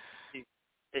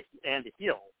 And to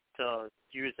heal, to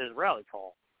use his rally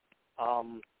call.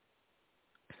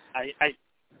 I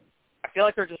feel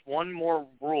like there's just one more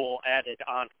rule added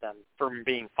onto them from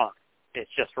being fun.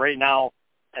 It's just right now,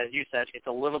 as you said, it's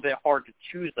a little bit hard to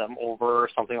choose them over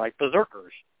something like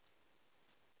Berserkers.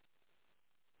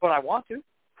 But I want to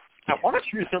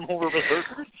choose them over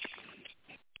Berserkers.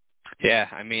 Yeah,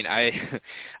 I mean, I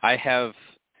have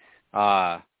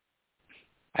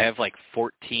I have like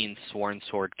 14 Sworn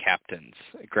Sword captains.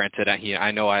 Granted,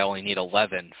 I know I only need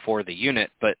 11 for the unit,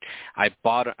 but I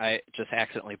just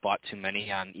accidentally bought too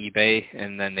many on eBay,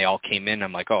 and then they all came in.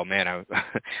 I'm like, oh man, I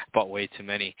bought way too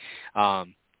many.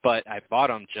 But I bought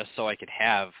them just so I could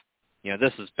have,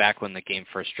 this was back when the game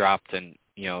first dropped, and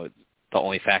the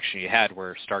only faction you had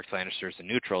were Starks, Lannisters, and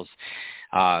Neutrals.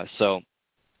 So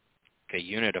a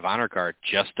unit of Honor Guard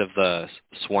just of the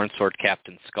Sworn Sword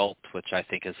Captain sculpt, which I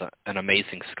think is an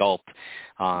amazing sculpt.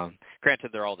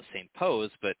 Granted, they're all the same pose,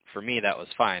 but for me that was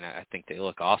fine. I think they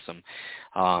look awesome.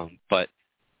 But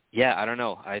yeah, I don't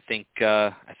know. I think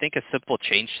a simple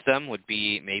change to them would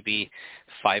be maybe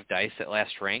 5 dice at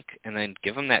last rank, and then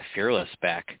give them that Fearless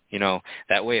back.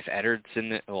 That way if Eddard's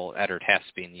Eddard has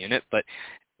to be in the unit, but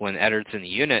when Eddard's in the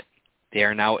unit, they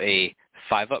are now a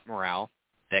 5-up morale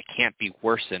that can't be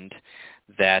worsened,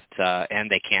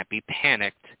 and they can't be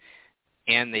panicked,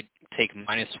 and they take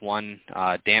 -1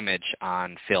 damage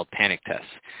on failed panic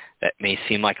tests. That may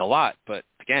seem like a lot, but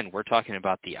again, we're talking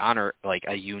about the Honor, like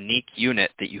a unique unit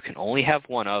that you can only have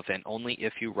one of, and only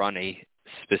if you run a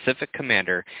specific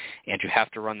commander, and you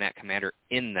have to run that commander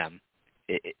in them.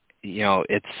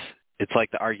 It's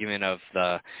like the argument of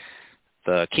the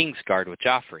Kingsguard with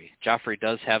Joffrey. Joffrey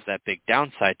does have that big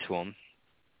downside to him,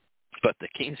 but the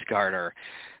Kingsguard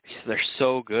they're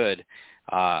so good,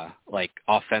 like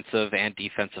offensive and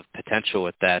defensive potential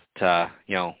with that,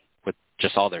 with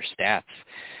just all their stats.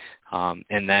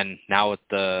 And then now with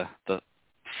the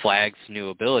Flag's new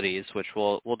abilities, which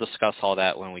we'll discuss all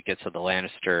that when we get to the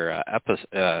Lannister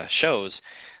shows.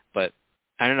 But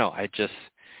I don't know. I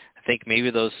think maybe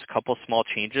those couple small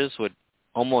changes would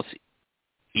almost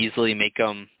easily make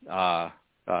them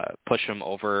push them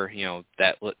over,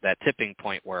 that tipping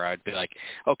point where I'd be like,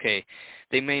 okay,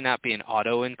 they may not be an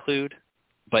auto include,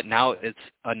 but now it's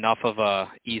enough of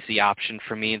a easy option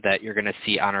for me that you're going to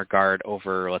see Honor Guard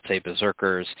over, let's say,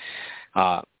 Berserkers,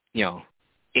 80%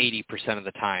 of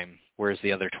the time, whereas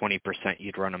the other 20%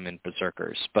 you'd run them in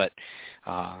Berserkers. But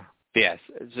yes,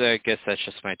 I guess that's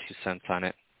just my 2 cents on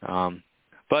it.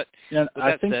 But yeah, with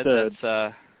that said,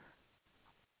 that's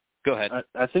go ahead.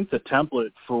 I think the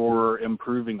template for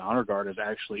improving Honor Guard is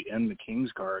actually in the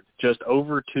Kingsguard. Just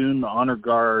overtune the Honor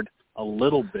Guard a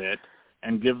little bit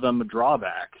and give them a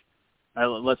drawback.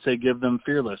 Let's say give them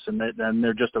Fearless, and then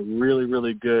they're just a really,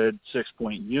 really good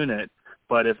 6-point unit.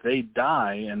 But if they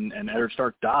die and Eddard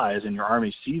Stark dies and your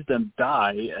army sees them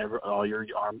die, all your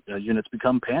units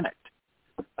become panicked.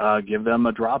 Give them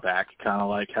a drawback, kind of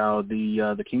like how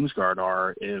the Kingsguard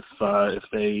are if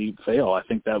they fail. I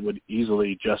think that would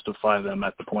easily justify them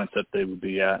at the point that they would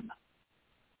be at.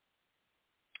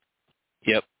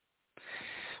 Yep.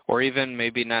 Or even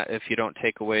maybe not, if you don't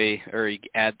take away or you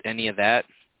add any of that,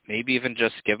 maybe even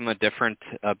just give them a different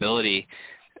ability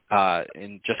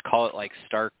and just call it like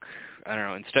Stark, I don't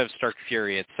know, instead of Stark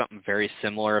Fury, it's something very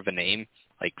similar of a name,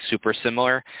 like super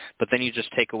similar, but then you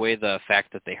just take away the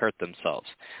fact that they hurt themselves.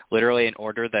 Literally an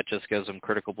order that just gives them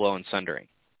critical blow and sundering.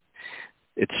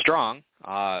 It's strong,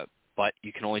 but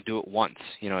you can only do it once.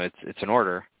 It's an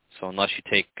order, so unless you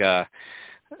take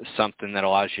something that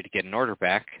allows you to get an order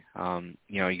back,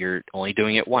 you're only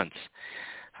doing it once.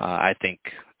 I think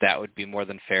that would be more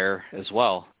than fair as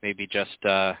well. Maybe just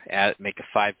make a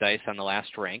 5 dice on the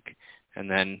last rank and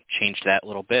then change that a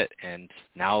little bit. And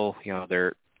now,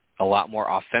 they're a lot more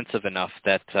offensive enough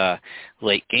that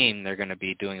late game they're going to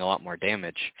be doing a lot more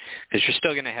damage. Because you're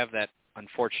still going to have that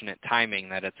unfortunate timing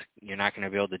that you're not going to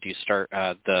be able to do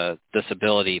this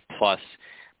ability plus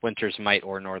Winter's Might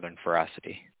or Northern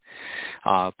Ferocity.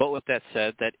 But with that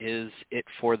said, that is it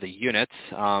for the units.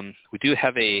 We do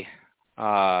have we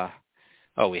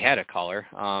had a caller.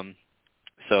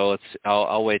 So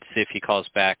I'll wait to see if he calls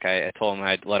back. I told him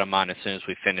I'd let him on as soon as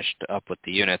we finished up with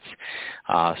the units.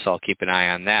 So I'll keep an eye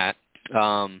on that.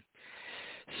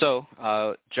 So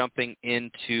jumping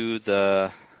into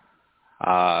the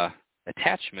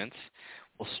attachments,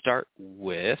 we'll start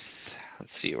with,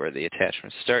 let's see where the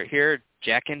attachments start here.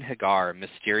 Jaqen H'ghar,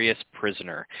 Mysterious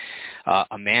Prisoner.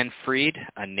 A man freed,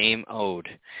 a name owed.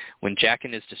 When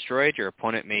Jaqen is destroyed, your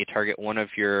opponent may target one of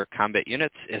your combat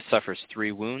units. It suffers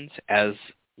 3 wounds. As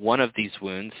one of these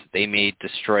wounds, they may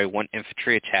destroy 1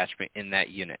 infantry attachment in that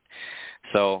unit.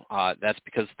 So that's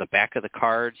because the back of the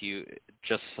card, you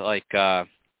just like the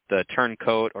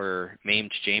Turncoat or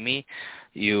Maimed Jaime,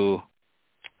 you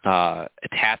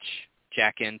attach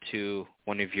Jaqen to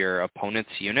one of your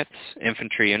opponent's units,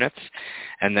 infantry units,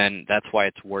 and then that's why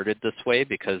it's worded this way,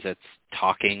 because it's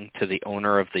talking to the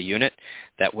owner of the unit,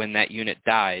 that when that unit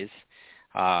dies,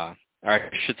 or I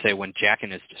should say when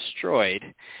Jaqen is destroyed,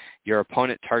 your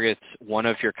opponent targets one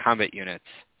of your combat units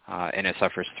and it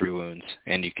suffers 3 wounds,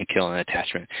 and you can kill an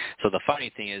attachment. So the funny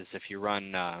thing is, if you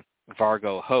run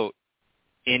Vargo Hote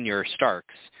in your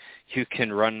Starks, you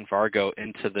can run Vargo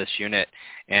into this unit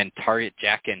and target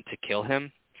Jaqen to kill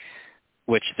him,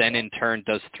 which then in turn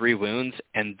does 3 wounds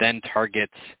and then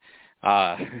targets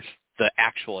the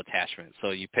actual attachment.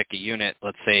 So you pick a unit,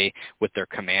 let's say with their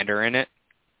commander in it,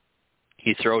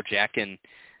 you throw Jaqen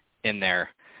in there,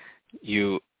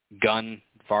 you gun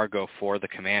Vargo for the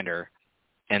commander,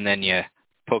 and then you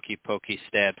pokey,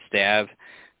 stab, stab,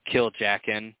 kill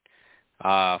Jaqen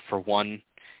for 1.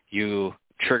 You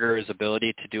trigger his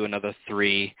ability to do another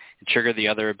 3, and trigger the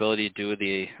other ability to do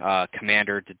the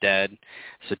commander to dead.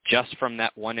 So just from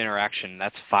that 1 interaction,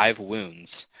 that's 5 wounds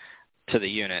to the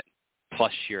unit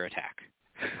plus your attack.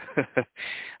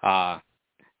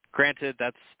 Granted,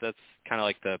 that's kind of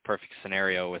like the perfect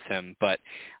scenario with him, but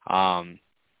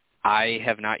I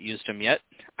have not used him yet.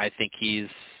 I think he's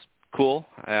cool.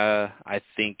 I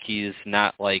think he's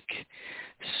not like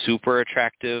super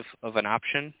attractive of an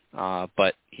option,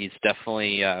 but he's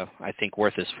definitely, I think,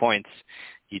 worth his points.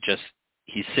 He's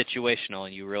situational,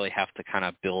 and you really have to kind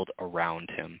of build around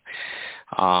him.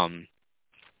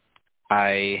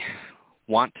 I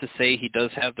want to say he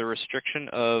does have the restriction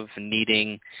of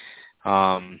needing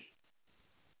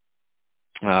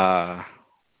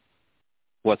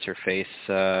what's her face?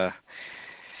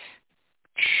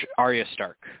 Arya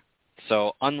Stark.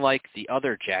 So unlike the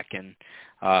other Jaqen,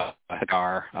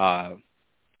 Hagar,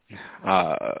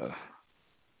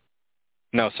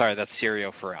 no, sorry, that's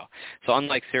Syrio Forel. So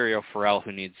unlike Syrio Forel,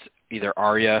 who needs either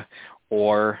Arya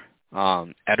or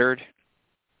Eddard,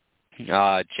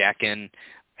 Jaqen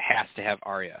has to have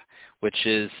Arya, which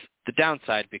is the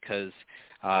downside because,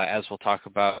 as we'll talk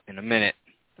about in a minute,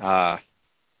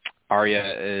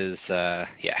 Arya is, I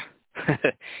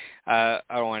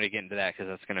don't want to get into that because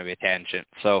that's going to be a tangent.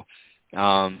 So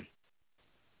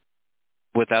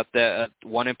without that,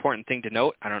 one important thing to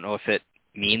note, I don't know if it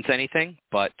means anything,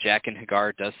 but Jaqen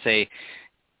Hagar does say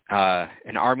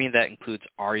an army that includes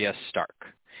Arya Stark.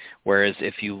 Whereas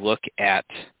if you look at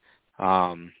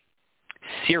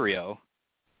Syrio,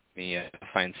 let me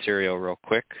find Syrio real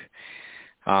quick.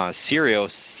 Syrio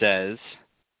says,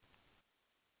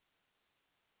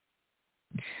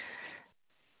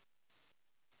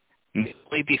 may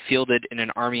only be fielded in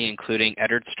an army including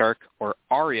Eddard Stark or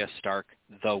Arya Stark,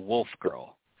 the Wolf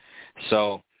Girl.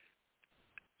 So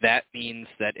that means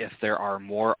that if there are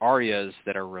more Aryas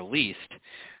that are released,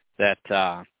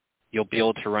 that you'll be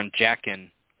able to run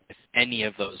Jaqen with any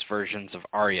of those versions of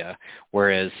Arya,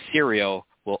 whereas Syrio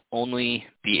will only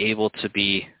be able to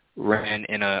be ran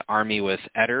in an army with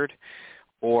Eddard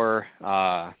or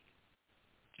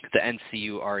the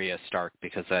NCU Arya Stark,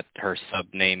 because her sub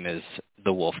name is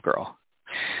the Wolf Girl.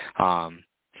 So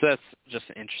that's just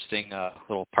an interesting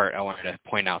little part I wanted to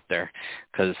point out there,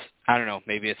 because I don't know,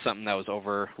 maybe it's something that was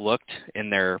overlooked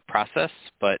in their process,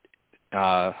 but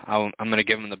I'm going to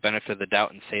give them the benefit of the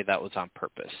doubt and say that was on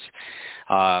purpose.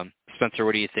 Spencer,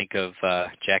 what do you think of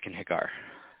Jaqen Hagar?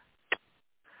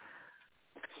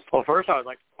 Well, first I would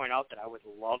like to point out that I would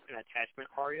love an attachment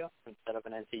Arya instead of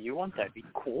an NCU one. That'd be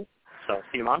cool. So,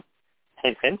 see him on.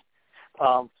 Hint, hint.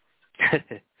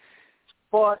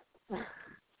 But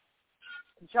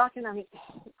Jaqen, I mean,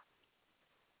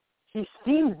 he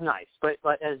seems nice, but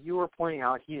as you were pointing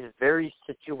out, he's very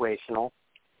situational.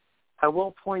 I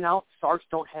will point out Starks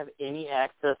don't have any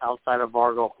access outside of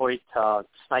Vargo Hoyt to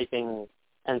sniping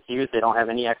NCUs. They don't have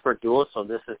any expert duelists, so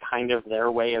this is kind of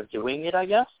their way of doing it, I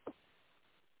guess.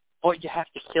 But you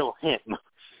have to kill him,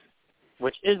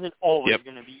 which isn't always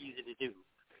going to be easy to do.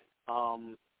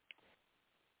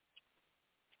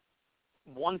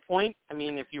 One point, I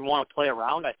mean, if you want to play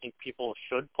around, I think people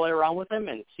should play around with him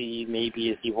and see maybe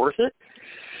is he worth it.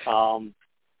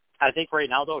 I think right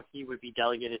now, though, he would be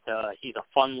delegated to, he's a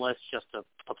fun list just to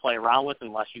play around with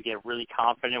unless you get really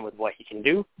confident with what he can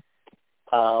do.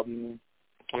 I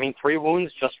mean, 3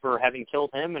 wounds just for having killed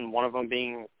him and one of them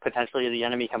being potentially the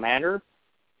enemy commander.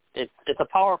 It's a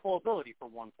powerful ability for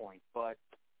 1 point, but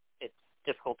it's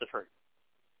difficult to trigger.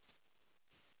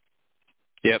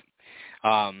 Yep.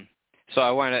 So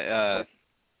I want to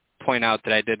point out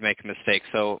that I did make a mistake.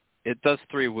 So it does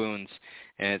 3 wounds,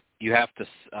 and you have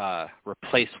to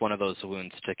replace one of those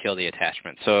wounds to kill the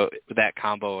attachment. So that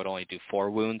combo would only do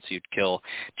 4 wounds. You'd kill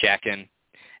Jaqen,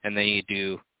 and then you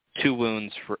do 3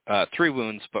 wounds,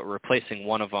 but replacing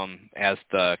one of them as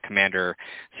the commander,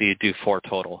 so you do 4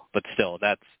 total. But still,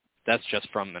 that's just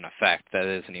from an effect. That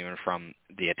isn't even from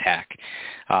the attack.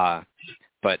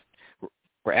 But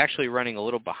we're actually running a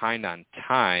little behind on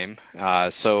time.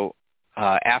 So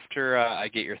after I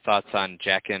get your thoughts on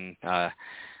Jaqen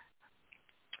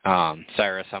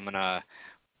Cyrus,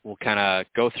 we'll kind of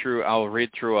go through, I'll read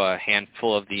through a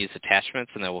handful of these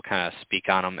attachments, and then we'll kind of speak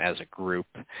on them as a group.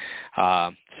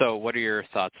 So what are your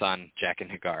thoughts on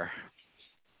Jaqen H'ghar?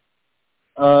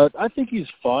 I think he's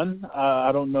fun.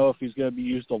 I don't know if he's going to be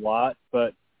used a lot,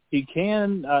 but he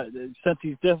can, since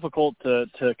he's difficult to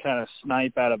kind of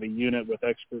snipe out of a unit with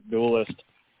Expert Duelist,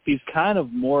 he's kind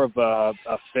of more of a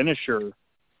finisher.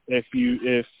 If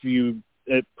you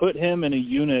put him in a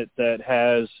unit that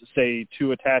has, say,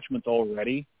 2 attachments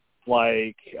already,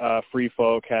 like Free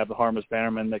Folk have the Harmless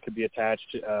Bannerman that could be attached.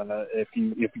 If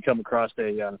you come across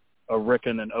a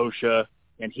Rickon and Osha,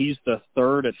 and he's the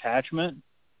 3rd attachment,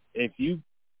 if you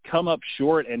come up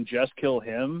short and just kill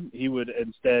him, he would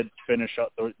instead finish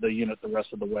up the unit the rest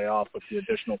of the way off with the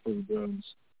additional 3 wounds.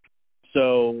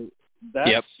 So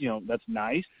that's that's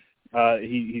nice.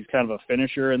 He's kind of a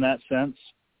finisher in that sense.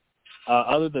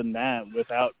 Other than that,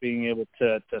 without being able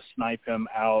to snipe him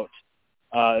out,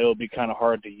 it'll be kind of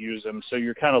hard to use him. So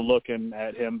you're kind of looking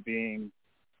at him being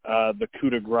the coup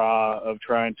de grace of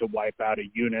trying to wipe out a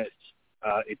unit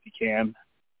if you can.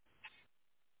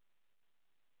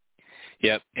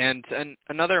 Yep, and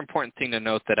another important thing to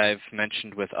note that I've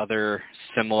mentioned with other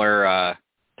similar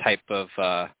type of,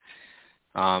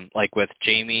 like with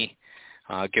Jaime,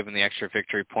 given the extra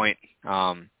victory point,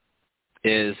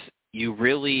 is you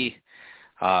really,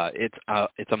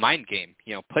 it's a mind game.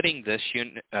 Putting this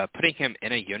unit, putting him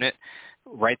in a unit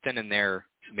right then and there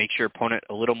makes your opponent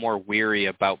a little more weary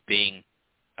about being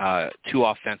too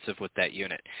offensive with that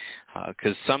unit,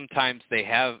 because sometimes they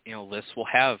have, lists will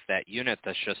have that unit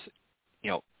that's just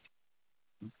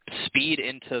speed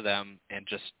into them and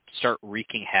just start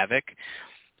wreaking havoc.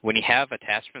 When you have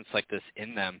attachments like this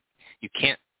in them, you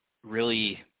can't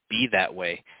really be that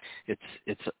way.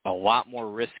 It's a lot more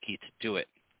risky to do it.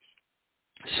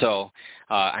 So,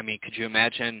 could you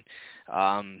imagine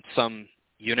some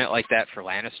unit like that for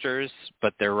Lannisters,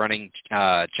 but they're running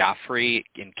Joffrey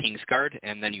in Kingsguard,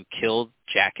 and then you kill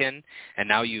Jaqen, and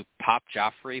now you pop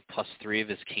Joffrey plus 3 of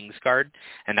his Kingsguard,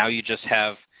 and now you just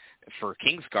have, for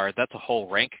Kingsguard, that's a whole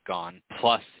rank gone,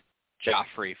 plus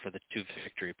Joffrey for the 2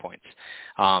 victory points.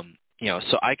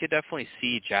 So I could definitely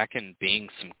see Jaqen being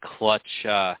some clutch,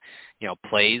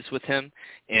 plays with him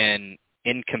in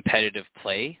competitive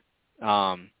play,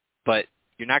 but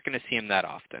you're not going to see him that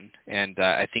often. And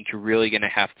I think you're really going to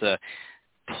have to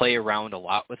play around a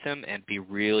lot with him and be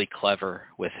really clever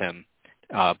with him.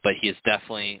 But he is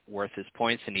definitely worth his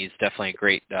points, and he's definitely a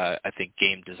great,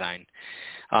 game design.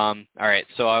 All right,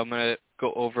 so I'm going to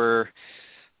go over,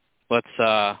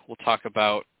 we'll talk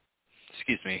about,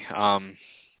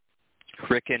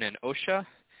 Rickon and Osha,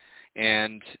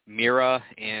 and Mira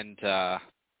and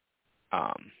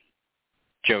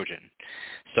Jojen.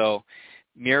 So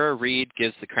Mira Reed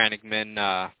gives the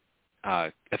Crannogman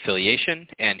affiliation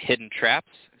and hidden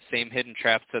traps, same hidden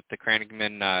traps that the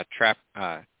Crannogman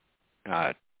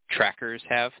trackers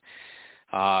have.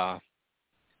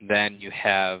 Then you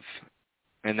have,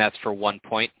 and that's for 1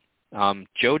 point.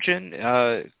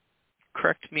 Jojen,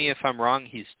 correct me if I'm wrong,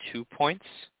 he's 2 points.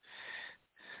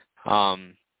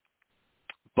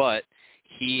 But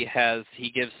he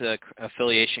gives a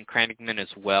affiliation Crannogman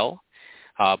as well.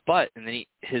 And then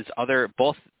his other,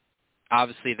 both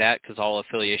obviously that, because all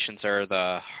affiliations are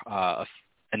the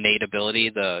innate ability,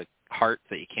 the heart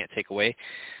that you can't take away.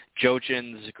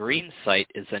 Jojen's green sight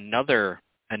is another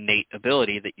innate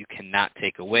ability that you cannot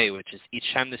take away, which is each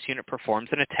time this unit performs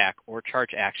an attack or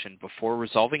charge action before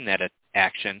resolving that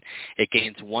action, it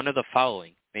gains one of the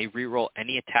following: may reroll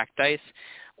any attack dice,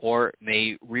 or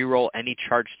may reroll any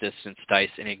charge distance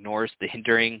dice, and ignores the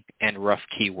hindering and rough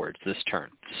keywords this turn.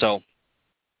 So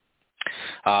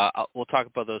we'll talk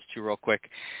about those 2 real quick.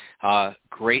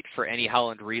 Great for any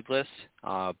Howland Reed list,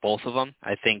 both of them.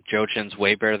 I think Jojen's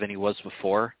way better than he was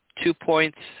before. 2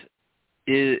 points,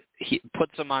 he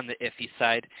puts him on the iffy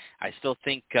side. I still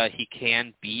think he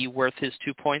can be worth his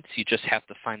 2 points. You just have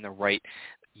to find the right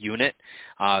unit,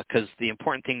 because the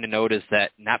important thing to note is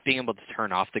that not being able to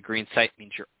turn off the green sight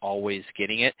means you're always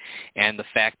getting it, and the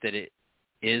fact that it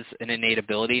is an innate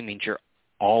ability means you're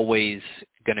always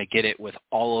going to get it with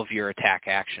all of your attack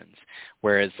actions.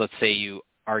 Whereas, let's say you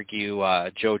argue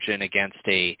Jojen against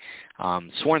a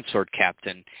Sworn Sword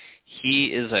Captain,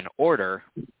 he is an order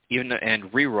and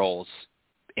rerolls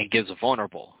and gives a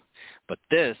vulnerable. But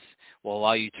this will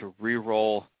allow you to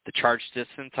reroll the charge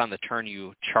distance on the turn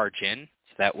you charge in.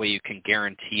 So that way you can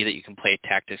guarantee that you can play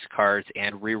tactics cards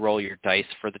and reroll your dice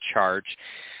for the charge.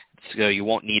 So you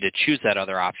won't need to choose that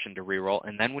other option to reroll.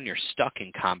 And then when you're stuck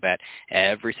in combat,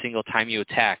 every single time you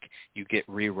attack, you get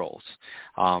rerolls.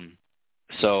 And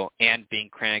being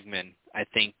Crannogman, I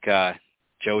think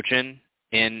Jojen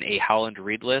in a Howland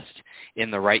Reed list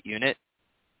in the right unit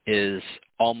is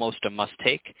almost a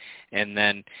must-take. And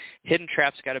then Hidden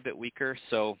Traps got a bit weaker,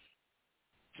 so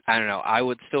I don't know. I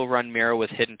would still run Mira with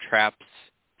Hidden Traps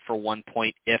for 1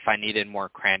 point if I needed more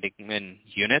Crannogman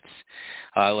units.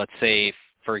 Let's say,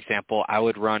 for example, I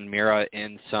would run Mira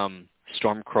in some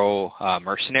Stormcrow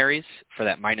mercenaries for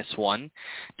that -1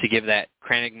 to give that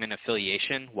Crannogman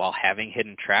affiliation while having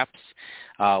Hidden Traps,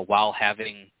 while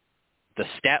having the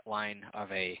stat line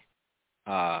of a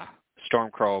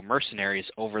Stormcrow mercenaries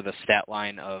over the stat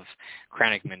line of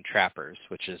Crannogman trappers,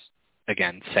 which is,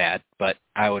 again, sad, but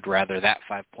I would rather that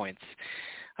 5 points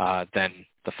than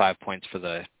the 5 points for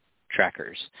the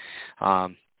trackers.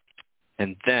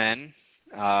 And then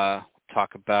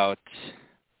talk about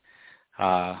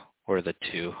what are the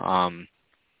two?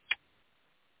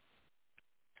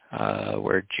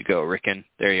 Where'd you go, Rickon?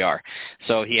 There you are.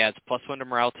 So he adds +1 to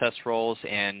morale test rolls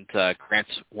and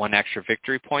grants 1 extra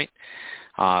victory point,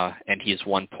 and he's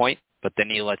 1 point. But then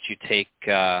he lets you take.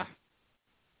 No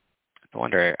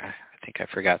wonder I think I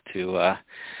forgot to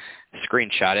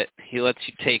screenshot it. He lets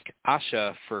you take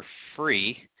Asha for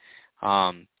free.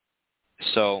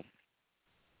 So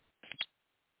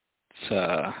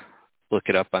let's look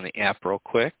it up on the app real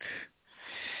quick.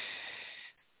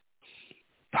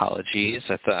 Apologies.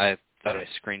 I thought I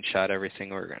screenshot everything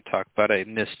we were going to talk about. I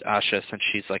missed Asha since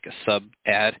she's like a sub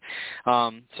ad.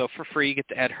 So for free, you get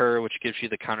to add her, which gives you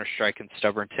the Counter-Strike and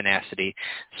Stubborn Tenacity.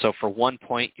 So for 1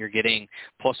 point, you're getting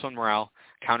 +1 morale,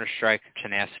 Counter-Strike,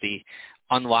 Tenacity,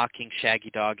 unlocking Shaggy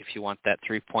Dog if you want that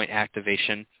 3-point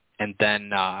activation, and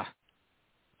then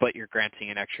but you're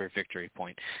granting an extra victory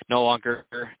point. No longer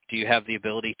do you have the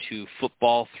ability to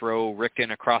football throw Rickon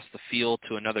across the field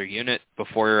to another unit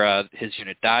before his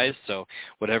unit dies. So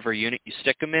whatever unit you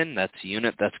stick him in, that's the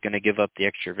unit that's going to give up the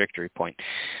extra victory point.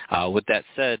 With that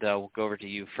said, we'll go over to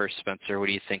you first, Spencer. What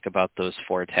do you think about those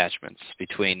 4 attachments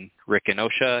between Rickon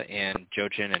Osha and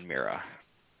Jojen and Mira?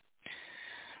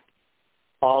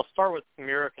 I'll start with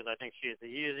Mira because I think she's the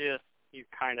easiest. You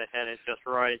kind of had it just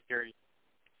right.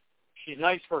 She's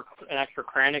nice for an extra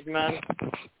Crannogman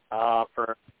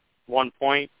for 1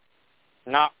 point.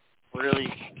 Not really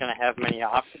going to have many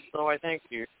options, though, I think.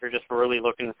 You're just really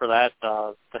looking for that.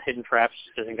 The Hidden Traps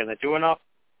isn't going to do enough.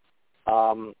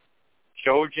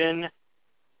 Jojen,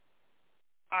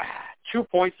 2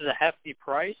 points is a hefty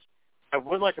price. I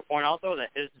would like to point out, though, that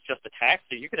his is just attack,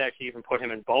 so you could actually even put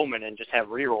him in Bowman and just have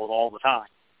rerolls all the time.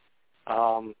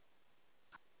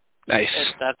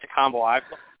 Nice. That's a combo I've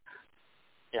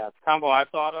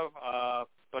thought of,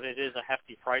 but it is a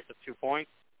hefty price of 2 points.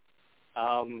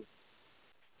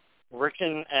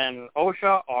 Rickon and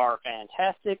Osha are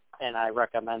fantastic, and I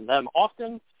recommend them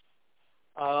often.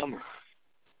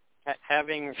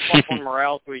 Having +1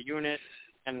 morale to a unit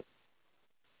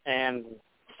and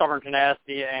Stubborn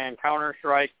Tenacity and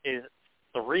Counter-Strike is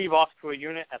 3 buffs to a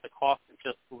unit at the cost of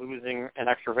just losing an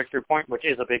extra victory point, which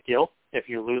is a big deal if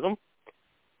you lose them.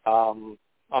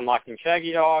 Unlocking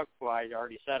Shaggy Dog, who I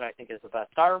already said I think is the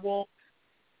best direwolf.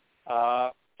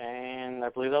 And I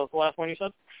believe that was the last one you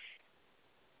said?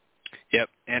 Yep,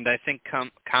 and I think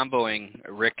comboing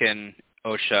Rickon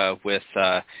Osha with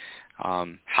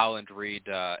Howland Reed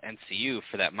NCU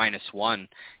for that -1,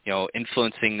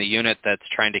 influencing the unit that's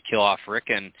trying to kill off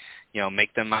Rickon,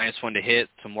 make them -1 to hit,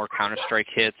 some more Counter-Strike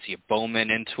hits, you Bowman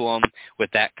into them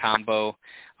with that combo,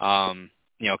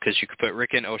 because you could put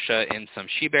Rickon Osha in some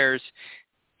She-Bears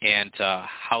and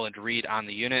Howland Reed on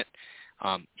the unit.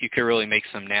 You could really make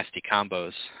some nasty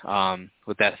combos.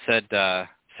 With that said,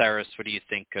 Cyrus, what do you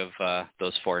think of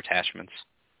those 4 attachments?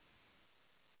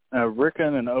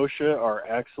 Rickon and Osha are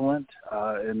excellent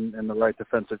in the right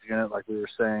defensive unit, like we were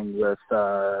saying with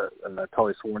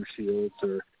Tully Sworn Shields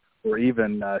or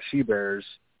even She-Bears.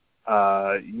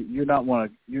 You're not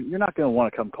going to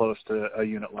want to come close to a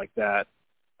unit like that.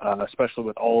 Especially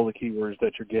with all the keywords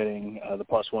that you're getting, the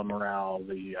 +1 morale,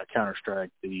 the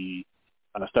Counter-Strike, the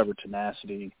Stubborn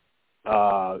Tenacity.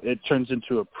 It turns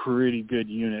into a pretty good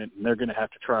unit, and they're going to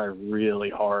have to try really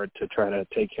hard to try to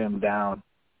take him down.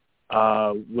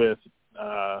 With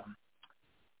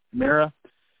Mira,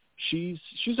 she's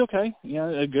okay.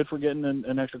 Good for getting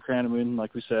an extra Crannogman,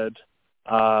 like we said.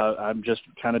 I'm just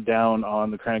kind of down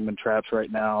on the Crannogman traps right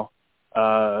now.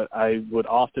 I would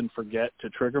often forget to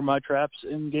trigger my traps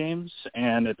in games,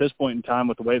 and at this point in time,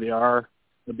 with the way they are,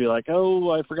 it'd be like,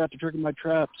 oh, I forgot to trigger my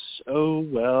traps. Oh,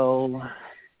 well.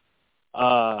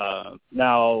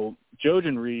 Now,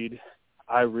 Jojen Reed,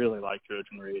 I really like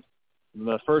Jojen Reed.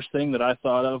 The first thing that I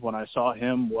thought of when I saw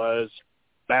him was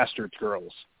Bastard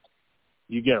Girls.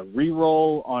 You get a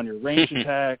reroll on your range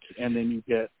attack, and then you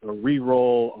get a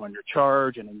reroll on your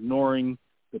charge and ignoring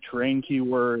the terrain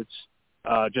keywords.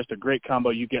 Just a great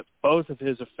combo. You get both of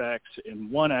his effects in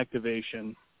one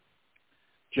activation.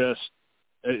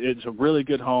 It's a really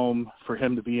good home for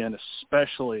him to be in,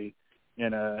 especially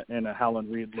in a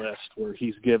Howland Reed list where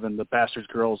he's given the Bastards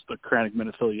Girls the Kranigman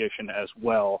affiliation as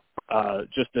well.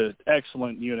 Just an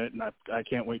excellent unit, and I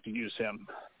can't wait to use him,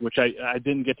 which I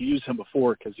didn't get to use him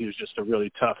before because he was just a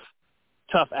really tough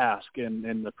ask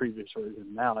in the previous version.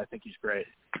 Now I think he's great.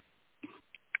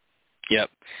 Yep.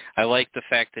 I like the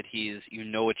fact that you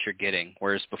know what you're getting,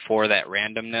 whereas before that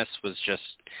randomness was just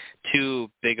too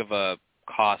big of a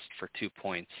cost for 2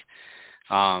 points.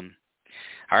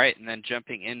 All right, and then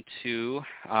jumping into,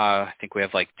 I think we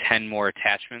have like 10 more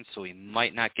attachments, so we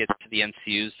might not get to the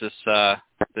NCUs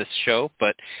this show,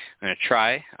 but I'm going to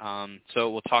try. So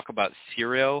we'll talk about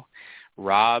Sirio,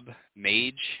 Rob,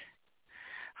 Mage.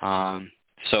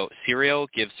 So Sirio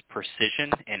gives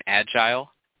precision and agile,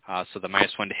 so the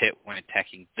 -1 to hit when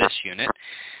attacking this unit.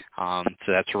 So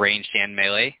that's ranged and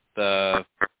melee.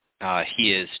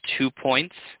 He is 2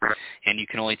 points, and you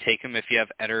can only take him if you have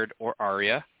Eddard or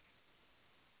Arya.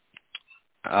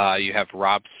 You have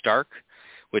Rob Stark,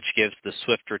 which gives the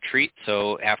swift retreat.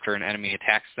 So after an enemy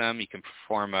attacks them, you can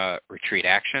perform a retreat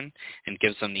action and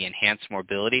gives them the enhanced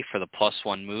mobility for the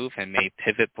 +1 move and may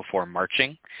pivot before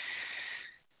marching.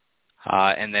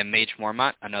 And then Mage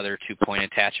Mormont, another 2-point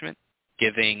attachment,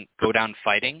 giving Go Down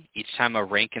Fighting. Each time a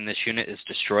rank in this unit is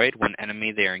destroyed, one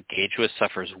enemy they are engaged with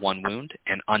suffers 1 wound.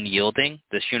 And Unyielding,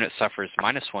 this unit suffers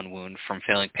 -1 wound from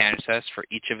failing panic tests for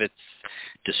each of its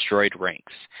destroyed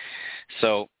ranks.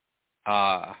 So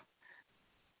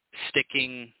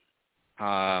sticking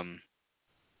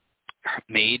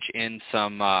Mage in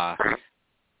some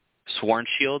Sworn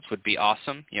Shields would be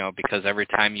awesome, because every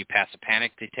time you pass a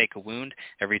panic, they take a wound.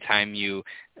 Every time you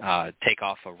take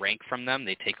off a rank from them,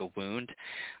 they take a wound.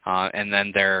 And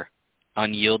then they're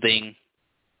Unyielding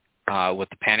with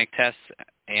the panic tests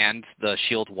and the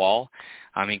shield wall.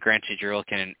 I mean, granted, you're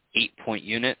looking at an 8-point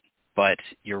unit, but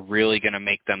you're really going to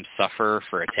make them suffer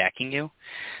for attacking you.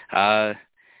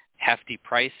 Hefty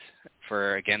price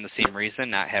for, again, the same reason,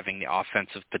 not having the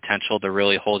offensive potential to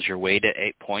really hold your weight at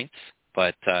 8 points.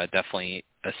 But definitely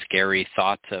a scary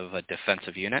thought of a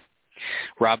defensive unit.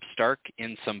 Rob Stark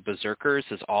in some Berserkers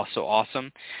is also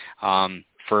awesome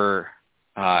for,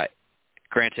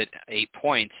 granted, 8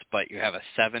 points, but you have a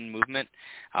 7 movement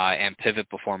and pivot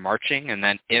before marching. And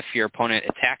then if your opponent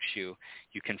attacks you,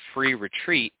 you can free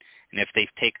retreat. And if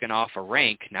they've taken off a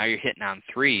rank, now you're hitting on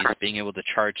 3s, being able to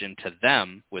charge into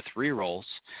them with rerolls.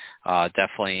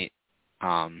 Definitely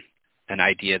an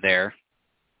idea there.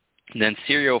 And then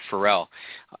Sirio Farrell,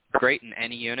 great in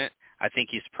any unit. I think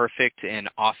he's perfect in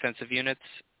offensive units.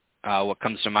 What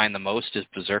comes to mind the most is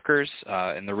Berserkers,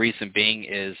 and the reason being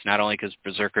is not only because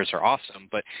Berserkers are awesome,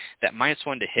 but that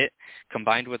 -1 to hit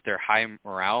combined with their high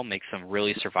morale makes them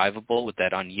really survivable with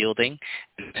that Unyielding.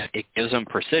 It gives them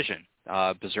precision.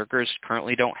 Berserkers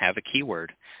currently don't have a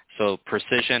keyword, so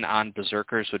precision on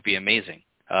Berserkers would be amazing.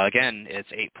 Again,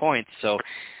 it's 8 points, so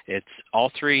it's all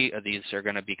 3 of these are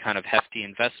going to be kind of hefty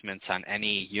investments on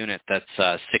any unit that's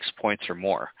 6 points or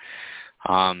more.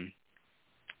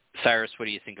 Cyrus, what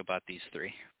do you think about these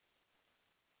 3?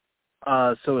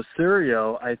 So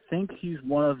Sirio, I think he's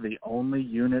one of the only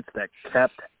units that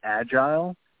kept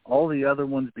agile. All the other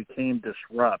ones became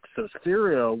disrupt. So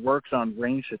Sirio works on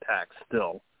ranged attacks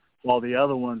still, while the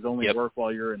other ones only work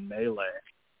while you're in melee.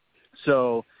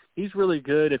 So he's really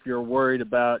good if you're worried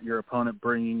about your opponent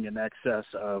bringing in excess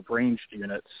of ranged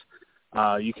units.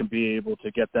 You can be able to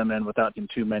get them in without doing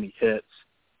too many hits.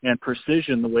 And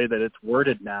precision, the way that it's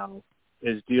worded now,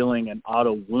 is dealing an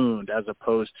auto wound as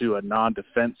opposed to a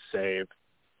non-defense save.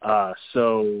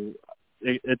 So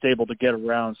it's able to get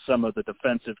around some of the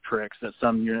defensive tricks that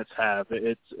some units have.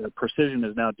 Precision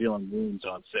is now dealing wounds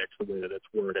on 6, the way that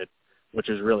it's worded, which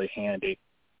is really handy.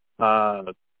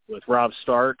 With Rob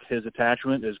Stark, his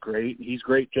attachment is great. He's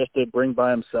great just to bring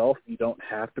by himself. You don't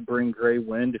have to bring Grey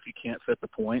Wind if you can't fit the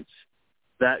points.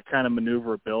 That kind of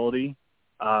maneuverability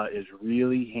is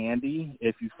really handy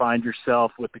if you find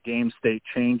yourself with the game state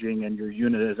changing and your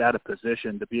unit is out of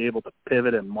position. To be able to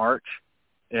pivot and march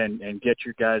and get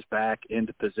your guys back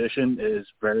into position is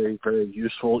very, very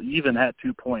useful. Even at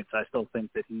 2 points, I still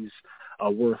think that he's a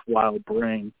worthwhile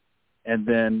bring. And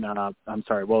then, I'm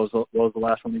sorry, what was the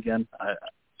last one again?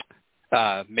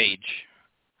 Mage.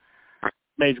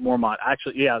 Mage Mormont.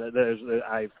 Actually, yeah,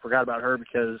 I forgot about her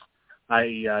because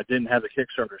I didn't have the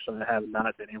Kickstarter, so I have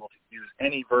not been able to use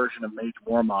any version of Mage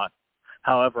Mormont.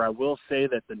 However, I will say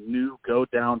that the new Go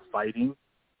Down Fighting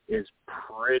is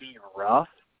pretty rough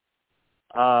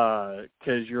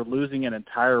because you're losing an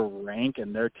entire rank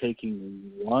and they're taking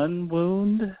 1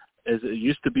 wound. As it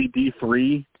used to be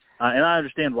D3, and I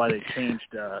understand why they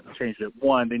changed it.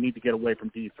 One, they need to get away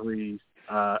from D3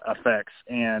 effects,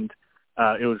 and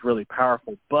it was really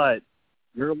powerful. But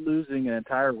you're losing an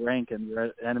entire rank and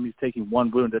your enemy's taking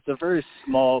 1 wound. It's a very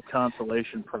small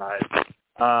consolation prize.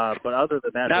 But other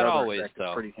than that, not the always, effect though.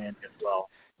 is pretty handy as well.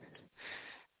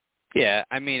 Yeah,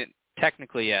 I mean,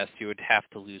 technically, yes, you would have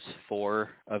to lose 4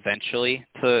 eventually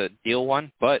to deal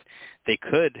 1, but they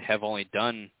could have only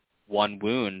done 1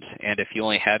 wound, and if you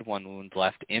only had 1 wound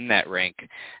left in that rank,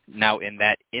 now in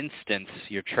that instance,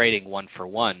 you're trading 1 for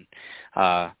 1.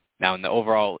 Now, in the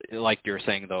overall, like you were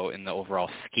saying, though, in the overall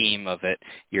scheme of it,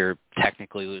 you're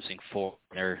technically losing 4.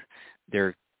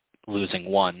 They're losing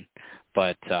 1,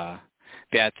 but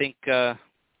yeah, I think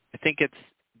it's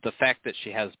the fact that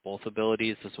she has both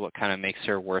abilities is what kind of makes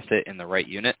her worth it in the right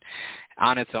unit.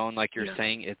 On its own, like you're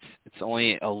saying, it's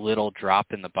only a little drop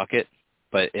in the bucket,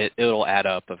 but it'll add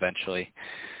up eventually.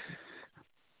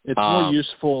 It's more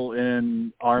useful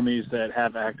in armies that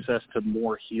have access to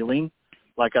more healing.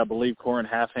 Like I believe Corrin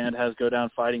Halfhand has Go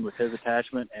Down Fighting with his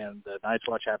attachment, and the Night's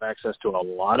Watch have access to a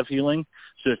lot of healing.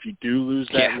 So if you do lose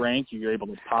that rank, you're able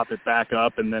to pop it back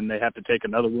up, and then they have to take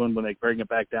another wound when they bring it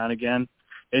back down again.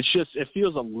 It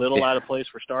feels a little out of place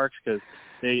for Starks because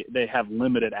they have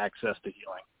limited access to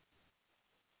healing.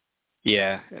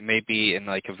 Yeah, maybe in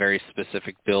like a very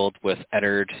specific build with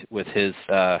Eddard with his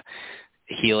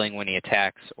healing when he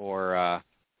attacks, or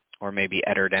maybe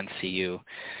Eddard NCU.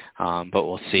 But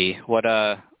we'll see.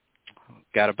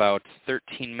 Got about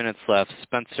 13 minutes left.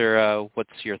 Spencer, what's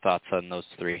your thoughts on those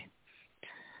 3?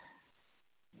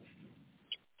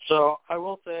 So I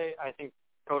will say I think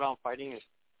Go Down Fighting is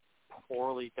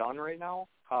poorly done right now.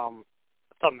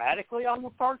 Thematically on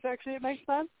the Starks, actually, it makes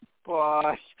sense,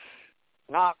 but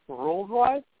not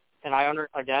rules-wise. And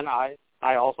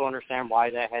I also understand why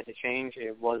that had to change.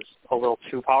 It was a little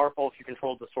too powerful if you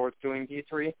controlled the swords doing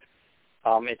D3.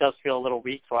 It does feel a little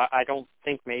weak, so I don't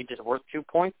think Mage is worth 2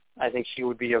 points. I think she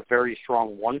would be a very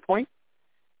strong 1 point,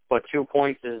 but 2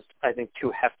 points is, I think,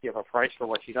 too hefty of a price for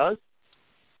what she does.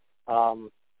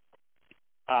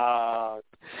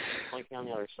 Blinking on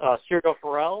the others. Cyril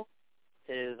Farrell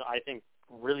is, I think,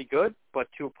 really good, but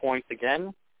 2 points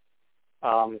again.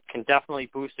 Can definitely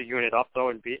boost the unit up, though,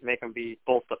 and make them be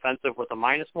both defensive with a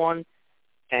 -1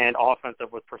 and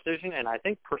offensive with precision, and I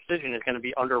think precision is going to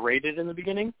be underrated in the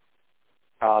beginning.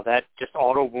 That just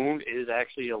auto wound is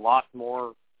actually a lot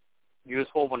more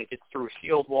useful when it gets through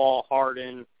shield wall,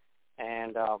 harden,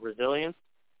 and resilience.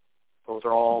 Those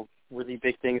are all really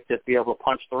big things to be able to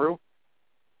punch through.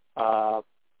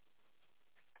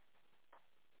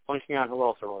 Punching on who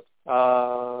else there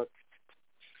was?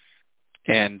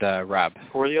 And Rob.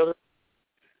 Who were the others?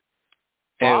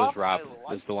 It was Rob.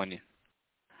 Is the one you...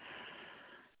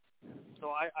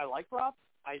 So I like Rob.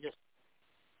 I just,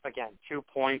 again, 2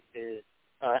 points is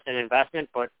an investment,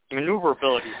 but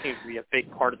maneuverability seems to be a big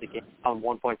part of the game on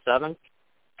 1.7.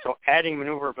 So adding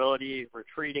maneuverability,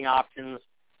 retreating options,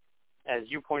 as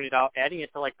you pointed out, adding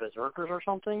it to like Berserkers or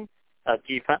something, a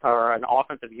defense or an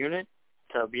offensive unit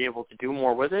to be able to do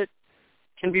more with it,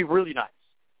 can be really nice.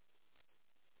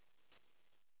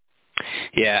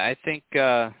 Yeah, I think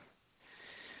I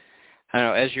don't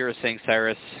know. As you were saying,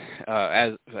 Cyrus,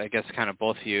 as I guess kind of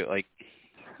both of you, like,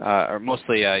 or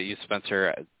mostly you,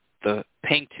 Spencer, the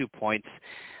paying 2 points.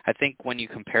 I think when you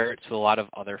compare it to a lot of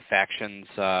other factions'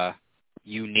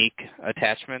 unique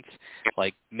attachments,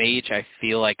 like Mage, I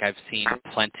feel like I've seen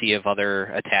plenty of other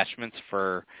attachments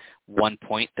for 1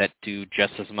 point that do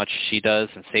just as much as she does,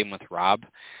 and same with Rob.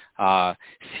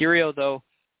 Sirio, though,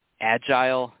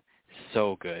 Agile,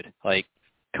 so good. Like,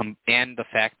 and the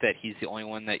fact that he's the only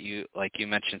one that you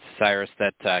mentioned, Cyrus,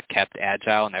 that kept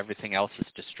Agile and everything else is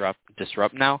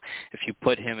disrupt now. If you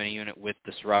put him in a unit with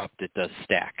Disrupt, it does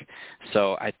stack.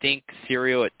 So I think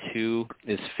Sirio at 2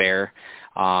 is fair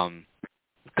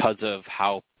because of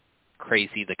how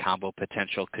crazy the combo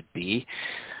potential could be.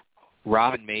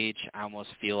 Rob and Mage, I almost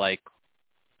feel like,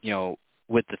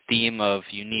 with the theme of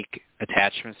unique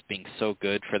attachments being so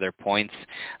good for their points,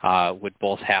 would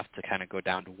both have to kind of go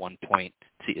down to 1 point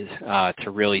to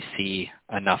really see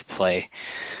enough play.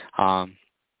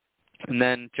 And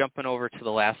then jumping over to the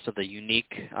last of the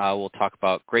unique, we'll talk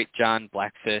about Great John,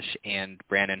 Blackfish, and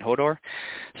Brandon Hodor.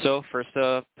 So first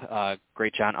up,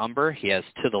 Great John Umber, he has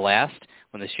To the Last.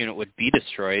 When this unit would be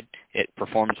destroyed, it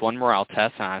performs 1 morale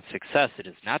test, and on success it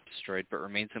is not destroyed but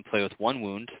remains in play with 1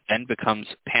 wound, then becomes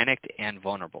panicked and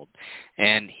vulnerable.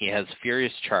 And he has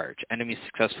Furious Charge. Enemies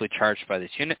successfully charged by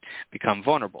this unit become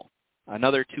vulnerable.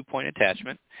 another 2-point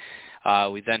attachment.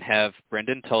 We then have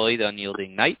Brendan Tully, the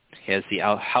Unyielding Knight. He has the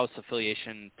house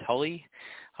affiliation Tully.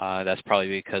 That's probably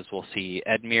because we'll see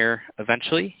Edmure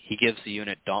eventually. He gives the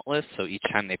unit Dauntless, so each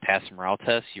time they pass a morale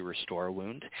test, you restore a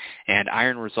wound. And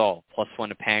Iron Resolve, +1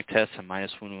 to panic tests and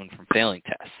 -1 wound from failing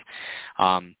tests.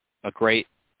 A great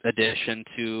addition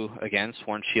to, again,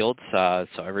 Sworn Shields.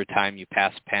 So every time you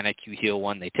pass panic, you heal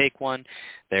 1, they take 1.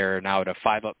 They're now at a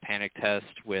 5-up panic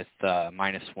test with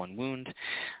 -1 wound.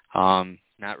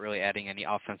 Not really adding any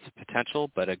offensive potential,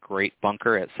 but a great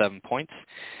bunker at 7 points.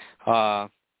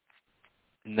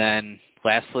 And then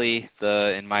lastly,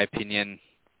 in my opinion,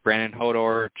 Brandon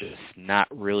Hodor, just not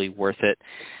really worth it.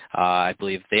 I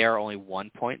believe they are only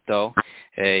 1 point, though.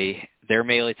 Their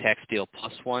melee attacks deal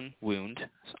 +1 wound,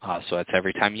 so that's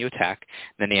every time you attack.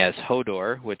 Then he has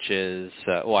Hodor, which is,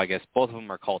 I guess both of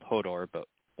them are called Hodor, but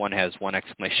one has 1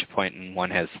 exclamation point and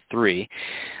one has 3.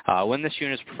 When this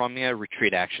unit is performing a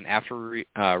retreat action, after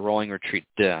rolling retreat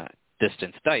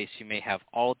distance dice, you may have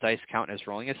all dice count as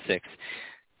rolling a 6,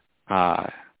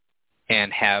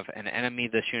 and have an enemy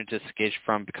this unit disengaged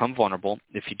from become vulnerable.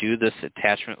 If you do, this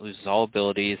attachment loses all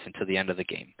abilities until the end of the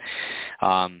game.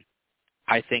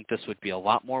 I think this would be a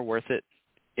lot more worth it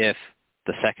if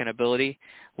the second ability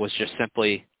was just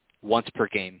simply once per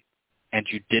game and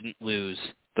you didn't lose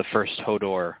the first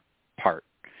Hodor part.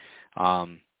 For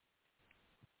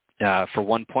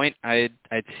 1 point, I'd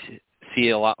see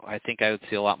a lot. I think I would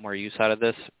see a lot more use out of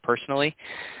this personally.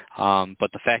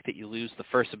 But the fact that you lose the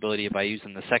first ability by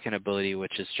using the second ability,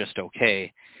 which is just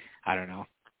okay, I don't know.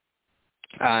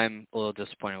 I'm a little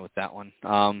disappointed with that one.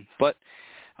 But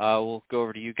we'll go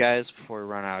over to you guys before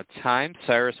we run out of time.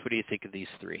 Cyrus, what do you think of these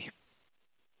 3?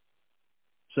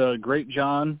 So great,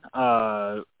 John.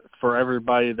 For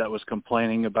everybody that was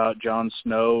complaining about Jon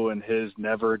Snow and his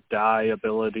never die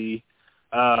ability,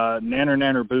 Nanner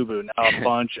Nanner Boo Boo. Now a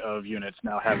bunch of units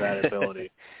now have that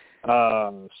ability.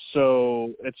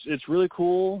 So it's really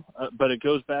cool, but it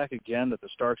goes back again that the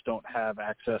Starks don't have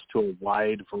access to a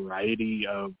wide variety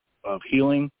of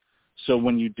healing. So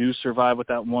when you do survive with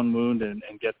that 1 wound and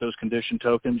get those condition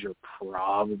tokens, you're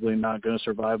probably not going to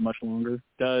survive much longer. It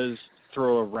does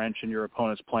throw a wrench in your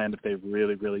opponent's plan if they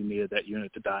really, really needed that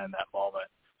unit to die in that moment.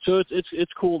 So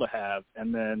it's cool to have.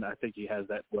 And then I think he has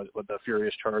that with the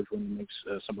Furious Charge when he makes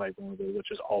somebody vulnerable, which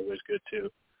is always good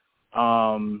too.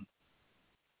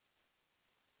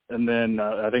 And then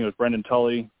I think it was Brendan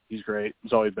Tully. He's great.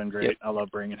 He's always been great. Yep. I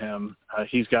love bringing him.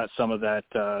 He's got some of that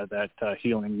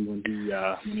healing when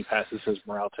he passes his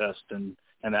morale test and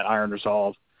that Iron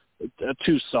Resolve.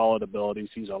 2 solid abilities.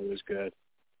 He's always good.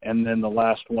 And then the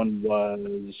last one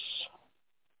was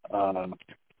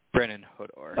Brennan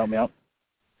Hodor. Help me out.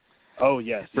 Oh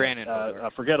yes, Brandon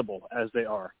Hodor. Forgettable as they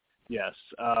are. Yes.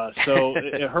 So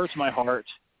it hurts my heart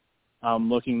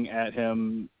looking at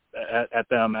him. At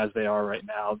them as they are right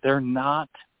now. They're not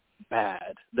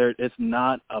bad. It's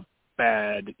not a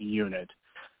bad unit.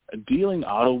 Dealing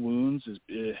auto wounds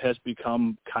has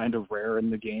become kind of rare in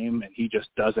the game, and he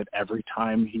just does it every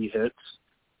time he hits,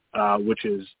 which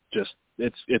is just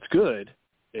it's good.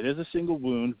 It is a single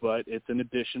wound, but it's in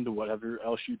addition to whatever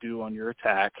else you do on your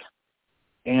attack.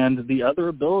 And the other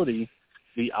ability,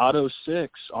 the auto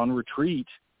 6 on retreat,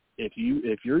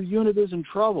 if your unit is in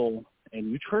trouble and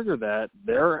you trigger that,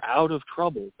 they're out of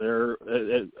trouble. They're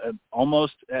always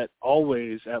at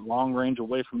long range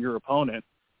away from your opponent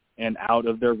and out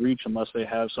of their reach unless they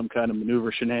have some kind of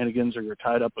maneuver shenanigans or you're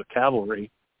tied up with cavalry.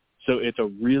 So it's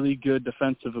a really good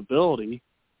defensive ability,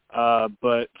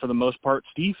 but for the most part,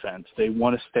 it's defense. They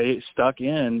want to stay stuck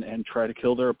in and try to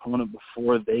kill their opponent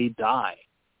before they die.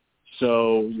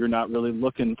 So you're not really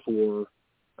looking for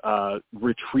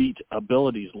retreat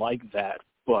abilities like that,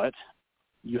 but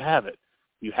you have it.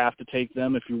 You have to take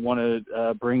them if you want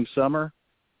to bring Summer.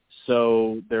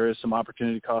 So there is some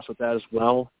opportunity cost with that as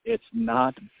well. It's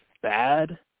not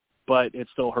bad, but it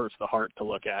still hurts the heart to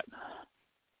look at.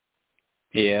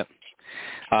 Yeah.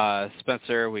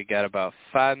 Spencer, we got about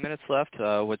 5 minutes left.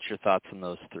 What's your thoughts on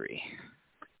those 3?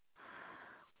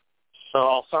 So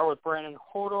I'll start with Brandon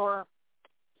Hodor.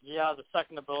 Yeah, the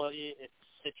second ability,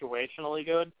 it's situationally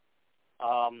good.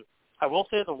 I will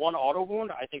say the 1 auto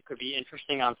wound I think could be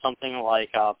interesting on something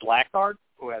like Blackguard,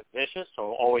 who has Vicious,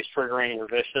 so always triggering your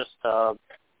Vicious to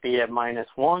be at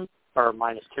 -1 or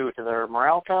 -2 to their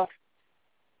morale test.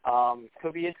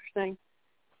 Could be interesting.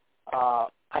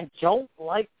 I don't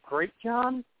like Great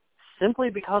John simply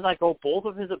because I go both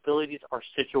of his abilities are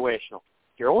situational.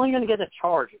 You're only going to get a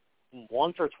charge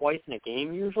once or twice in a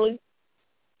game usually,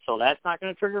 so that's not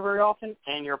going to trigger very often,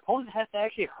 and your opponent has to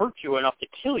actually hurt you enough to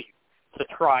kill you to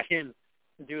try and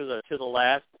do to the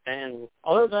last. And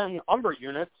other than Umber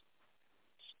units,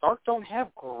 Stark don't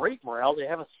have great morale. They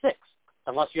have a 6,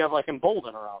 unless you have, like,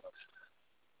 Embolden around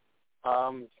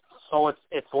them. So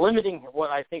it's limiting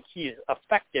what I think he's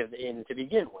effective in to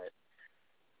begin with.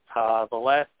 The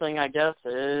last thing, I guess,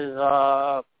 is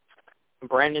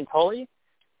Brandon Tully.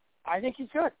 I think he's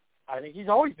good. I think he's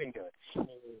always been good.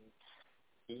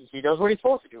 He does what he's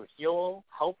supposed to do. He'll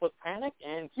help with panic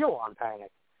and heal on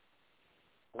panic.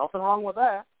 Nothing wrong with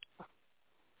that.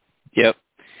 Yep.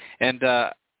 And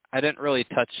I didn't really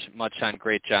touch much on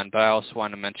Great John, but I also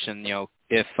want to mention,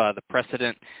 if the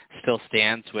precedent still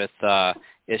stands with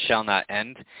It Shall Not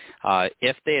End,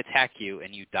 if they attack you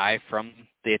and you die from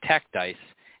the attack dice,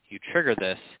 you trigger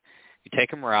this, you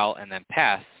take a morale and then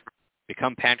pass,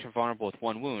 become panicked and vulnerable with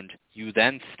 1 wound, you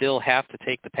then still have to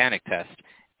take the panic test,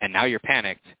 and now you're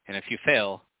panicked, and if you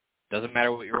fail, doesn't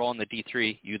matter what you roll on the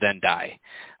D3, you then die.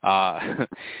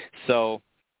 So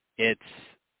it's,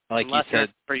 like unless you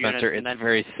said, Spencer, it's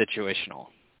very situational.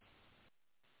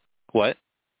 What?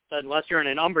 Unless you're in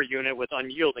an Umber unit with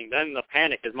Unyielding, then the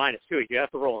panic is -2. You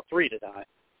have to roll a 3 to die.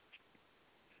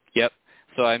 Yep.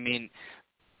 So, I mean,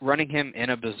 running him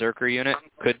in a Berserker unit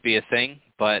could be a thing,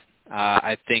 but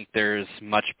I think there's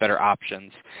much better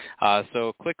options.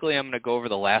 So quickly, I'm going to go over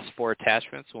the last 4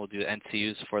 attachments, and we'll do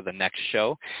NCUs for the next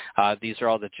show. These are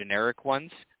all the generic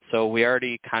ones. So we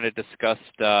already kind of discussed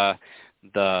the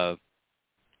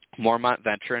Mormont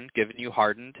Veteran, giving you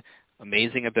Hardened.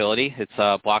 Amazing ability. It's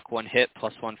a block 1 hit,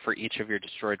 +1 for each of your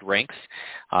destroyed ranks.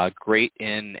 Great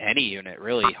in any unit,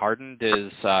 really. Hardened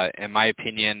is, in my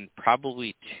opinion,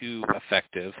 probably too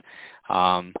effective,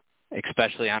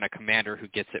 especially on a commander who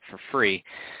gets it for free.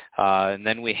 And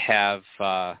then we have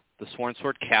the Sworn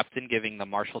Sword Captain giving the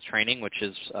martial training, which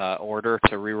is order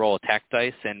to reroll attack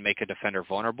dice and make a defender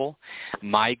vulnerable.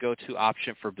 My go-to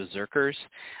option for Berserkers,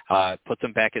 puts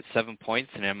them back at 7 points,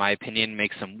 and in my opinion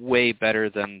makes them way better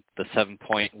than the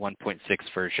 7-point 1.6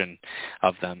 version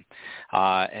of them.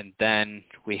 And then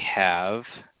we have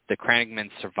the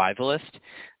Krannigman Survivalist,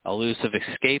 Elusive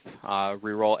Escape,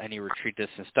 reroll any retreat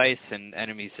distance dice, and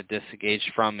enemies to disengage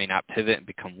from may not pivot and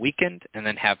become weakened, and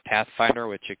then have Pathfinder,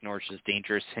 which ignores his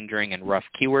dangerous, hindering, and rough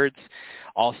keywords.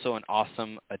 Also an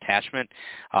awesome attachment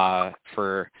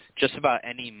for just about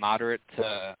any moderate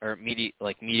or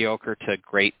mediocre to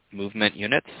great movement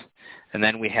units. And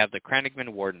then we have the Krannigman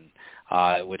Warden,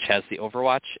 which has the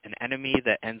Overwatch, an enemy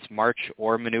that ends march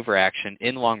or maneuver action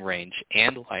in long range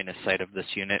and line of sight of this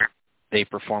unit. They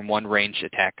perform 1 ranged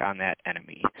attack on that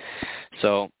enemy.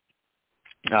 So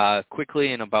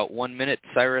quickly, in about 1 minute,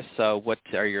 Cyrus, what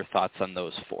are your thoughts on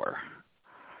those 4?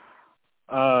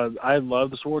 I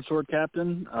love the Sword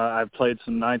Captain. I've played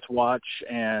some Night's Watch,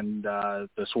 and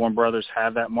the Sworn Brothers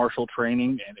have that martial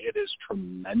training, and it is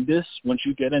tremendous once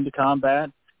you get into combat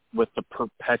with the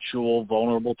perpetual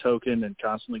vulnerable token and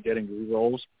constantly getting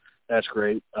rerolls. That's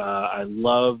great. I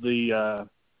love the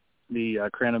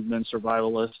Krannigman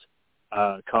Survivalist.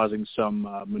 Causing some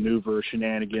maneuver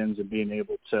shenanigans and being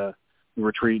able to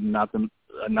retreat and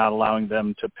not allowing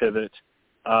them to pivot.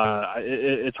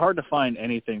 It's hard to find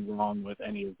anything wrong with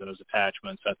any of those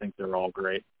attachments. I think they're all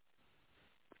great.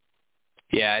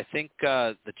 Yeah, I think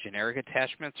the generic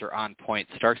attachments are on point.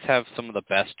 Starks have some of the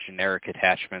best generic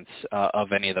attachments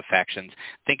of any of the factions.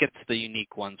 I think it's the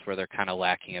unique ones where they're kind of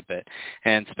lacking a bit.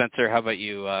 And Spencer, how about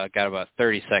you? Got about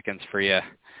 30 seconds for you.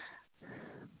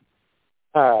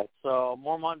 All right, so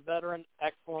Mormont Veteran,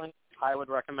 excellent. I would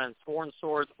recommend Sworn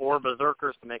Swords or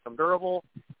Berserkers to make them durable.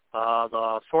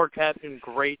 The Sword Captain,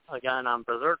 great, again, on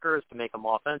Berserkers to make them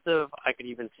offensive. I could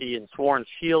even see in Sworn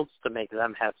Shields to make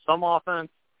them have some offense.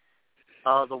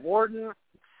 The Warden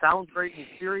sounds great in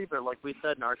theory, but like we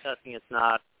said in our testing,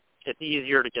 it's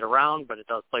easier to get around, but it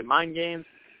does play mind games.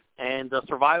 And the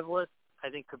Survivalist, I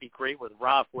think, could be great with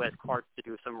Rob, who has cards to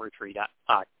do some retreat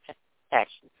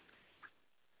action.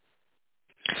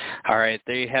 All right,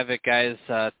 there you have it, guys.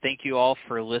 Thank you all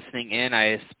for listening in.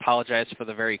 I apologize for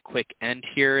the very quick end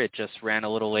here. It just ran a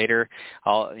little later.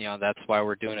 That's why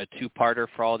we're doing a 2-parter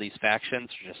for all these factions.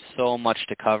 There's just so much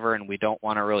to cover, and we don't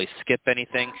want to really skip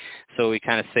anything. So we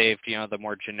kind of saved, the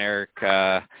more generic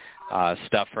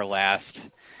stuff for last.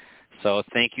 So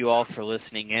thank you all for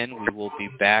listening in. We will be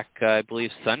back, I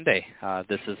believe, Sunday.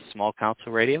 This is Small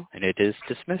Council Radio, and it is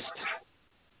dismissed.